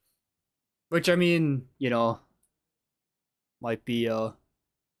 Which, I mean, you know, might be,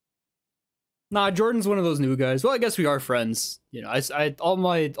 Nah, Jordan's one of those new guys. Well, I guess we are friends. You know, I all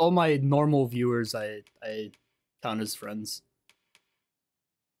my normal viewers, I count as friends.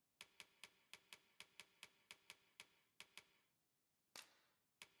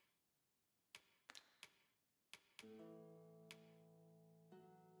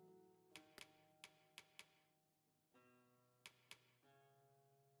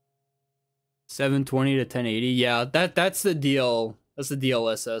 $720 to $1080. Yeah, that's the deal. That's the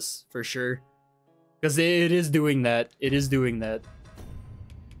DLSS for sure. Because it is doing that. It is doing that.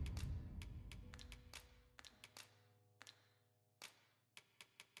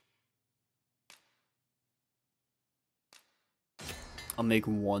 I'll make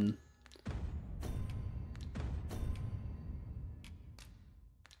 1.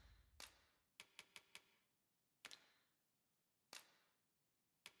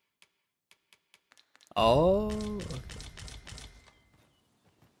 Oh. Okay.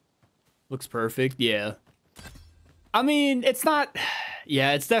 Looks perfect. Yeah. I mean, it's not...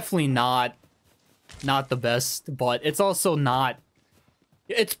 Yeah, it's definitely not the best, but it's also not...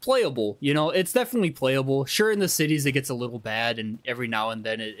 It's playable, you know? It's definitely playable. Sure, in the cities it gets a little bad, and every now and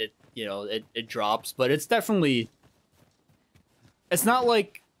then it you know, it drops, but it's definitely... It's not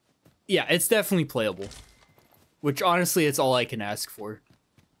like... Yeah, it's definitely playable. Which, honestly, it's all I can ask for.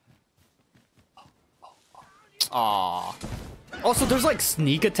 Aww. Also, there's, like,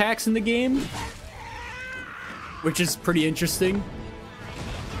 sneak attacks in the game. Which is pretty interesting.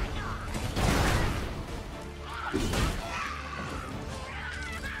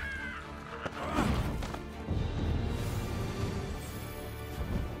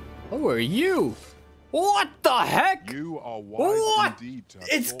 Who are you? What the heck? You are wise what? Indeed to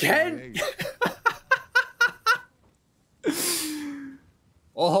It's Ken.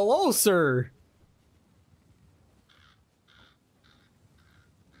 Oh, hello, sir.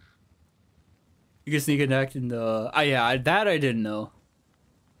 You can sneak attack in the... yeah, that I didn't know.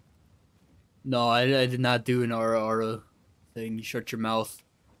 No, I did not do an aura thing. You shut your mouth.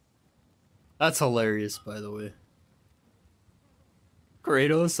 That's hilarious, by the way.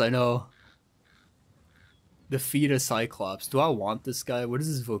 Kratos, I know. Defeat a Cyclops. Do I want this guy? What is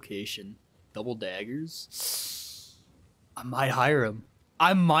his vocation? Double daggers? I might hire him.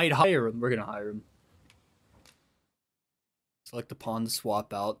 I might hire him. We're gonna hire him. Select the pawn to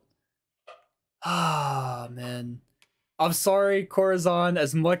swap out. Ah, man. I'm sorry, Corazon.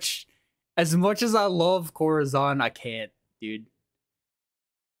 As much as I love Corazon, I can't, dude.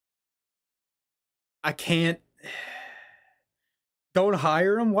 I can't. Don't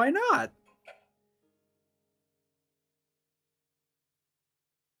hire him? Why not?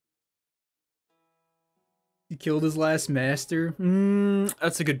 He killed his last master.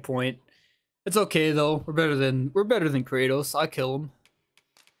 That's a good point. It's okay though. We're better than Kratos. I'll kill him.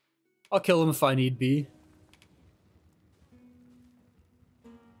 I'll kill him if I need be.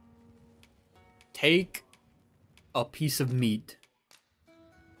 Take a piece of meat.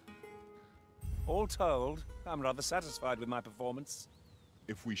 All told, I'm rather satisfied with my performance.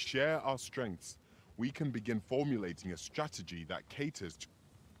 If we share our strengths, we can begin formulating a strategy that caters to...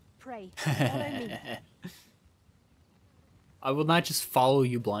 Pray, follow me. I will not just follow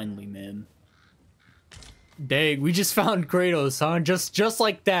you blindly, man. Dang, we just found Kratos, huh? Just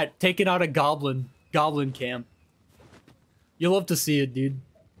like that, taking out a goblin camp. You'll love to see it, dude.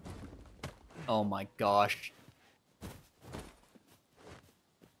 Oh my gosh.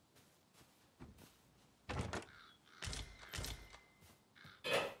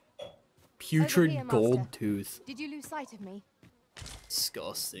 Putrid here, gold Master. tooth. Did you lose sight of me?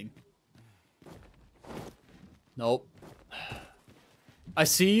 Disgusting. Nope. I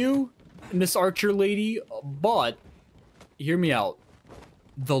see you, Miss Archer lady, but hear me out.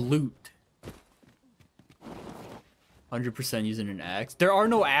 The loot. 100% using an axe. There are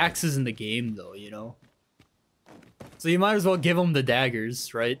no axes in the game, though, you know? So you might as well give him the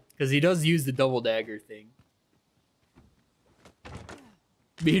daggers, right? Because he does use the double dagger thing.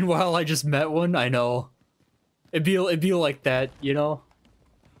 Meanwhile, I just met one. I know. It'd be like that, you know?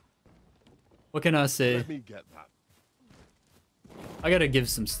 What can I say? Let me get that. I gotta give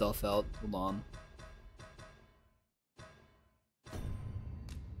some stuff out. Hold on.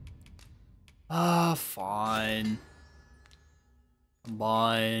 Ah, fine.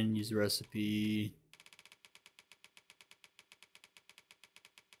 Combine, use the recipe.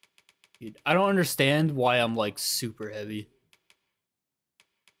 Dude, I don't understand why I'm like super heavy.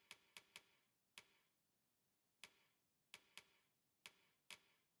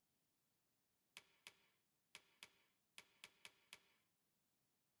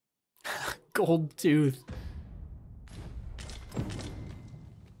 Gold tooth.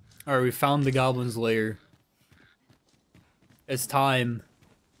 Alright, we found the goblin's lair. It's time.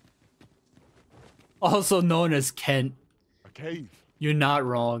 Also known as Kent. A cave. You're not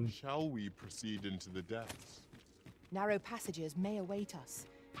wrong. Shall we proceed into the depths? Narrow passages may await us.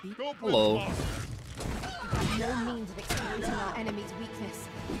 Hello. We have no means of exploiting our enemy's weakness.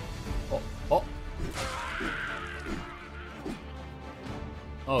 Oh, oh.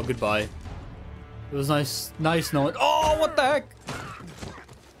 Oh, goodbye. It was nice knowing. Oh, what the heck?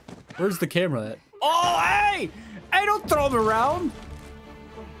 Where's the camera at? Oh, hey! Hey, don't throw him around.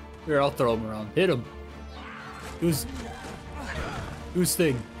 Here, I'll throw him around. Hit him. Who's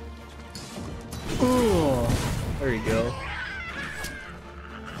thing? Oh, there you go.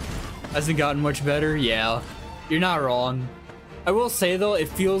 Hasn't gotten much better. Yeah, you're not wrong. I will say though, it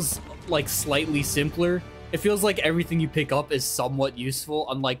feels like slightly simpler. It feels like everything you pick up is somewhat useful,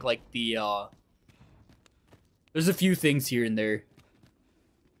 unlike like the there's a few things here and there.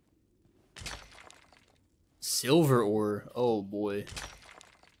 Silver ore. Oh boy.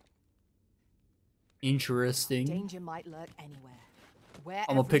 Interesting. Danger might lurk anywhere.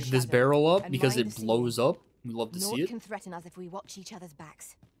 I'm gonna pick this barrel up because it blows up. We love to see Naught it. can threaten us if we watch each other's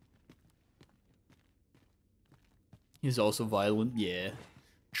backs. He's also violent. Yeah.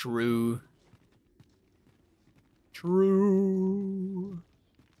 True. True.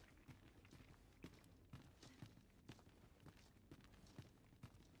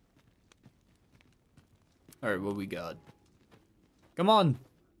 Alright, what we got? Come on!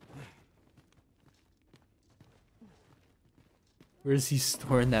 Where's he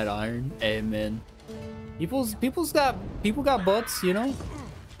storing that iron? Hey man. People got butts, you know?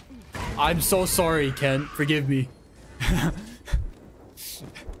 I'm so sorry, Kent. Forgive me.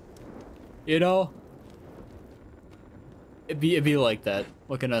 You know? It'd be like that.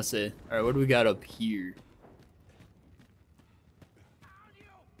 What can I say? Alright, what do we got up here?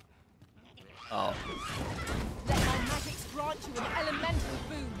 Oh. Let my magics grant you an elemental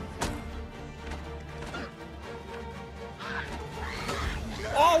boon.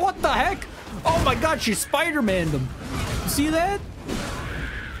 Oh, what the heck? Oh my god, she Spider-Man'd him. You see that?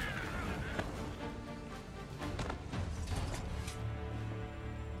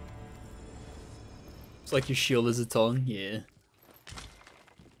 It's like your shield is a tongue. Yeah.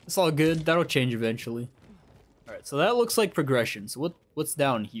 It's all good. That'll change eventually. Alright, so that looks like progression. So what's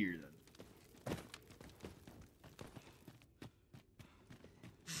down here then?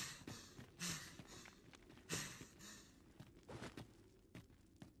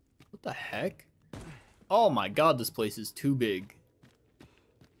 What the heck? Oh my god, this place is too big.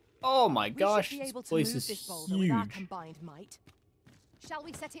 Oh my gosh, this place is huge. Combined might. Shall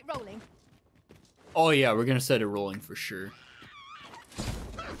we set it rolling? Oh yeah, we're gonna set it rolling for sure.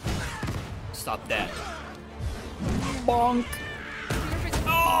 Stop that. Bonk.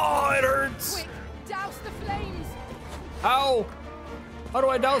 Oh, it hurts. Quick, douse the flames. How? How do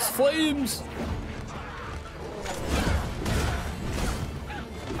I douse flames?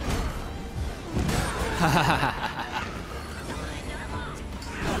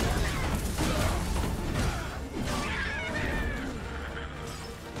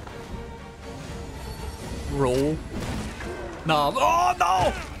 Roll. Nah. Oh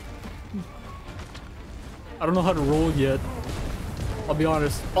no! I don't know how to roll yet. I'll be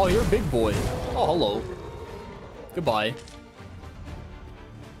honest. Oh, you're a big boy. Oh, hello. Goodbye.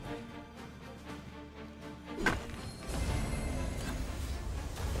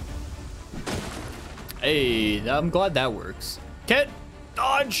 Hey, I'm glad that works. Kent,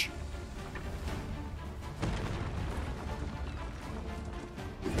 dodge!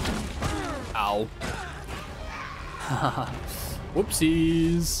 Ow.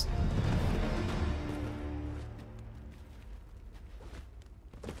 Whoopsies.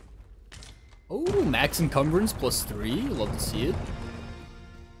 Oh, max encumbrance +3. Love to see it.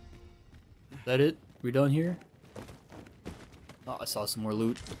 Is that it? We done here? Oh, I saw some more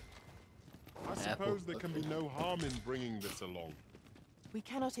loot. I suppose there can be no harm in bringing this along. We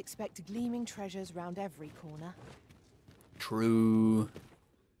cannot expect gleaming treasures round every corner. True.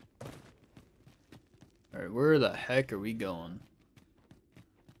 Alright, where the heck are we going?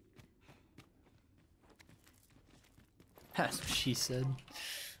 That's what she said.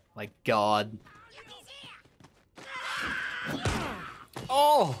 My god.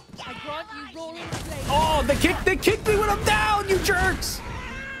 Oh! I grant you rolling flame. Oh, they kicked me when I'm down, you jerks!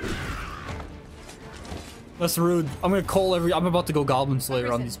 That's rude. I'm about to go Goblin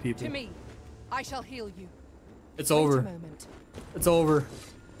Slayer on these people. To me, I shall heal you. It's over. It's over.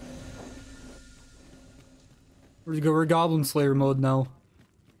 We're Goblin Slayer mode now.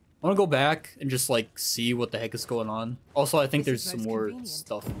 I want to go back and just like see what the heck is going on. Also, I think there's some more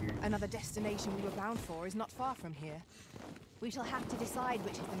stuff here. Another destination we were bound for is not far from here. We shall have to decide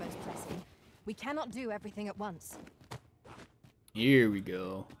which is the most pressing. We cannot do everything at once. Here we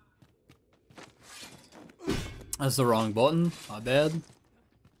go. That's the wrong button. My bad.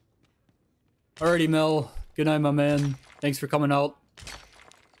 Alrighty, Mel. Good night, my man. Thanks for coming out.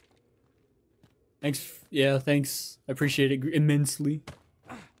 Thanks. Yeah, thanks. I appreciate it immensely.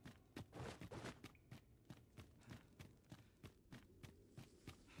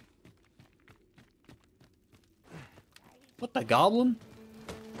 What the goblin?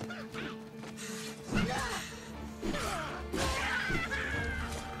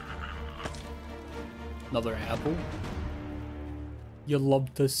 Another apple. You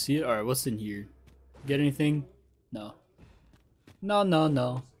love to see it. Alright, what's in here? Get anything? No. No, no,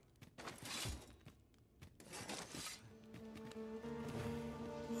 no.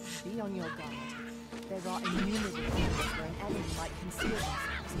 Be on your guard. There are innumerable areas where an enemy might conceal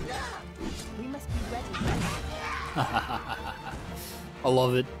themselves. We must be ready. I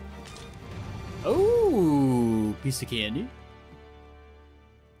love it. Oh, piece of candy.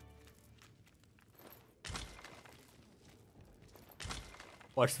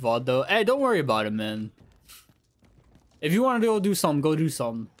 Watch the VOD though. Hey, don't worry about it, man. If you want to go do something, go do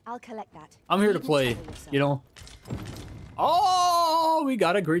something. I'll collect that. I'm here to play, you know. Oh, we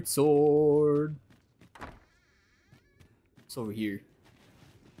got a great sword. It's over here.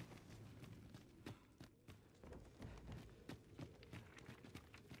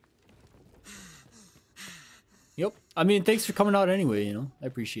 Yep. I mean, thanks for coming out anyway, you know. I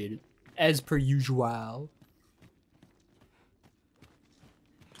appreciate it. As per usual.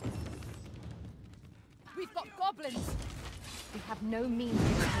 We've got goblins. We have no means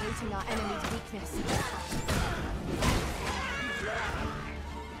of exploiting our enemy's weakness.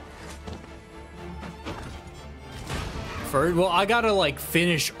 Well, I gotta like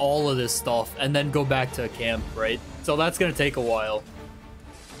finish all of this stuff and then go back to camp, right? So that's gonna take a while.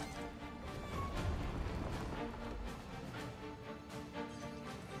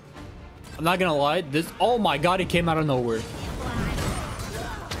 I'm not gonna lie, this— oh my god, he came out of nowhere.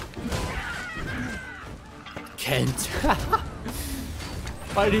 Kent.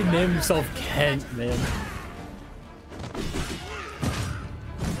 Why did he name himself Kent, man?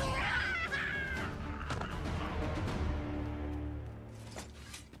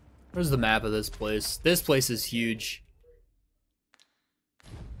 Where's the map of this place? This place is huge.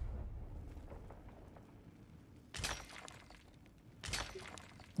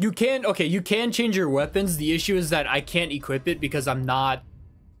 You can— okay, you can change your weapons. The issue is that I can't equip it because I'm not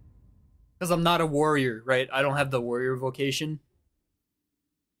a warrior, right? I don't have the warrior vocation.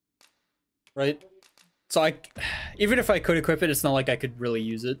 Right? So even if I could equip it, it's not like I could really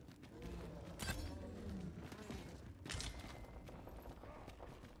use it.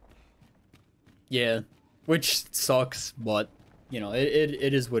 Yeah, which sucks, but you know,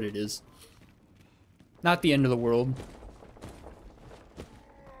 it is what it is. Not the end of the world.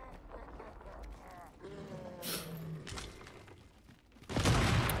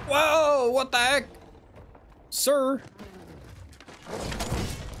 Whoa, what the heck? Sir.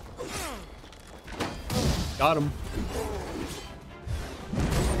 Got him.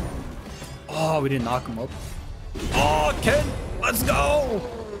 Oh, we didn't knock him up. Oh, Ken, let's go.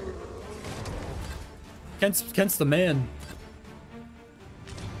 Kent's the man.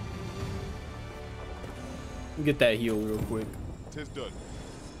 We'll get that heal real quick. Tis done.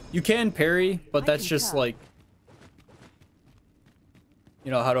 You can parry, but that's just like,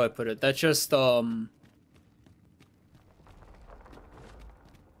 you know, how do I put it? That's just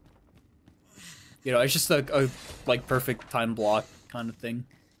You know, it's just a like perfect time block kind of thing.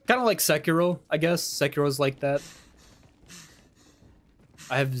 Kind of like Sekiro, I guess. Sekiro's like that.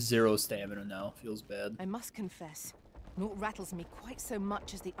 I have 0 stamina now. Feels bad. I must confess, naught rattles me quite so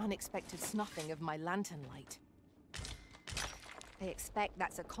much as the unexpected snuffing of my lantern light. I expect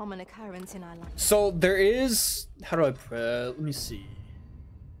that's a common occurrence in our life. So there is... How do I put let me see.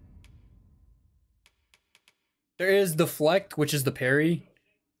 There is deflect, which is the parry.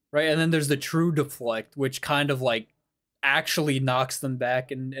 Right? And then there's the true deflect, which kind of like actually knocks them back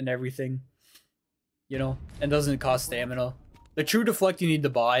and everything. You know? And doesn't cost stamina. The true deflect you need to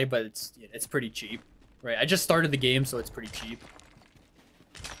buy, but it's pretty cheap. Right? I just started the game, so it's pretty cheap.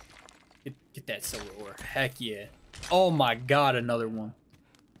 Get that silver ore. Heck yeah. Oh my god, another one.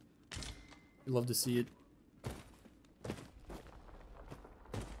 I'd love to see it.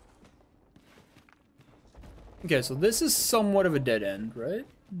 Okay, so this is somewhat of a dead end, right?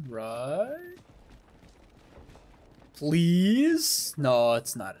 Right? Please? No,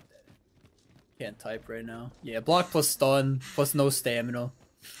 it's not a dead end. Can't type right now. Yeah, block plus stun, plus no stamina.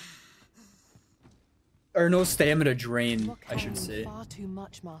 Or no stamina drain, I should say. Far too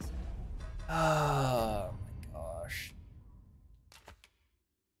much, Master. Oh my gosh.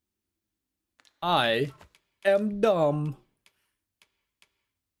 I am dumb.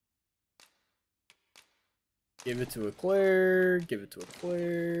 Give it to a Claire. Give it to a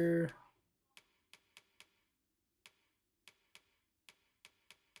Claire.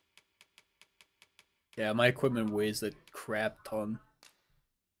 Yeah, my equipment weighs a crap ton.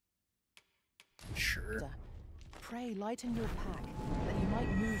 Sure. Pray lighten your pack, that you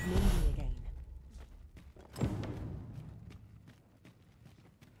might move nimbly again.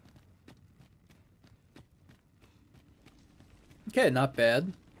 Okay, not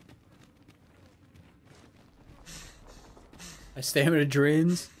bad. My stamina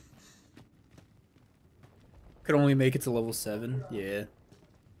drains. Could only make it to level 7. Yeah.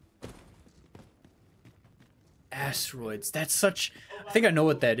 Asteroids. That's such... I think I know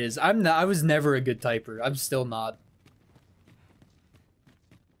what that is. I was never a good typer. I'm still not.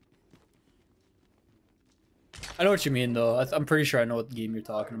 I know what you mean, though. I'm pretty sure I know what game you're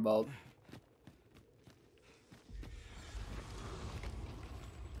talking about.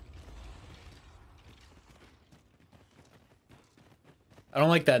 I don't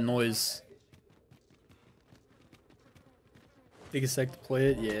like that noise. Take a sec to play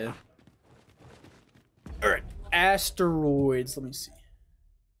it, yeah. Alright, asteroids. Let me see.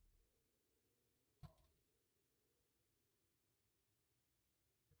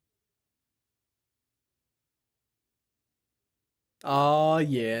 Oh,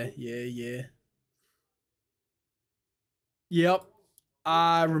 yeah. Yep.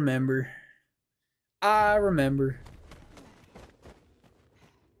 I remember. Oh,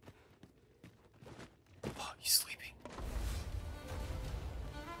 he's sleeping.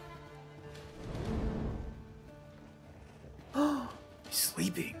 He's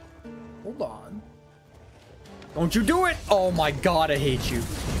sleeping. Hold on. Don't you do it! Oh my god, I hate you.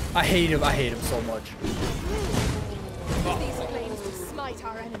 I hate him so much. These claims to smite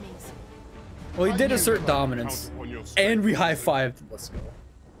our enemies. Well, he did assert dominance. And we high-fived. Let's go.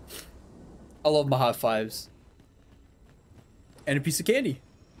 I love my high-fives. And a piece of candy.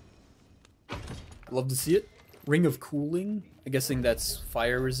 Love to see it. Ring of Cooling. I'm guessing that's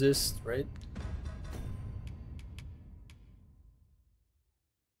fire resist, right?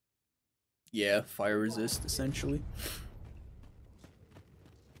 Yeah, fire resist, essentially.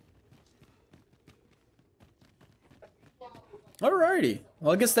 Alrighty.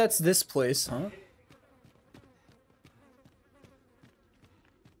 Well, I guess that's this place, huh?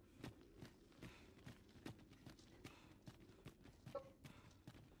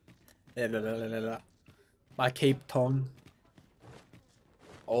 My Cape tongue.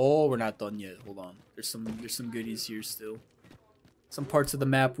 Oh, we're not done yet. Hold on. There's some goodies here still. Some parts of the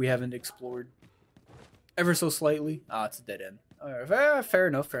map we haven't explored. Ever so slightly. Ah, it's a dead end. Alright, fair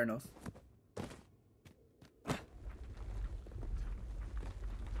enough, fair enough.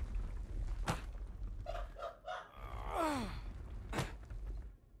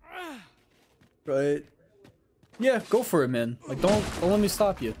 Right. Yeah, go for it, man. Like, don't let me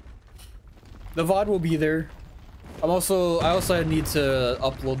stop you. The VOD will be there. I also need to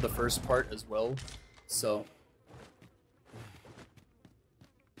upload the first part as well. So.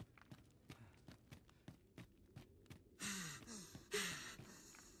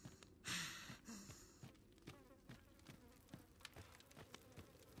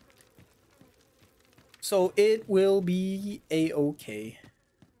 So it will be a-okay.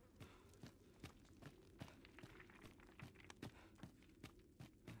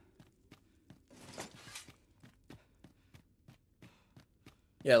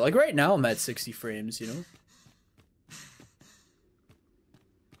 Yeah, like right now I'm at 60 frames, you know?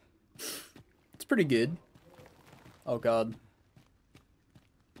 It's pretty good. Oh god.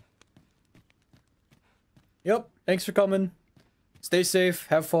 Yep, thanks for coming. Stay safe,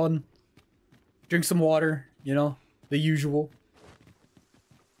 have fun. Drink some water, you know, the usual.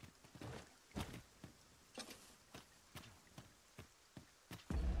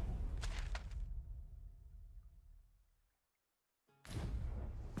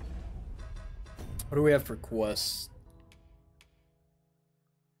 What do we have for quests?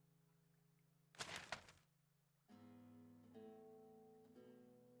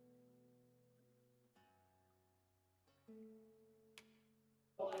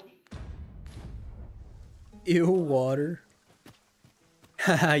 Ew, water.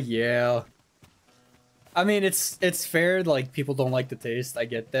 Yeah. I mean, it's fair, like, people don't like the taste, I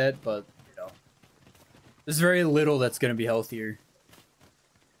get that, but, you know. There's very little that's gonna be healthier.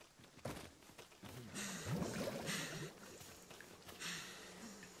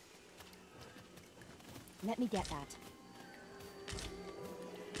 Let me get that.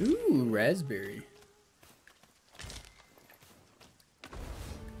 Ooh, raspberry.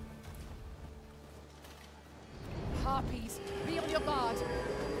 Harpies, be on your guard.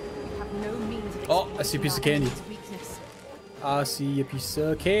 We have no means of Oh, I see a piece of candy. weakness. I see a piece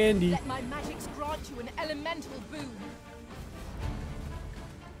of candy. Let my magics grant you an elemental boon.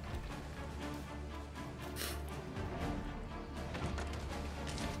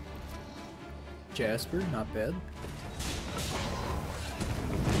 Jasper, not bad.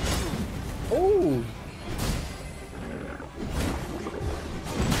 Oh!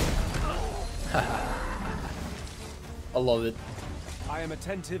 I love it. I am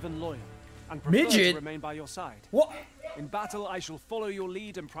attentive and loyal, and prefer Midget? to remain by your side. What? In battle, I shall follow your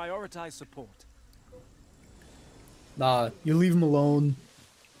lead and prioritize support. Nah, you leave him alone.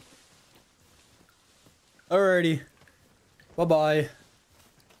 Alrighty. Bye-bye.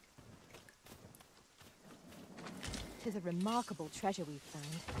 'Tis a remarkable treasure we've found.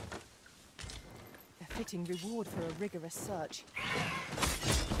 A fitting reward for a rigorous search.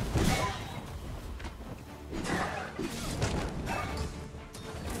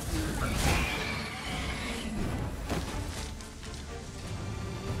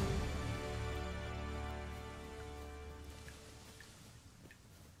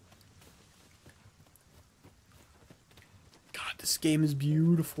 God, this game is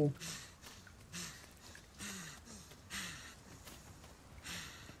beautiful.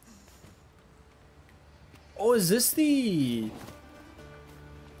 Oh, is this the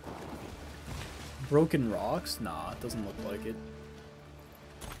Broken Rocks? Nah, it doesn't look like it.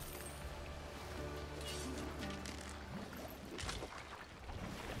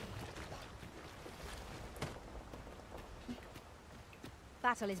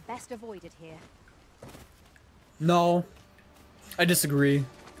 Battle is best avoided here. No, I disagree.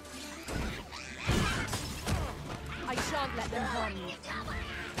 I shan't let them harm you.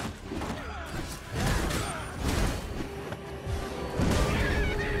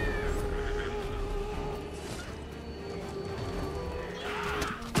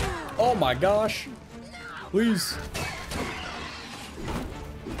 Oh my gosh. Please.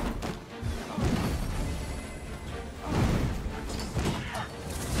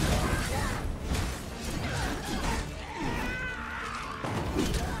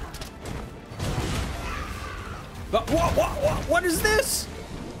 What is this?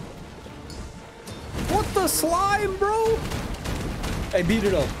 What the slime, bro? Hey, beat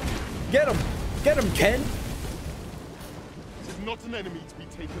it up. Get him. Get him, Ken. It is not an enemy to be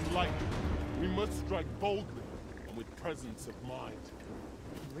taken lightly. We must strike boldly and with presence of mind.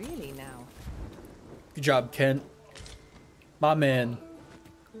 Really now? Good job, Kent. My man.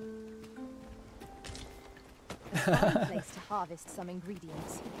 A fine place to harvest some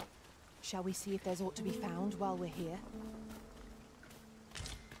ingredients. Shall we see if there's aught to be found while we're here?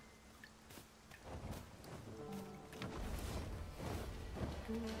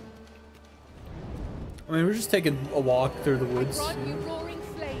 I mean, we're just taking a walk through the woods. Grant you roaring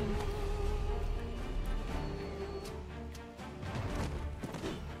flame.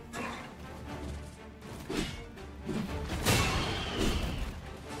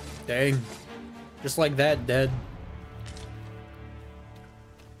 Dang. Just like that, dead.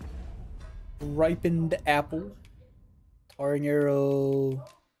 Ripened apple. Tarring arrow.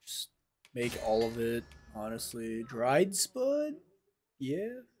 Just make all of it, honestly. Dried spud?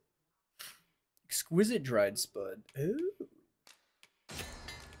 Yeah. Exquisite dried spud. Ooh.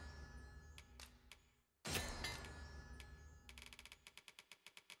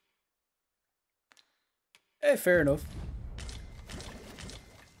 Fair enough.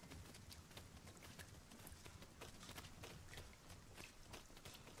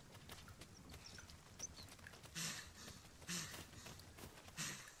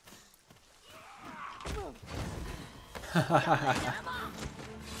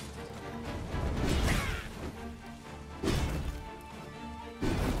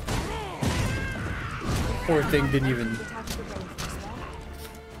 Poor thing didn't even...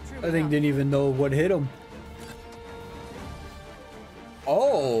 I think didn't even know what hit him.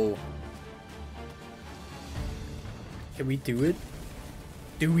 Oh! Can we do it?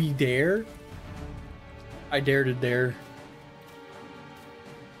 Do we dare? I dare to dare.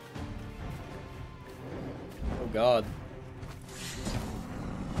 Oh god.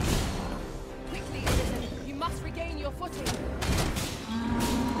 Quickly, citizen, you must regain your footing.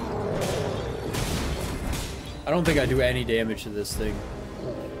 I don't think I do any damage to this thing.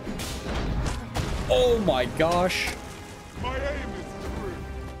 Oh my gosh. My aim is true.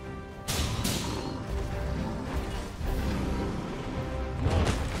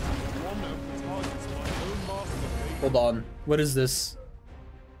 One of the targets my own master. Hold on. What is this?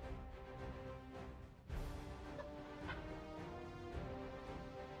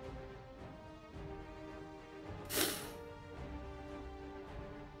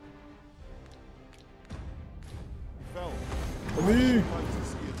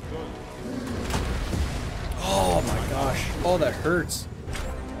 Oh my gosh. Oh, that hurts.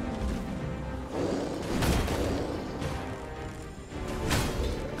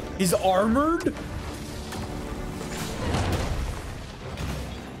 He's armored?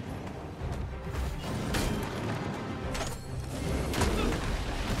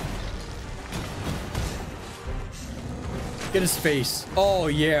 Get his face. Oh,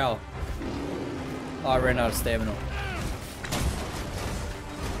 yeah. Oh, I ran out of stamina.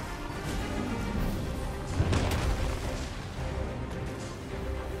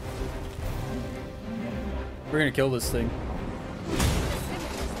 We're gonna kill this thing.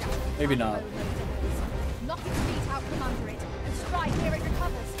 Maybe not. Knock its feet out from under it and strike where it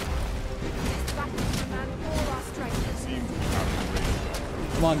recovers. This battle will demand all our strength.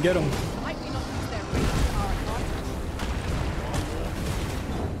 Come on, get him. Might we not use their range to our advantage?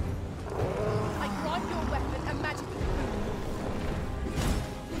 I grant your weapon a magical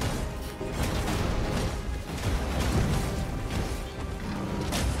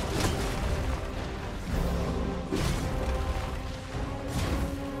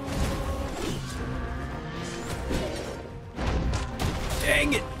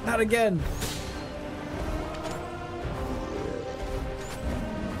Dang it! Not again!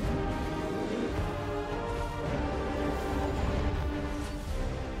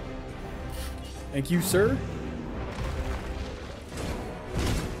 Thank you, sir.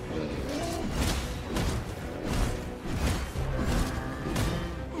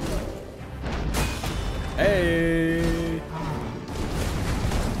 Hey!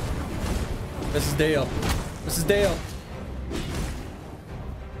 This is Dale. This is Dale.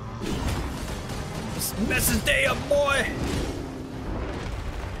 This messes day up, boy!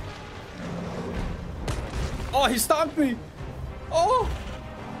 Oh, he stomped me! Oh!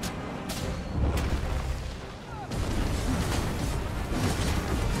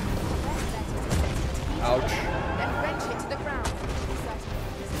 Ouch. Then wrench it to the ground.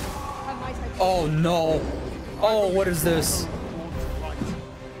 Oh no. Oh, what is this? We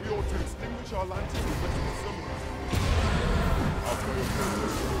ought to extinguish our lantern and rest the summons. After the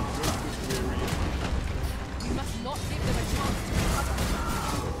You must not give them a chance to recover.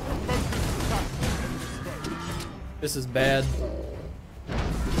 This is bad.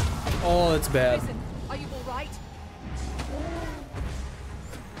 Oh, it's bad. Listen, are you all right?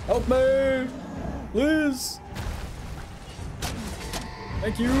 Help me! Liz!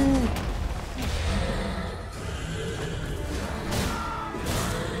 Thank you!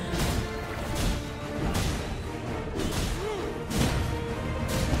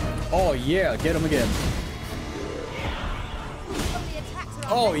 Oh yeah, get him again.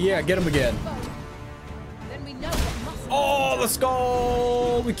 Oh yeah, get him again. Then we know what must. Oh, let's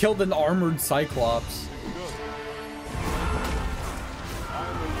go! We killed an armored Cyclops.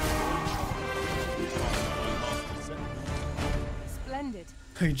 Splendid.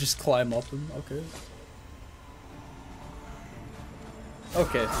 You just climb up him. Okay.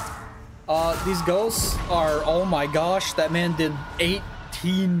 Okay. These ghosts are, oh my gosh, that man did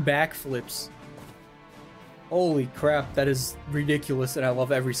 18 backflips. Holy crap, that is ridiculous, and I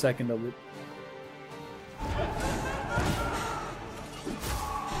love every second of it.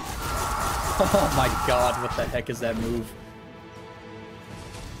 Oh my god, what the heck is that move?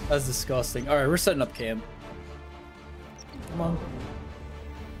 That's disgusting. Alright, we're setting up camp. Come on.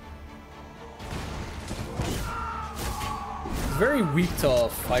 It's very weak to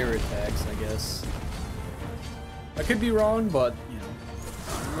fire attacks, I guess. I could be wrong, but, you know.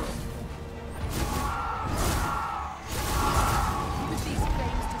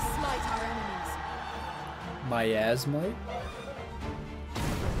 Miasmite.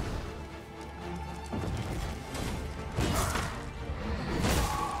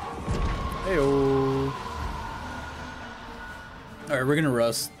 Heyo. Alright, we're gonna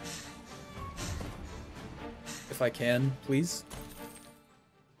rust. If I can, please.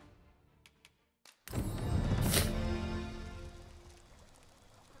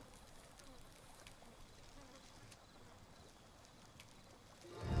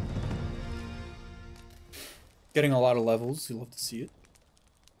 Getting a lot of levels, you love to see it.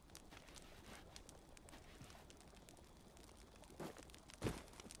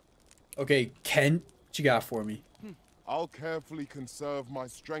 Okay, Kent, what you got for me? I'll carefully conserve my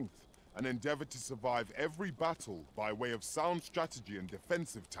strength and endeavor to survive every battle by way of sound strategy and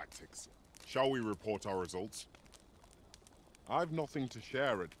defensive tactics. Shall we report our results? I've nothing to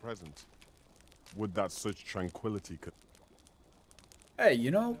share at present. Would that such tranquility could... Hey,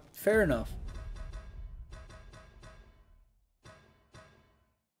 you know, fair enough.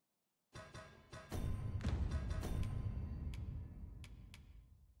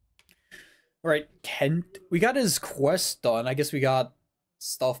 Alright, Kent. We got his quest done. I guess we got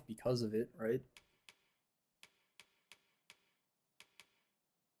stuff because of it, right?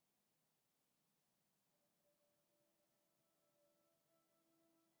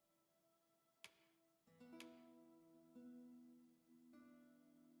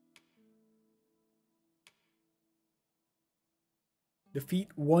 Defeat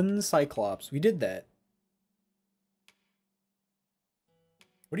one Cyclops. We did that.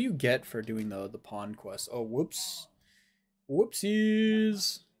 What do you get for doing the pawn quest? Oh, whoops.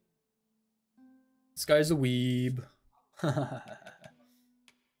 Whoopsies. This guy's a weeb.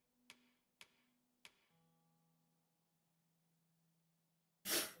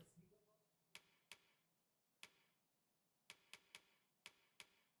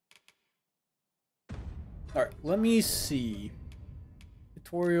 Alright, let me see.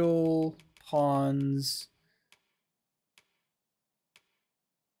 Tutorial, pawns.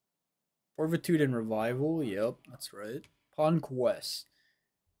 Fortitude and Revival, yep, that's right. Pawn Quest.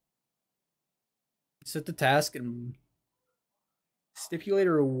 Set the task and stipulate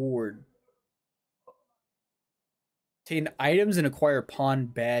a reward. Obtain items and acquire pawn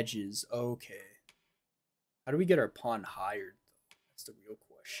badges. Okay. How do we get our pawn hired, though? That's the real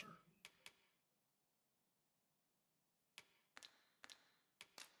question.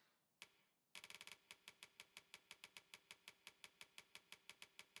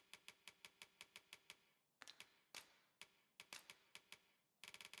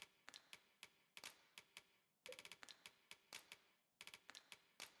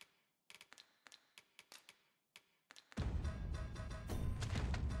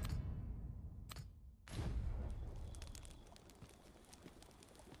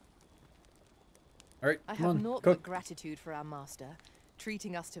 Alright, I come have on, naught cook. but gratitude for our master,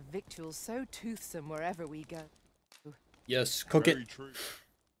 treating us to victuals so toothsome wherever we go. Yes, cook it. True.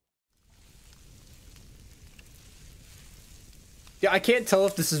 Yeah, I can't tell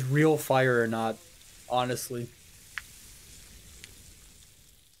if this is real fire or not, honestly.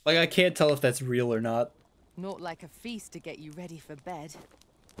 Like, I can't tell if that's real or not. Not like a feast to get you ready for bed.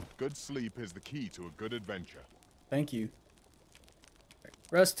 Good sleep is the key to a good adventure. Thank you.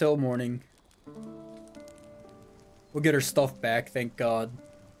 Rest till morning. We'll get our stuff back, thank God.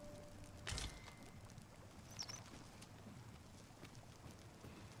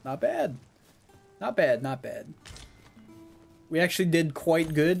 Not bad. Not bad, not bad. We actually did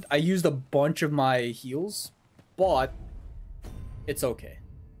quite good. I used a bunch of my heals, but it's okay.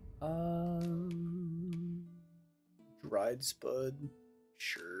 Dried spud.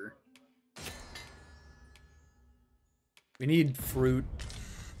 Sure. We need fruit.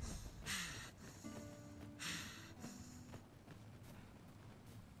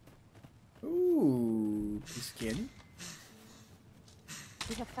 Ooh, piece of candy.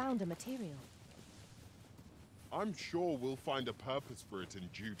 We have found a material. I'm sure we'll find a purpose for it in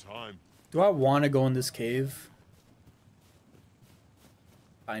due time. Do I want to go in this cave?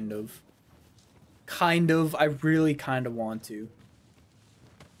 Kind of. Kind of. I really kind of want to.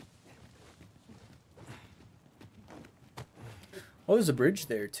 Oh, there's a bridge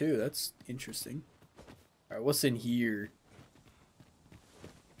there too. That's interesting. Alright, what's in here?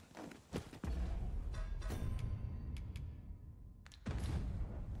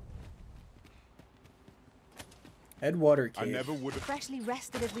 Headwater cave. I never would have... Freshly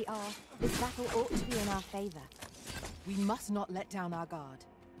rested as we are, this battle ought to be in our favor. We must not let down our guard.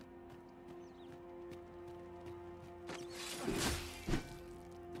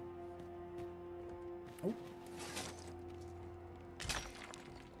 Oh.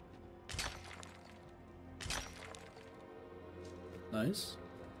 Nice.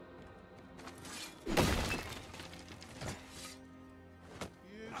 You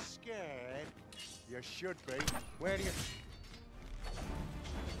scared? You should be. Where do you...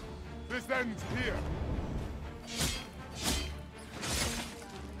 This ends here.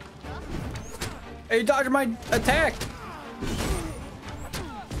 Hey, dodge my attack!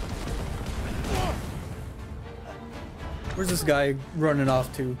 Where's this guy running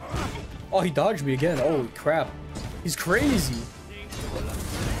off to? Oh, he dodged me again. Holy crap. He's crazy.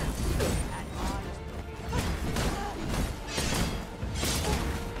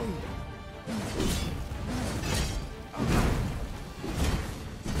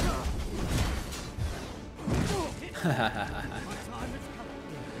 A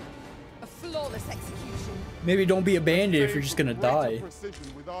flawless execution. Maybe don't be a bandit if you're just gonna die.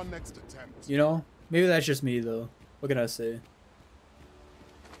 You know? Maybe that's just me though. What can I say?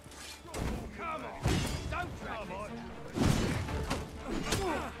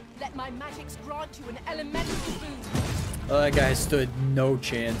 Let my magics grant you an elemental boon. Oh, that guy stood no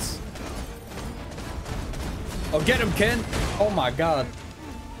chance. Oh, get him, Ken! Oh my god.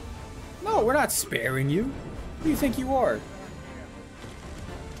 No, we're not sparing you. Who do you think you are?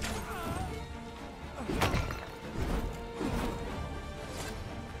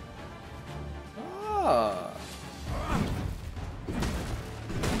 Ah.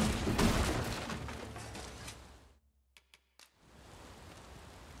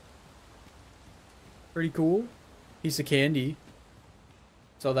 Pretty cool. Piece of candy.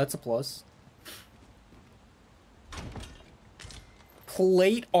 So that's a plus.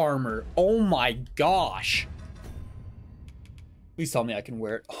 Plate armor. Oh my gosh. Please tell me I can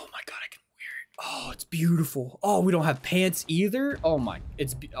wear it. Oh my god, I can wear it. Oh, it's beautiful. Oh, we don't have pants either. Oh my,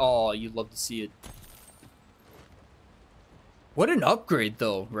 oh, you'd love to see it. What an upgrade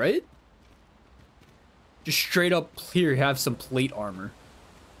though, right? Just straight up here, have some plate armor.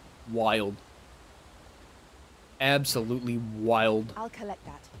 Wild. Absolutely wild. I'll collect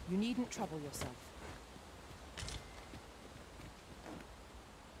that. You needn't trouble yourself.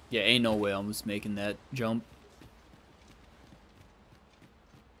 Yeah, ain't no way I'm just making that jump.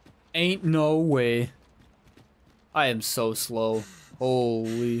 Ain't no way. I am so slow.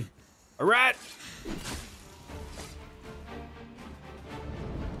 Holy. A rat!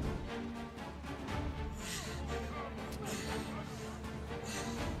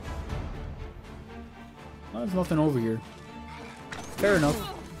 Oh, there's nothing over here. Fair enough.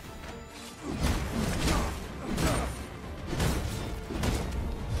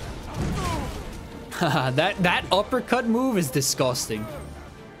 that uppercut move is disgusting.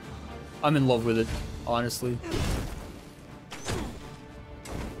 I'm in love with it, honestly.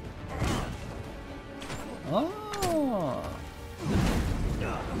 Oh.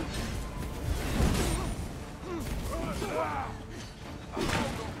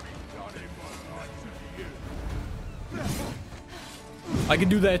 I can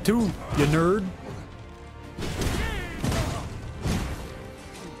do that too, you nerd.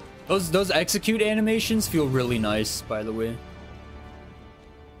 Those execute animations feel really nice, by the way.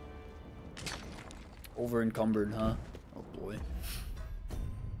 Over encumbered, huh? Oh boy.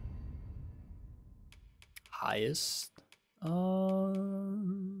 Highest.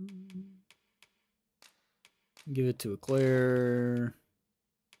 Give it to a Claire.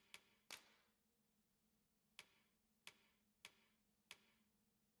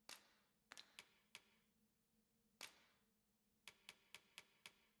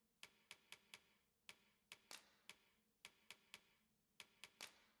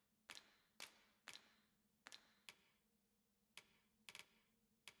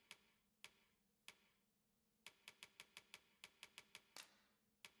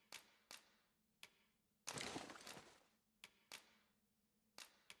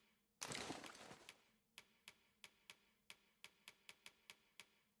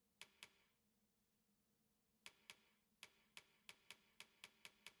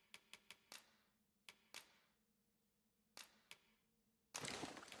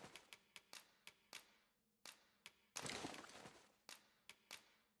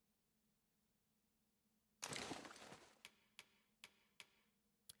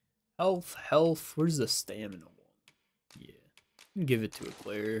 Health. Where's the stamina one? Yeah. Give it to a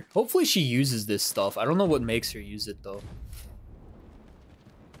player. Hopefully she uses this stuff. I don't know what makes her use it though.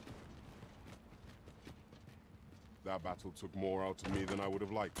 That battle took more out of me than I would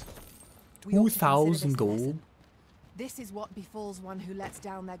have liked. 2,000 gold? This is what befalls one who lets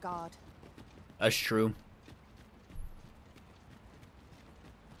down their guard. That's true.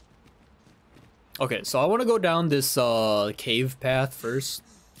 Okay, so I want to go down this cave path first.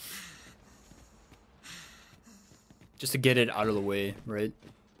 Just to get it out of the way, right?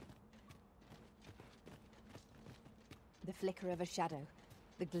 The flicker of a shadow,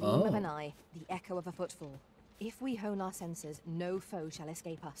 the gleam of an eye, the echo of a footfall. If we hone our senses, no foe shall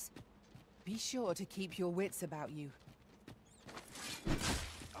escape us. Be sure to keep your wits about you.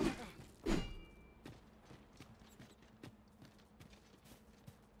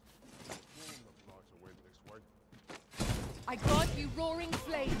 I grant you roaring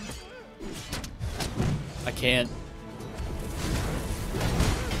flames. I can't.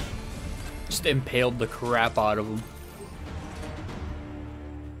 Just impaled the crap out of him.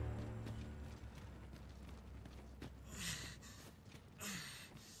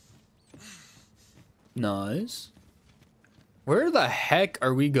 Nice. Where the heck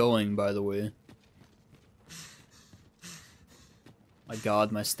are we going, by the way? My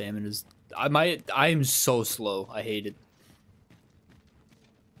god, my stamina is... I am so slow. I hate it.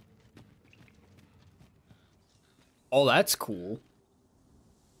 Oh, that's cool.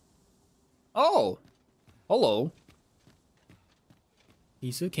 Oh. Hello.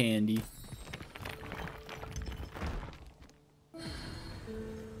 Piece of candy.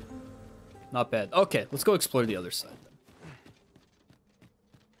 Not bad. Okay, let's go explore the other side then.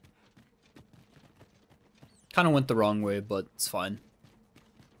 Kind of went the wrong way, but it's fine.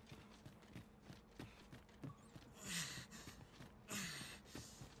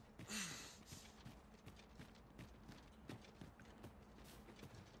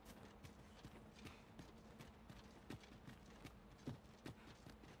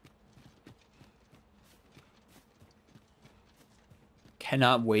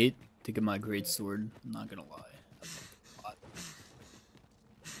 Cannot wait to get my great sword. I'm not gonna lie. I love it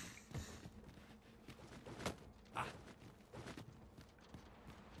a lot.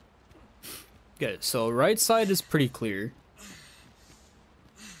 Okay, so right side is pretty clear.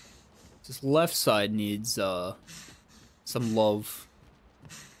 This left side needs some love.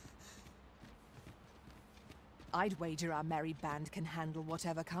 I'd wager our merry band can handle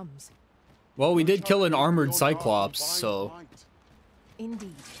whatever comes. Well, we did kill an armored cyclops, so...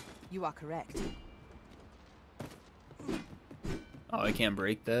 Indeed, you are correct. Oh, I can't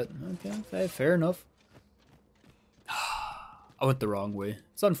break that. Okay, fair enough. I went the wrong way.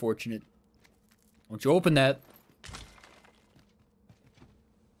 It's unfortunate. Won't you open that?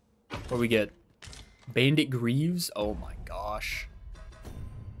 What do we get? Bandit Greaves? Oh my gosh.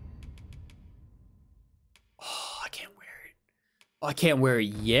 Oh, I can't wear it. Oh, I can't wear it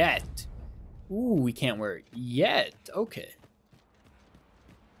yet. Ooh, we can't wear it yet. Okay.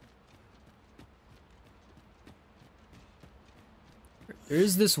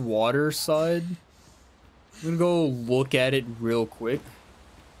 There's this water side. I'm gonna go look at it real quick.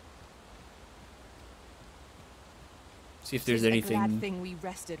 See if there's anything. Glad thing we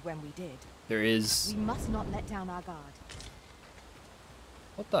rested when we did. There is. We must not let down our guard.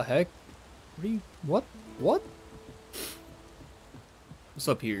 What the heck? What are you? What? What? What's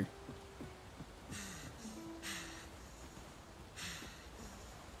up here?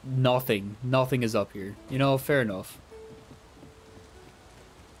 Nothing. Nothing is up here. You know, fair enough.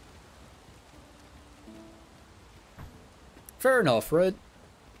 Fair enough, right?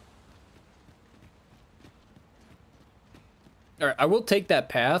 Alright, I will take that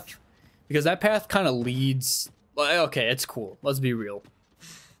path, because that path kind of leads... Okay, it's cool. Let's be real.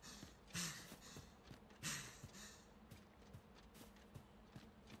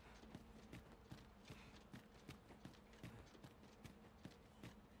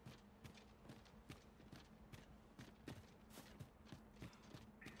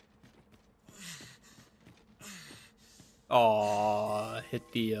 Aw,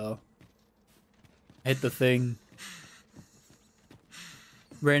 hit the thing.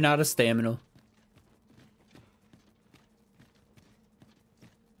 Ran out of stamina.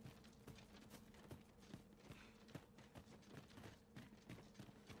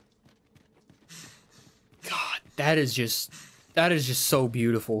 God, that is just so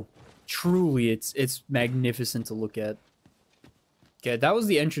beautiful. Truly, it's magnificent to look at. Okay, that was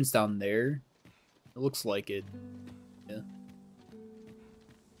the entrance down there. It looks like it. Yeah.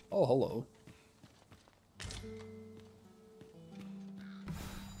 Oh, hello.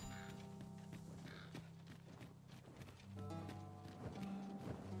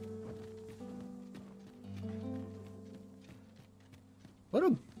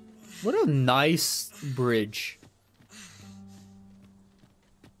 What a nice bridge.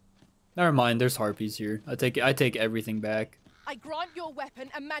 Never mind, there's harpies here. I take everything back. I grant your weapon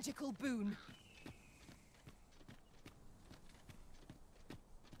a magical boon.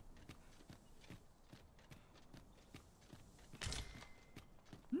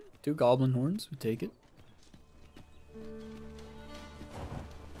 Two goblin horns, we take it.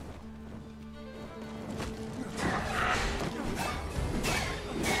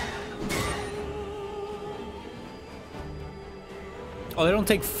 Oh, they don't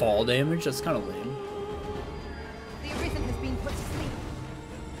take fall damage? That's kind of lame. The Arisen has been put to sleep.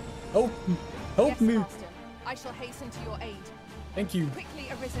 Help! Help Yes, me! Master. I shall hasten to your aid. Thank you. Quickly,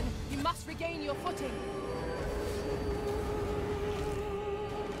 Arisen. You must regain your footing.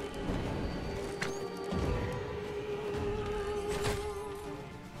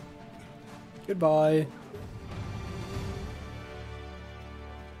 Goodbye.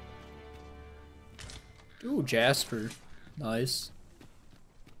 Ooh, Jasper. Nice.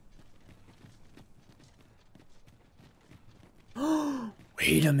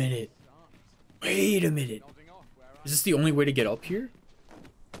 Wait a minute. Wait a minute. Is this the only way to get up here?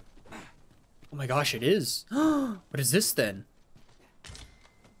 Oh my gosh, it is. What is this then?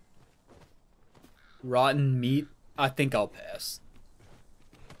 Rotten meat? I think I'll pass.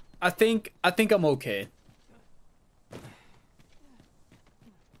 I think I'm okay.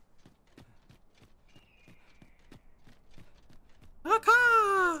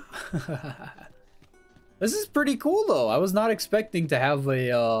 This is pretty cool though. I was not expecting to have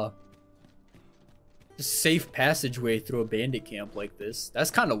a safe passageway through a bandit camp like this. That's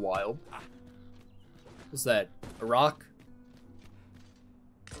kind of wild. What's that? A rock?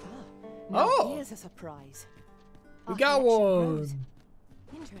 Oh, here's a surprise. We got one.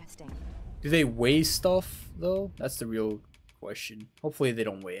 Interesting. Do they weigh stuff though? That's the real question. Hopefully they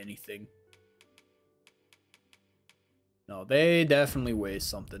don't weigh anything. No, they definitely weigh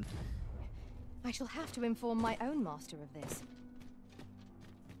something. I shall have to inform my own master of this.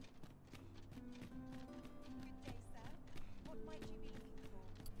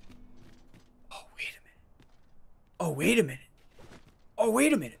 Oh, wait a minute. Oh,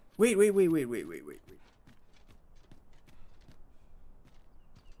 wait a minute. Oh, wait a minute. Wait.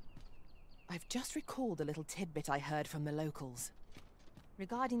 I've just recalled a little tidbit I heard from the locals.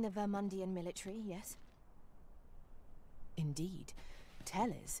 Regarding the Vermundian military, yes? Indeed.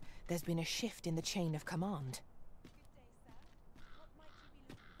 Tell us, there's been a shift in the chain of command.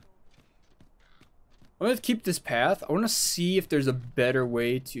 I'm gonna keep this path. I want to see if there's a better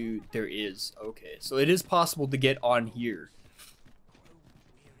way to... There is. Okay, so it is possible to get on here.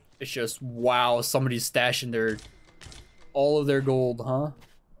 It's just, wow, somebody's stashing their... all of their gold, huh?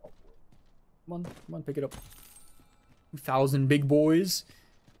 Come on, pick it up. 2,000 big boys.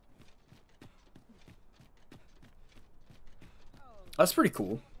 That's pretty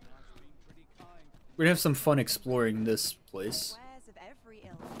cool. We're gonna have some fun exploring this place.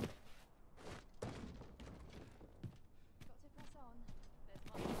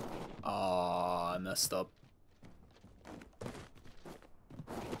 Ah, I messed up.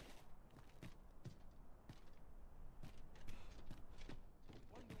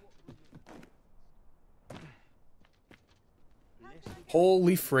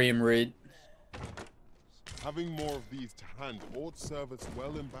 Holy frame rate. Having more of these to hand ought serve us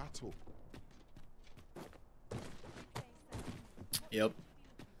well in battle. Yep.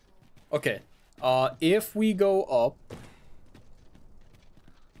 Okay. If we go up...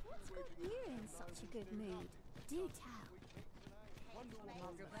 What's got you in such a good mood? Do tell.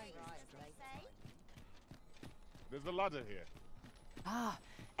 There's a ladder here. Ah,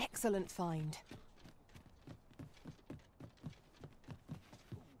 excellent find.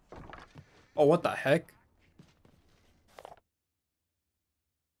 Oh, what the heck?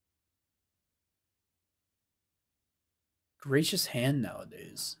 Gracious hand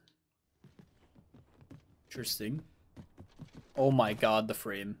nowadays. Interesting. Oh my god, the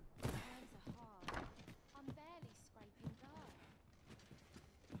frame.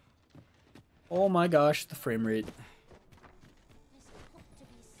 Oh my gosh, the frame rate.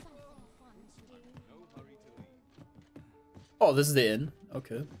 Oh, this is the inn.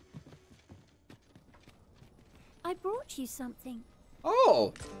 Okay. I brought you something.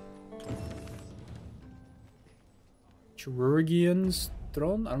 Oh! Chirurgian's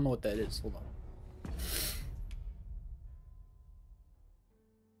throne? I don't know what that is. Hold on.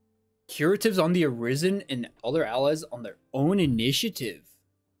 Curatives on the Arisen and other allies on their own initiative.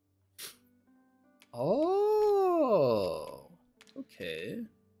 Oh. Okay.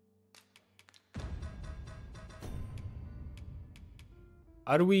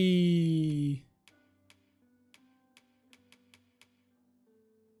 How do we...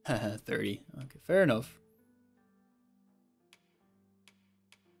 30. Okay, fair enough.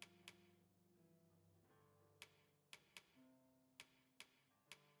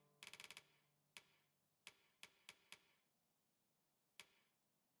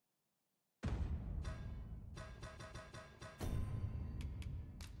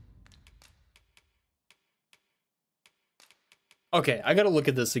 Okay, I gotta look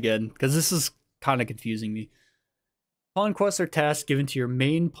at this again, because this is kind of confusing me. Pawn quests are tasks given to your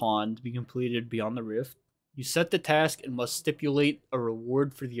main pawn to be completed beyond the rift. You set the task and must stipulate a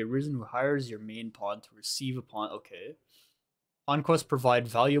reward for the arisen who hires your main pawn to receive a pawn. Okay. Pawn quests provide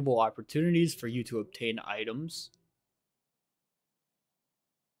valuable opportunities for you to obtain items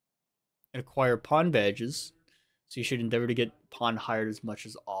and acquire pawn badges, so you should endeavor to get pawn hired as much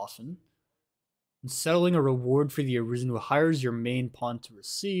as often. In settling a reward for the arisen who hires your main pawn to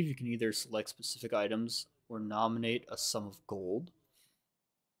receive, you can either select specific items or nominate a sum of gold.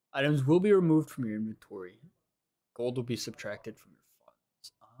 Items will be removed from your inventory. Gold will be subtracted from your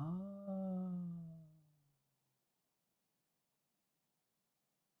funds.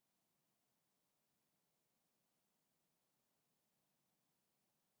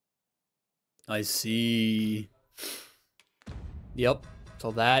 I see. Yep.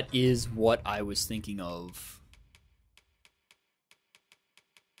 So that is what I was thinking of.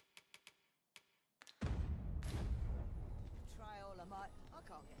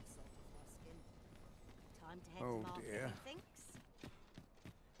 Oh dear.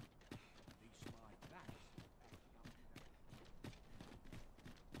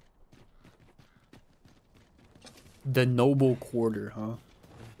 The noble quarter, huh?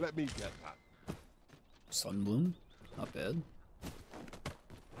 Let me get that. Sunbloom? Not bad.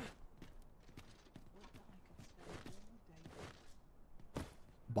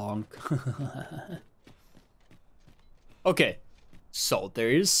 Bonk. Okay. So there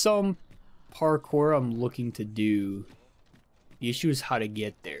is some parkour I'm looking to do. The issue is how to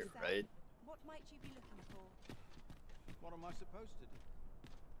get there, right? What might you be looking for? What am I supposed to do?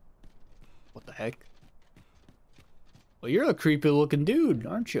 What the heck? Well, you're a creepy looking dude,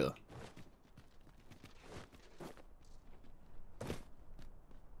 aren't you?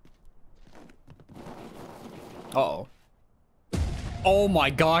 Uh-oh. Oh my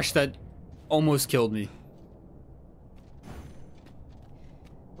gosh, that almost killed me.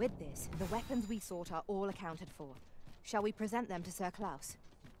 With this, the weapons we sought are all accounted for. Shall we present them to Sir Klaus?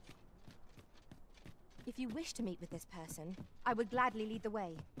 If you wish to meet with this person, I would gladly lead the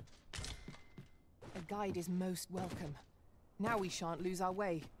way. A guide is most welcome. Now we shan't lose our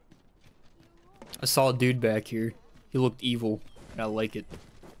way. I saw a dude back here. He looked evil, and I like it.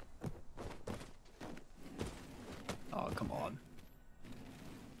 Oh, come on.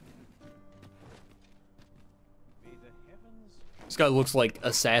 This guy looks like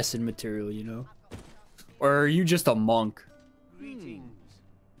assassin material, you know? Or are you just a monk? Greetings.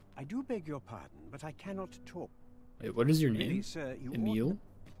 I do beg your pardon, but I cannot talk. Wait, what is your Really, name? sir, you Emil?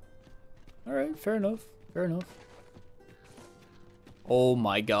 Alright, fair enough. Fair enough. Oh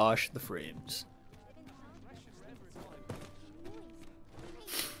my gosh, the frames.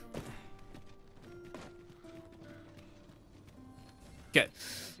 Okay,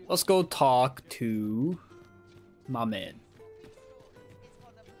 let's go talk to my man.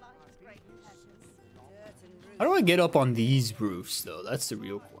 How do I get up on these roofs, though? That's the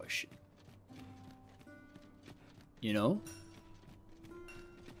real question. You know?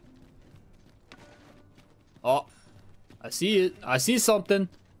 Oh, I see it. I see something.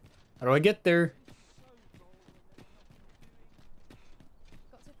 How do I get there?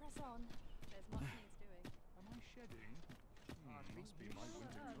 Got to press on. There's much needs doing. Am I shedding? Must be my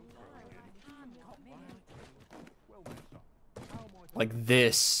winter Like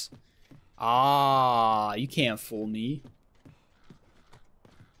this. Ah, you can't fool me.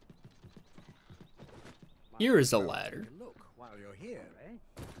 Here is a ladder. Look while you're here, eh?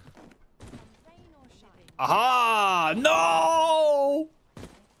 Aha! No!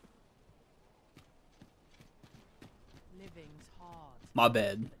 My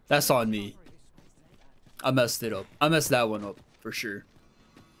bad. That's on me. I messed it up. I messed that one up for sure.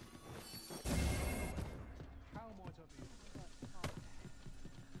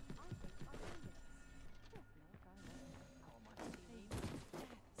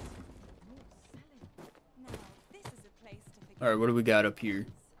 Alright, what do we got up here?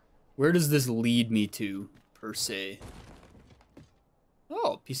 Where does this lead me to, per se?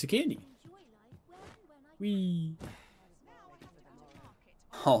 Oh, piece of candy. Whee.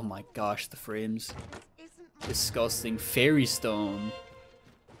 Oh my gosh, the frames. Disgusting. Fairy stone.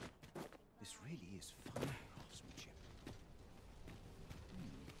 This really is fine craftsmanship.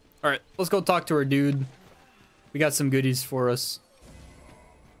 Alright, let's go talk to our dude. We got some goodies for us.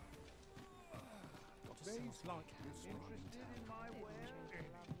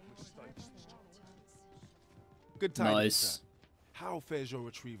 Good tidings, Nice. sir. How fares your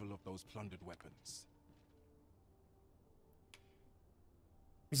retrieval of those plundered weapons?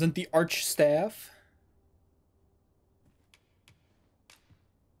 Isn't the arch staff?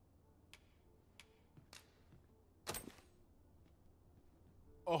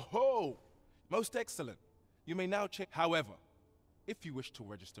 Oh ho! Most excellent. You may now check. However, if you wish to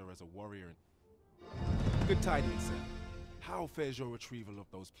register as a warrior, good tidings, sir. How fares your retrieval of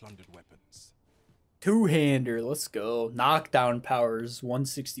those plundered weapons? Two-hander, let's go. Knockdown powers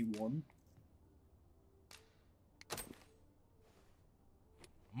 161.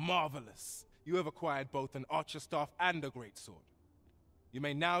 Marvelous. You have acquired both an archer staff and a greatsword. You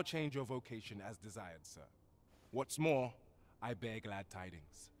may now change your vocation as desired, sir. What's more, I bear glad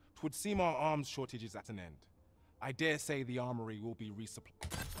tidings. 'Twould seem our arms shortage is at an end. I dare say the armory will be resupplied.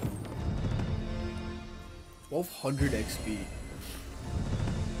 1200 XP.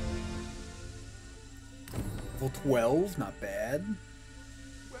 Level 12, not bad.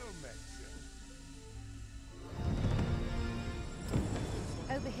 Well met,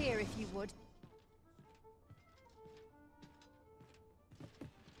 sir. Over here, if you would.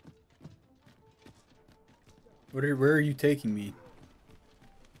 Where are you taking me?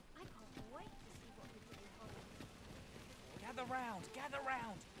 Gather round, gather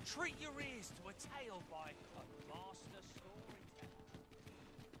round. Treat your ears to a tale by a master storyteller.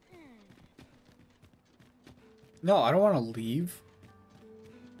 No, I don't want to leave.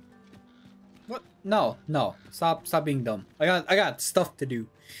 What? No. Stop being dumb. I got stuff to do.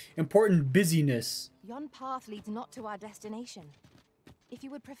 Important busyness. Yon path leads not to our destination. If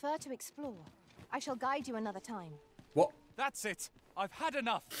you would prefer to explore, I shall guide you another time. What? That's it. I've had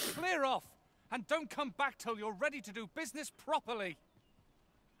enough. Clear off. And don't come back till you're ready to do business properly.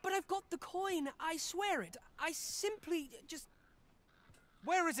 But I've got the coin, I swear it. I simply just...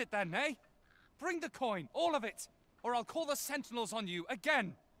 Where is it then, eh? Bring the coin, all of it, or I'll call the sentinels on you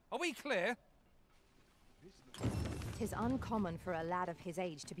again. Are we clear? 'Tis uncommon for a lad of his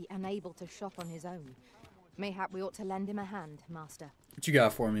age to be unable to shop on his own. Mayhap we ought to lend him a hand, master. What you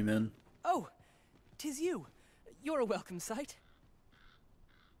got for me, man? Oh, 'tis you. You're a welcome sight.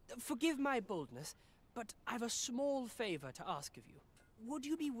 Forgive my boldness, but I've a small favor to ask of you. Would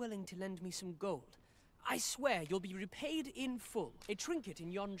you be willing to lend me some gold? I swear you'll be repaid in full. A trinket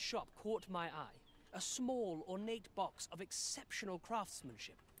in yon shop caught my eye. A small, ornate box of exceptional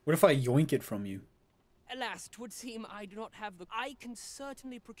craftsmanship. What if I yoink it from you? Alas, 'twould seem I do not have the... I can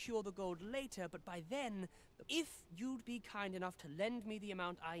certainly procure the gold later, but by then, if you'd be kind enough to lend me the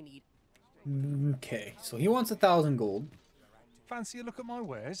amount I need... Okay, so he wants 1,000 gold. Fancy a look at my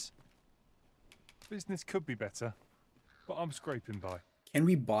wares? Business could be better, but I'm scraping by. Can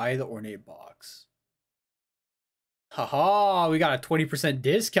we buy the ornate box? Haha, we got a 20%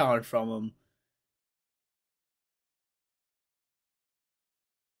 discount from him.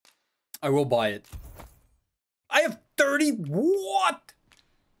 I will buy it. I have 30. What?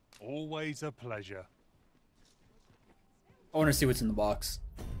 Always a pleasure. I want to see what's in the box.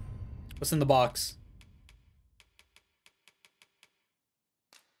 What's in the box?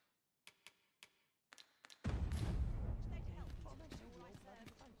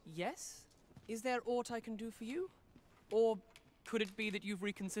 Yes? Is there aught I can do for you? Or could it be that you've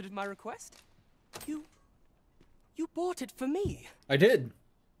reconsidered my request? You bought it for me. I did.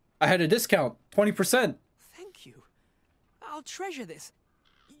 I had a discount, 20%. Thank you. I'll treasure this.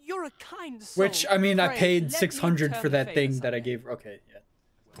 You're a kind soul. Which, I mean, I Pray, paid let me 600 for return the that favor thing that I someday. gave. Okay,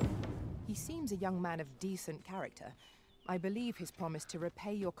 yeah. He seems a young man of decent character. I believe his promise to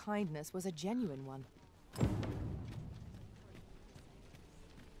repay your kindness was a genuine one.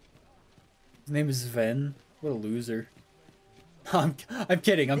 His name is Sven. What a loser. I'm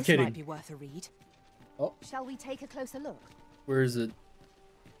kidding. I'm This kidding. might be worth a read. Oh. Shall we take a closer look? Where is it?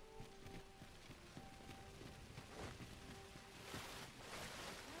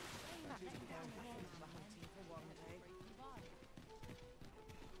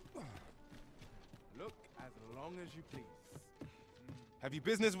 Look as long as you please. Have you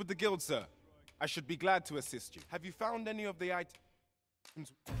business with the guild, sir? I should be glad to assist you. Have you found any of the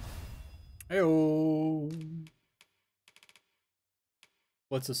items? Heyo.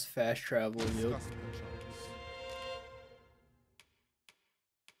 What's this fast travel? Yep.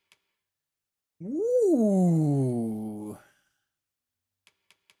 Ooh.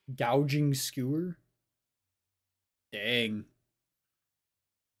 Gouging skewer. Dang.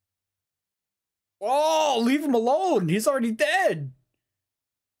 Oh, leave him alone. He's already dead.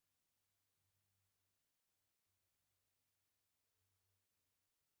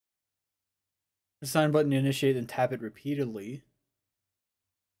 The sign button to initiate and tap it repeatedly.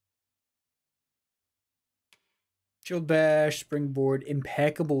 Shield bash, springboard,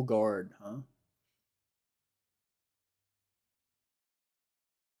 impeccable guard, huh?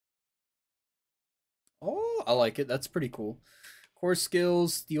 Oh, I like it. That's pretty cool. Core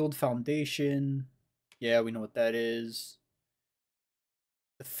skills, steeled foundation. Yeah, we know what that is.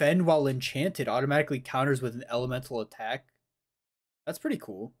 Defend while enchanted automatically counters with an elemental attack. That's pretty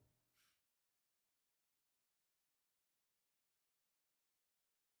cool.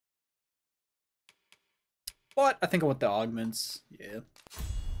 But I think I want the augments. Yeah.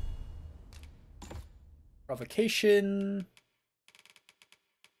 Provocation.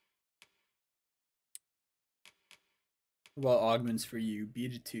 What about augments for you?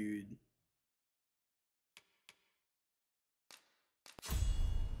 Beatitude.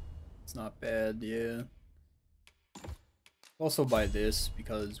 It's not bad, yeah. Also buy this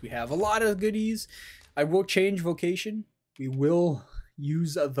because we have a lot of goodies. I will change vocation. We will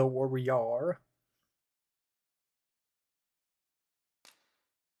use the warrior.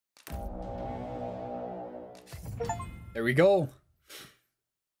 There we go.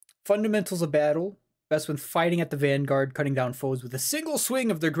 Fundamentals of battle. Best when fighting at the vanguard, cutting down foes with a single swing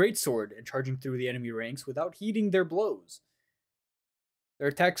of their greatsword and charging through the enemy ranks without heeding their blows. Their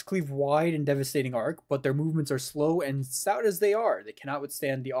attacks cleave wide and devastating arc, but their movements are slow and stout as they are. They cannot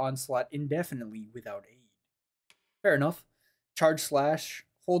withstand the onslaught indefinitely without aid. Fair enough. Charge slash.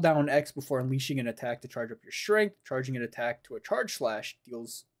 Hold down X before unleashing an attack to charge up your strength. Charging an attack to a charge slash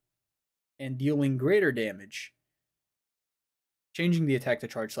dealing greater damage. Changing the attack to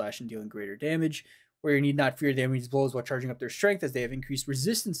charge slash and dealing greater damage, where you need not fear the enemy's blows while charging up their strength, as they have increased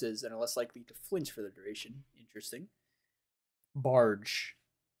resistances and are less likely to flinch for the duration. Interesting. Barge.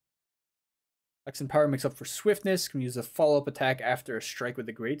 X and power makes up for swiftness. Can use a follow-up attack after a strike with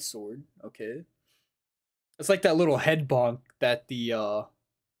a great sword. Okay. It's like that little head bonk that the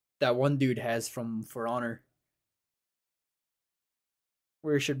that one dude has from For Honor.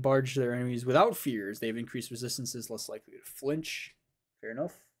 Where should barge their enemies without fears. They have increased resistances, less likely to flinch. Fair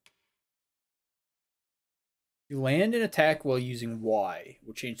enough. You land an attack while using Y.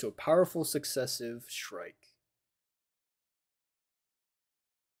 Will change to a powerful successive strike.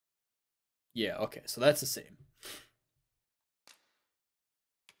 Yeah, okay, so that's the same.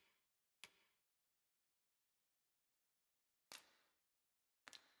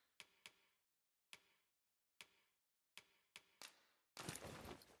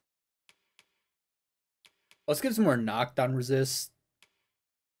 Let's get some more knockdown resist.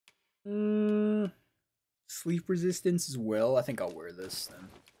 Sleep resistance as well. I think I'll wear this then.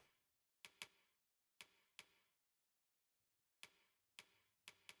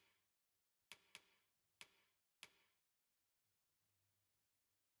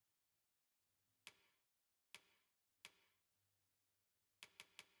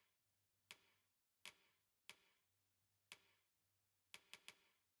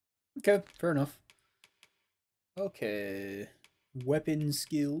 Okay, fair enough. Okay. Weapon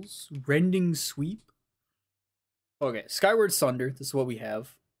skills. Rending sweep. Okay, Skyward Sunder. This is what we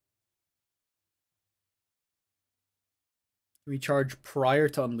have. Recharge prior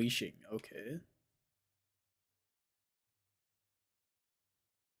to unleashing. Okay.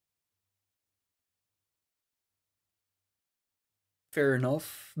 Fair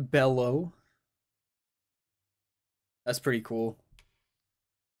enough. Bellow. That's pretty cool.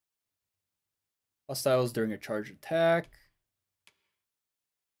 Hostiles during a charge attack.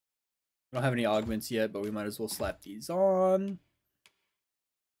 We don't have any augments yet, but we might as well slap these on.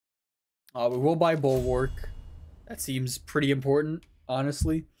 We will buy Bulwark. That seems pretty important,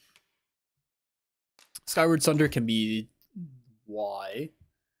 honestly. Skyward Sunder can be Y.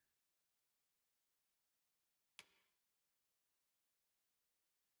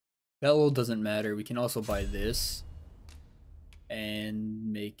 Bellow doesn't matter. We can also buy this.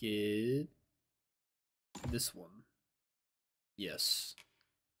 And make it this one. Yes.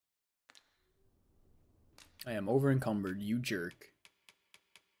 I am over encumbered, you jerk.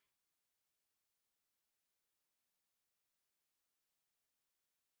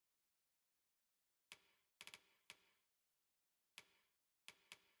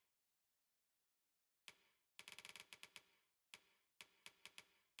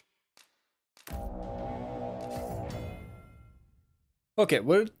 Okay,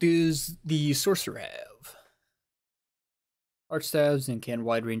 what does the sorcerer have? Archstabs and can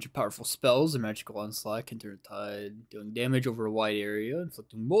wide range of powerful spells. A magical onslaught can turn a tide, dealing damage over a wide area,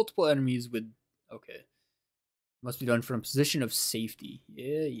 inflicting multiple enemies with. Okay. Must be done from a position of safety.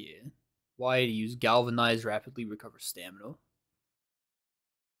 Yeah. Why to use galvanize, rapidly recover stamina.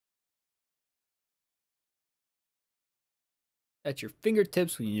 At your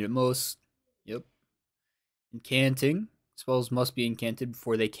fingertips when you need it most. Yep. Incanting. Spells must be incanted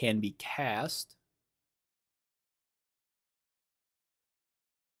before they can be cast.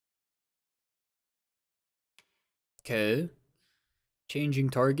 Okay. Changing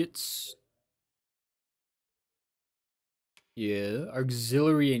targets. Yeah,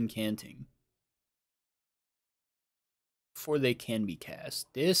 auxiliary incanting. Before they can be cast.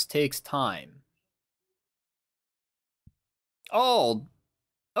 This takes time. Oh,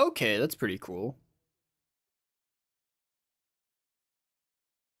 okay, that's pretty cool.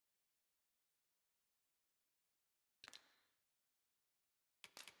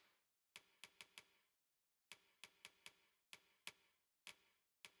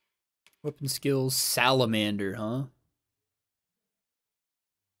 Weapon skills, salamander, huh?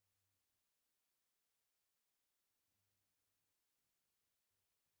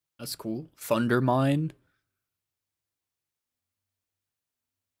 That's cool. Thunder mine.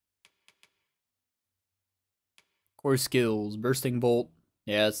 Core skills, bursting bolt.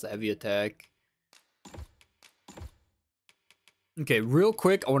 Yeah, it's the heavy attack. Okay, real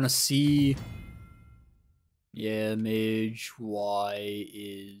quick, I want to see. Yeah, mage. Why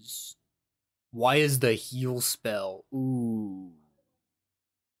is the heal spell? Ooh.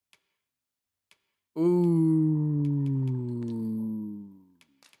 Ooh.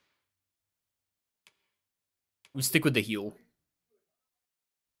 We stick with the heal.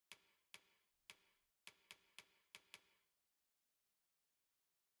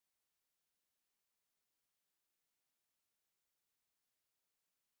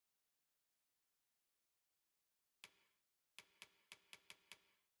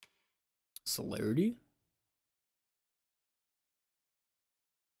 Celerity?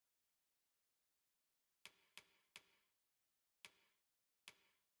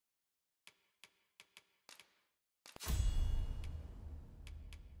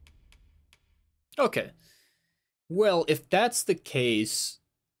 Okay. Well, if that's the case,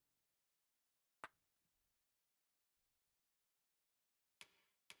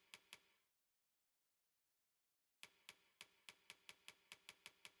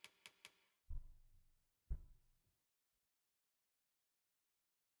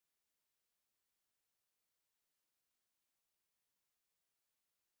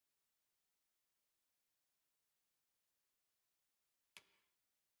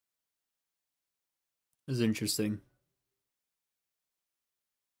 this is interesting.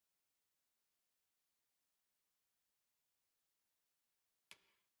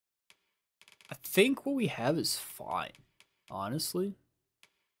 I think what we have is fine, honestly.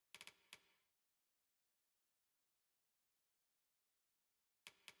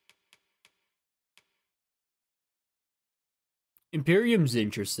 Imperium's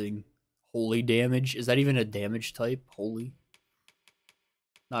interesting. Holy damage. Is that even a damage type? Holy?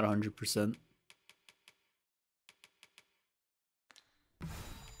 Not 100%.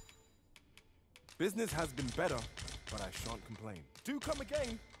 Business has been better, but I shan't complain. Do come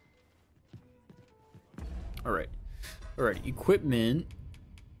again. Alright. Alright, equipment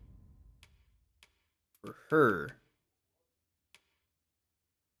for her.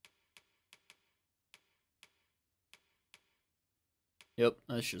 Yep,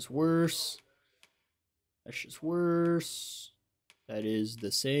 that's just worse. That's just worse. That is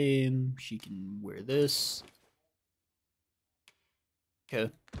the same. She can wear this.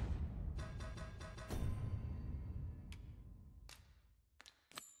 Okay.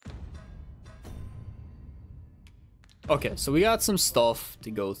 Okay, so we got some stuff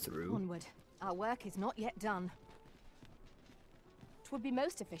to go through. Onward. Our work is not yet done. 'Twould be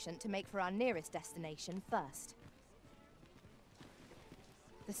most efficient to make for our nearest destination first.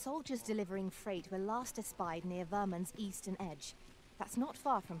 The soldiers delivering freight were last espied near Vermund's eastern edge. That's not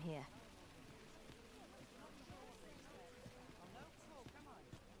far from here.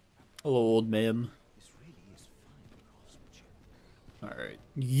 Hello, old ma'am. Alright.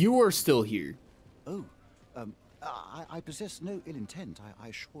 You are still here. Oh, I possess no ill intent, I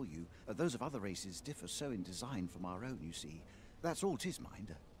assure you. Those of other races differ so in design from our own, you see. That's all 'tis,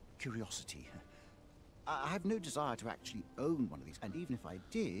 mind. Curiosity. I have no desire to actually own one of these, and even if I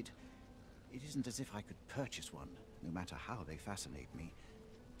did, it isn't as if I could purchase one, no matter how they fascinate me.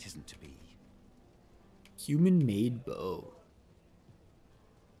 It isn't to be. Human-made bow.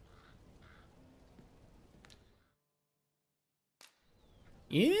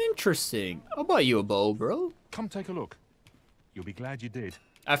 Interesting. I'll buy you a bow, bro. Come take a look. You'll be glad you did.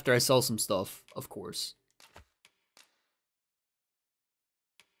 After I sell some stuff, of course.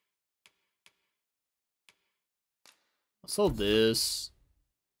 I'll sell this.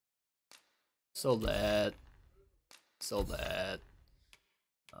 Sell that. Sell that.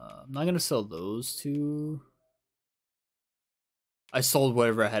 I'm not gonna sell those two. I sold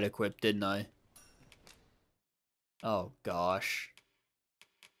whatever I had equipped, didn't I? Oh, gosh.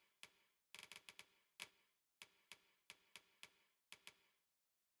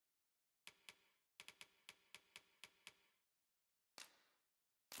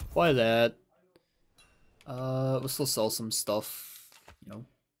 Why that? We'll still sell some stuff, you know.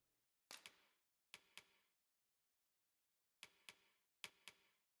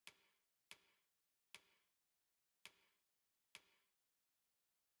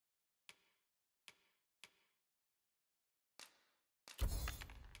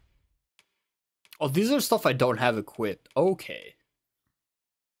 Oh, these are stuff I don't have equipped. Okay.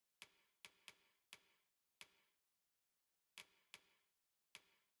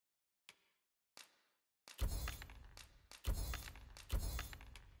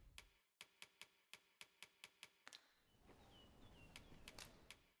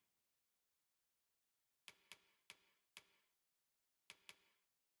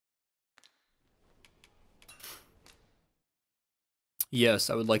 Yes,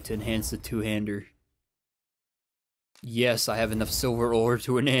 I would like to enhance the two-hander. Yes, I have enough silver ore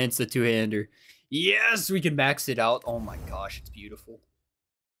to enhance the two-hander. Yes, we can max it out. Oh my gosh, it's beautiful.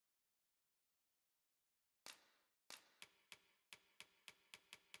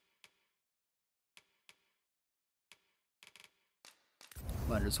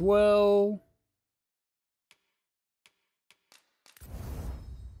 Might as well.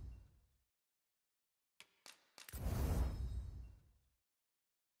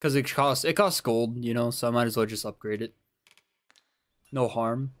 Because it costs gold, you know, so I might as well just upgrade it. No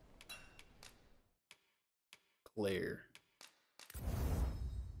harm. Clear.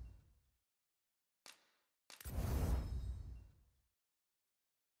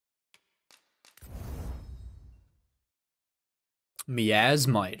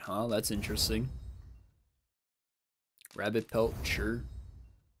 Miasmite, huh? That's interesting. Rabbit pelt, sure.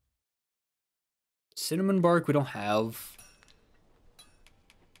 Cinnamon bark we don't have.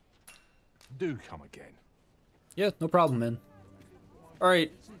 Do come again. Yeah, no problem, man.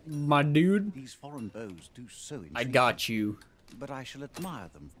 Alright, my dude. These foreign bows do so intrigue. I got you. But I shall admire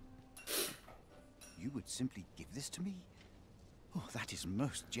them. You would simply give this to me? Oh, that is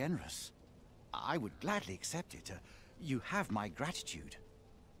most generous. I would gladly accept it. You have my gratitude.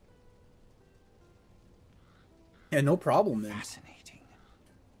 Yeah, no problem, man. Fascinating.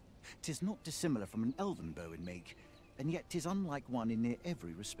 'Tis not dissimilar from an elven bow in make, and yet 'tis unlike one in near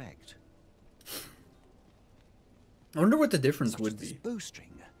every respect. I wonder what the difference Such would as this be.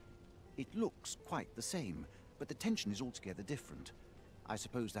 bowstring. It looks quite the same, but the tension is altogether different. I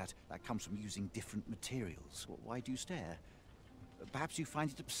suppose that comes from using different materials. Why do you stare? Perhaps you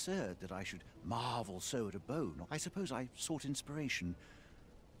find it absurd that I should marvel so at a bow. I suppose I sought inspiration,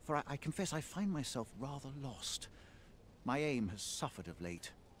 for I confess I find myself rather lost. My aim has suffered of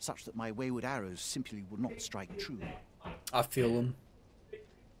late, such that my wayward arrows simply will not strike true. I feel them.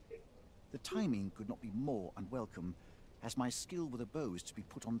 The timing could not be more unwelcome, as my skill with a bow is to be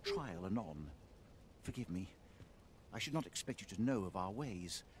put on trial anon. Forgive me. I should not expect you to know of our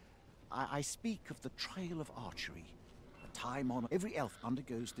ways. I speak of the trial of archery. A time on every elf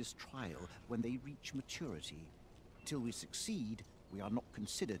undergoes this trial when they reach maturity. Till we succeed, we are not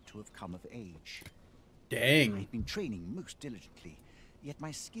considered to have come of age. Dang. I've been training most diligently, yet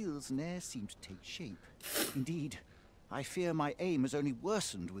my skills ne'er seem to take shape. Indeed, I fear my aim has only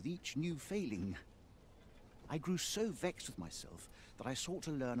worsened with each new failing. I grew so vexed with myself that I sought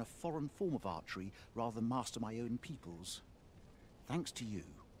to learn a foreign form of archery rather than master my own people's. Thanks to you,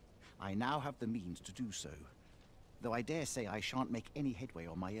 I now have the means to do so, though I dare say I shan't make any headway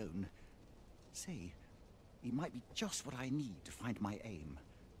on my own. Say, it might be just what I need to find my aim.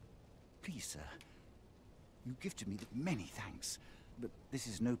 Please, sir, you gifted me many thanks, but this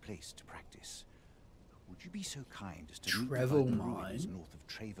is no place to practice. Would you be so kind as to meet me by the ruins north of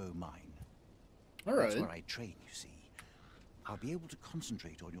Trevo Mine? All right. That's where I train, you see. I'll be able to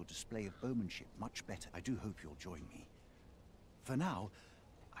concentrate on your display of bowmanship much better. I do hope you'll join me. For now,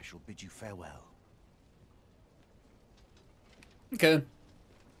 I shall bid you farewell. Okay.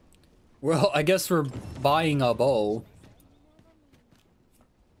 Well, I guess we're buying a bow.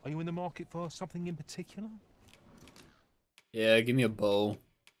 Are you in the market for something in particular? Yeah, give me a bow.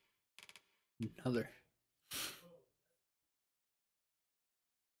 Another.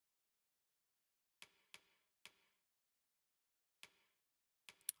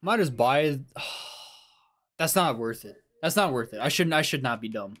 Might as buy. That's not worth it. That's not worth it. I should not be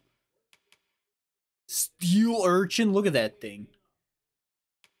dumb. Steel urchin. Look at that thing.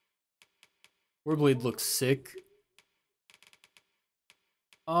 Warblade looks sick.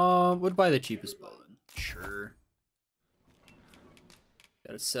 Would buy the cheapest bow then. Sure.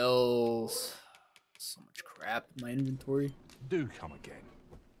 Gotta sell so much crap in my inventory. Do come again.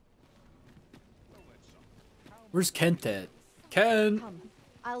 Where's Kent at? Kent! Come,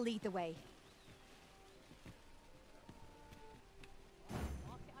 I'll lead the way.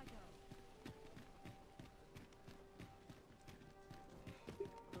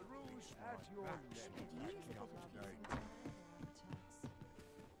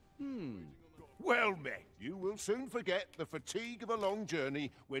 Well met. You will soon forget the fatigue of a long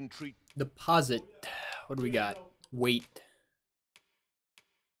journey when Deposit. What do we got? Weight.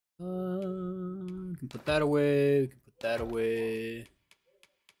 We can put that away. We can put that away.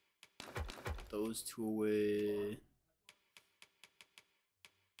 Those two away.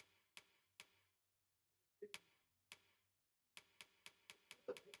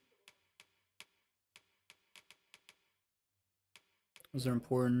 Those are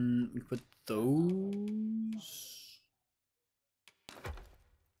important. We put those.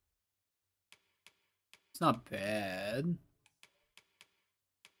 It's not bad.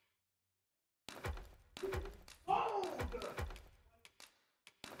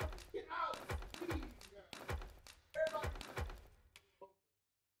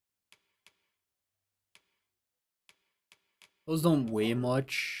 Those don't weigh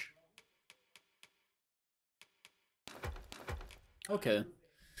much. Okay.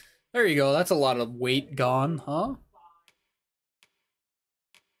 There you go. That's a lot of weight gone, huh?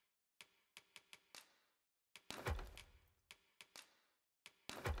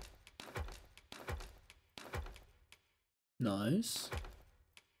 Nice.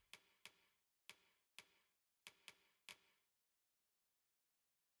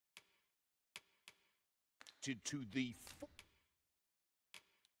 to the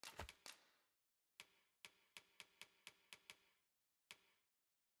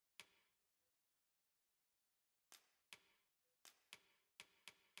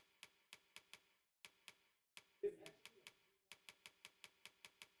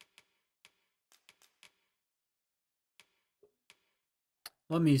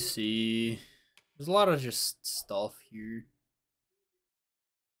Let me see. There's a lot of just stuff here.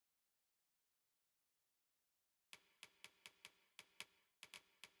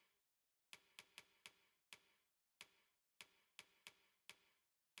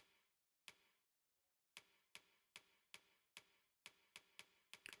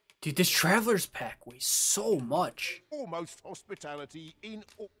 Dude, this traveler's pack weighs so much. Almost hospitality in.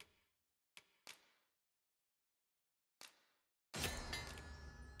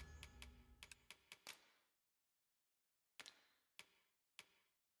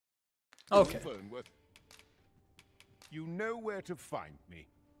 Okay. You know where to find me.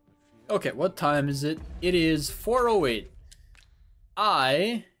 Okay, what time is it? It is 4:08.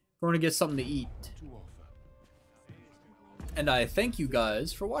 I'm going to get something to eat. And I thank you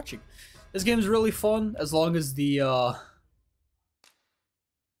guys for watching. This game is really fun as long as the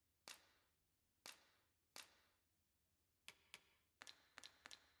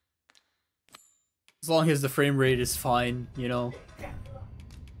frame rate is fine, you know.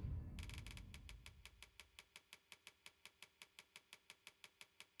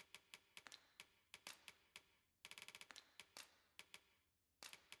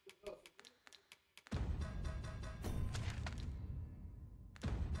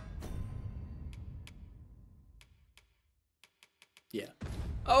 Yeah.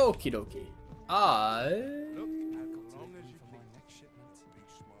 Okie dokie.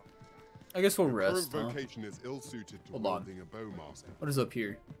 I guess we'll rest. Huh? Vocation is ill-suited to Hold on. wielding a bowmaster. What is up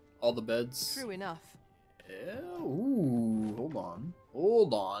here? All the beds. True enough. Yeah. Ooh. Hold on.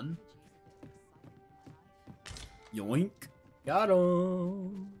 Hold on. Yoink. Got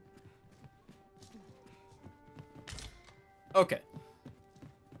him. Okay.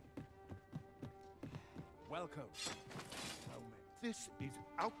 Welcome. This is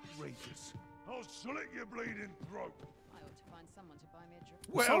outrageous. I'll slit your bleeding throat. I ought to find someone to buy me a drink.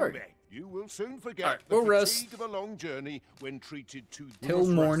 Well, sorry. mate, you will soon forget Alright, the we'll fatigue rest. of a long journey when treated to Till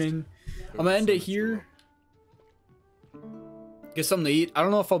morning. I'm gonna end it here. Get something to eat. I don't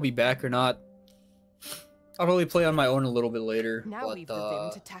know if I'll be back or not. I'll probably play on my own a little bit later. Now but, we've the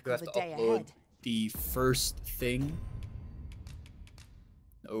vim to tackle have the to day upload ahead. the first thing.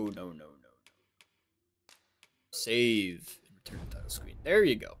 No. Save and return to title screen. There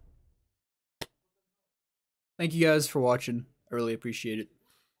you go. Thank you guys for watching. I really appreciate it.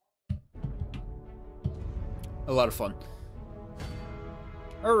 A lot of fun.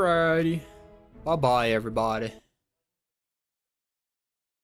 Alrighty. Bye-bye, everybody.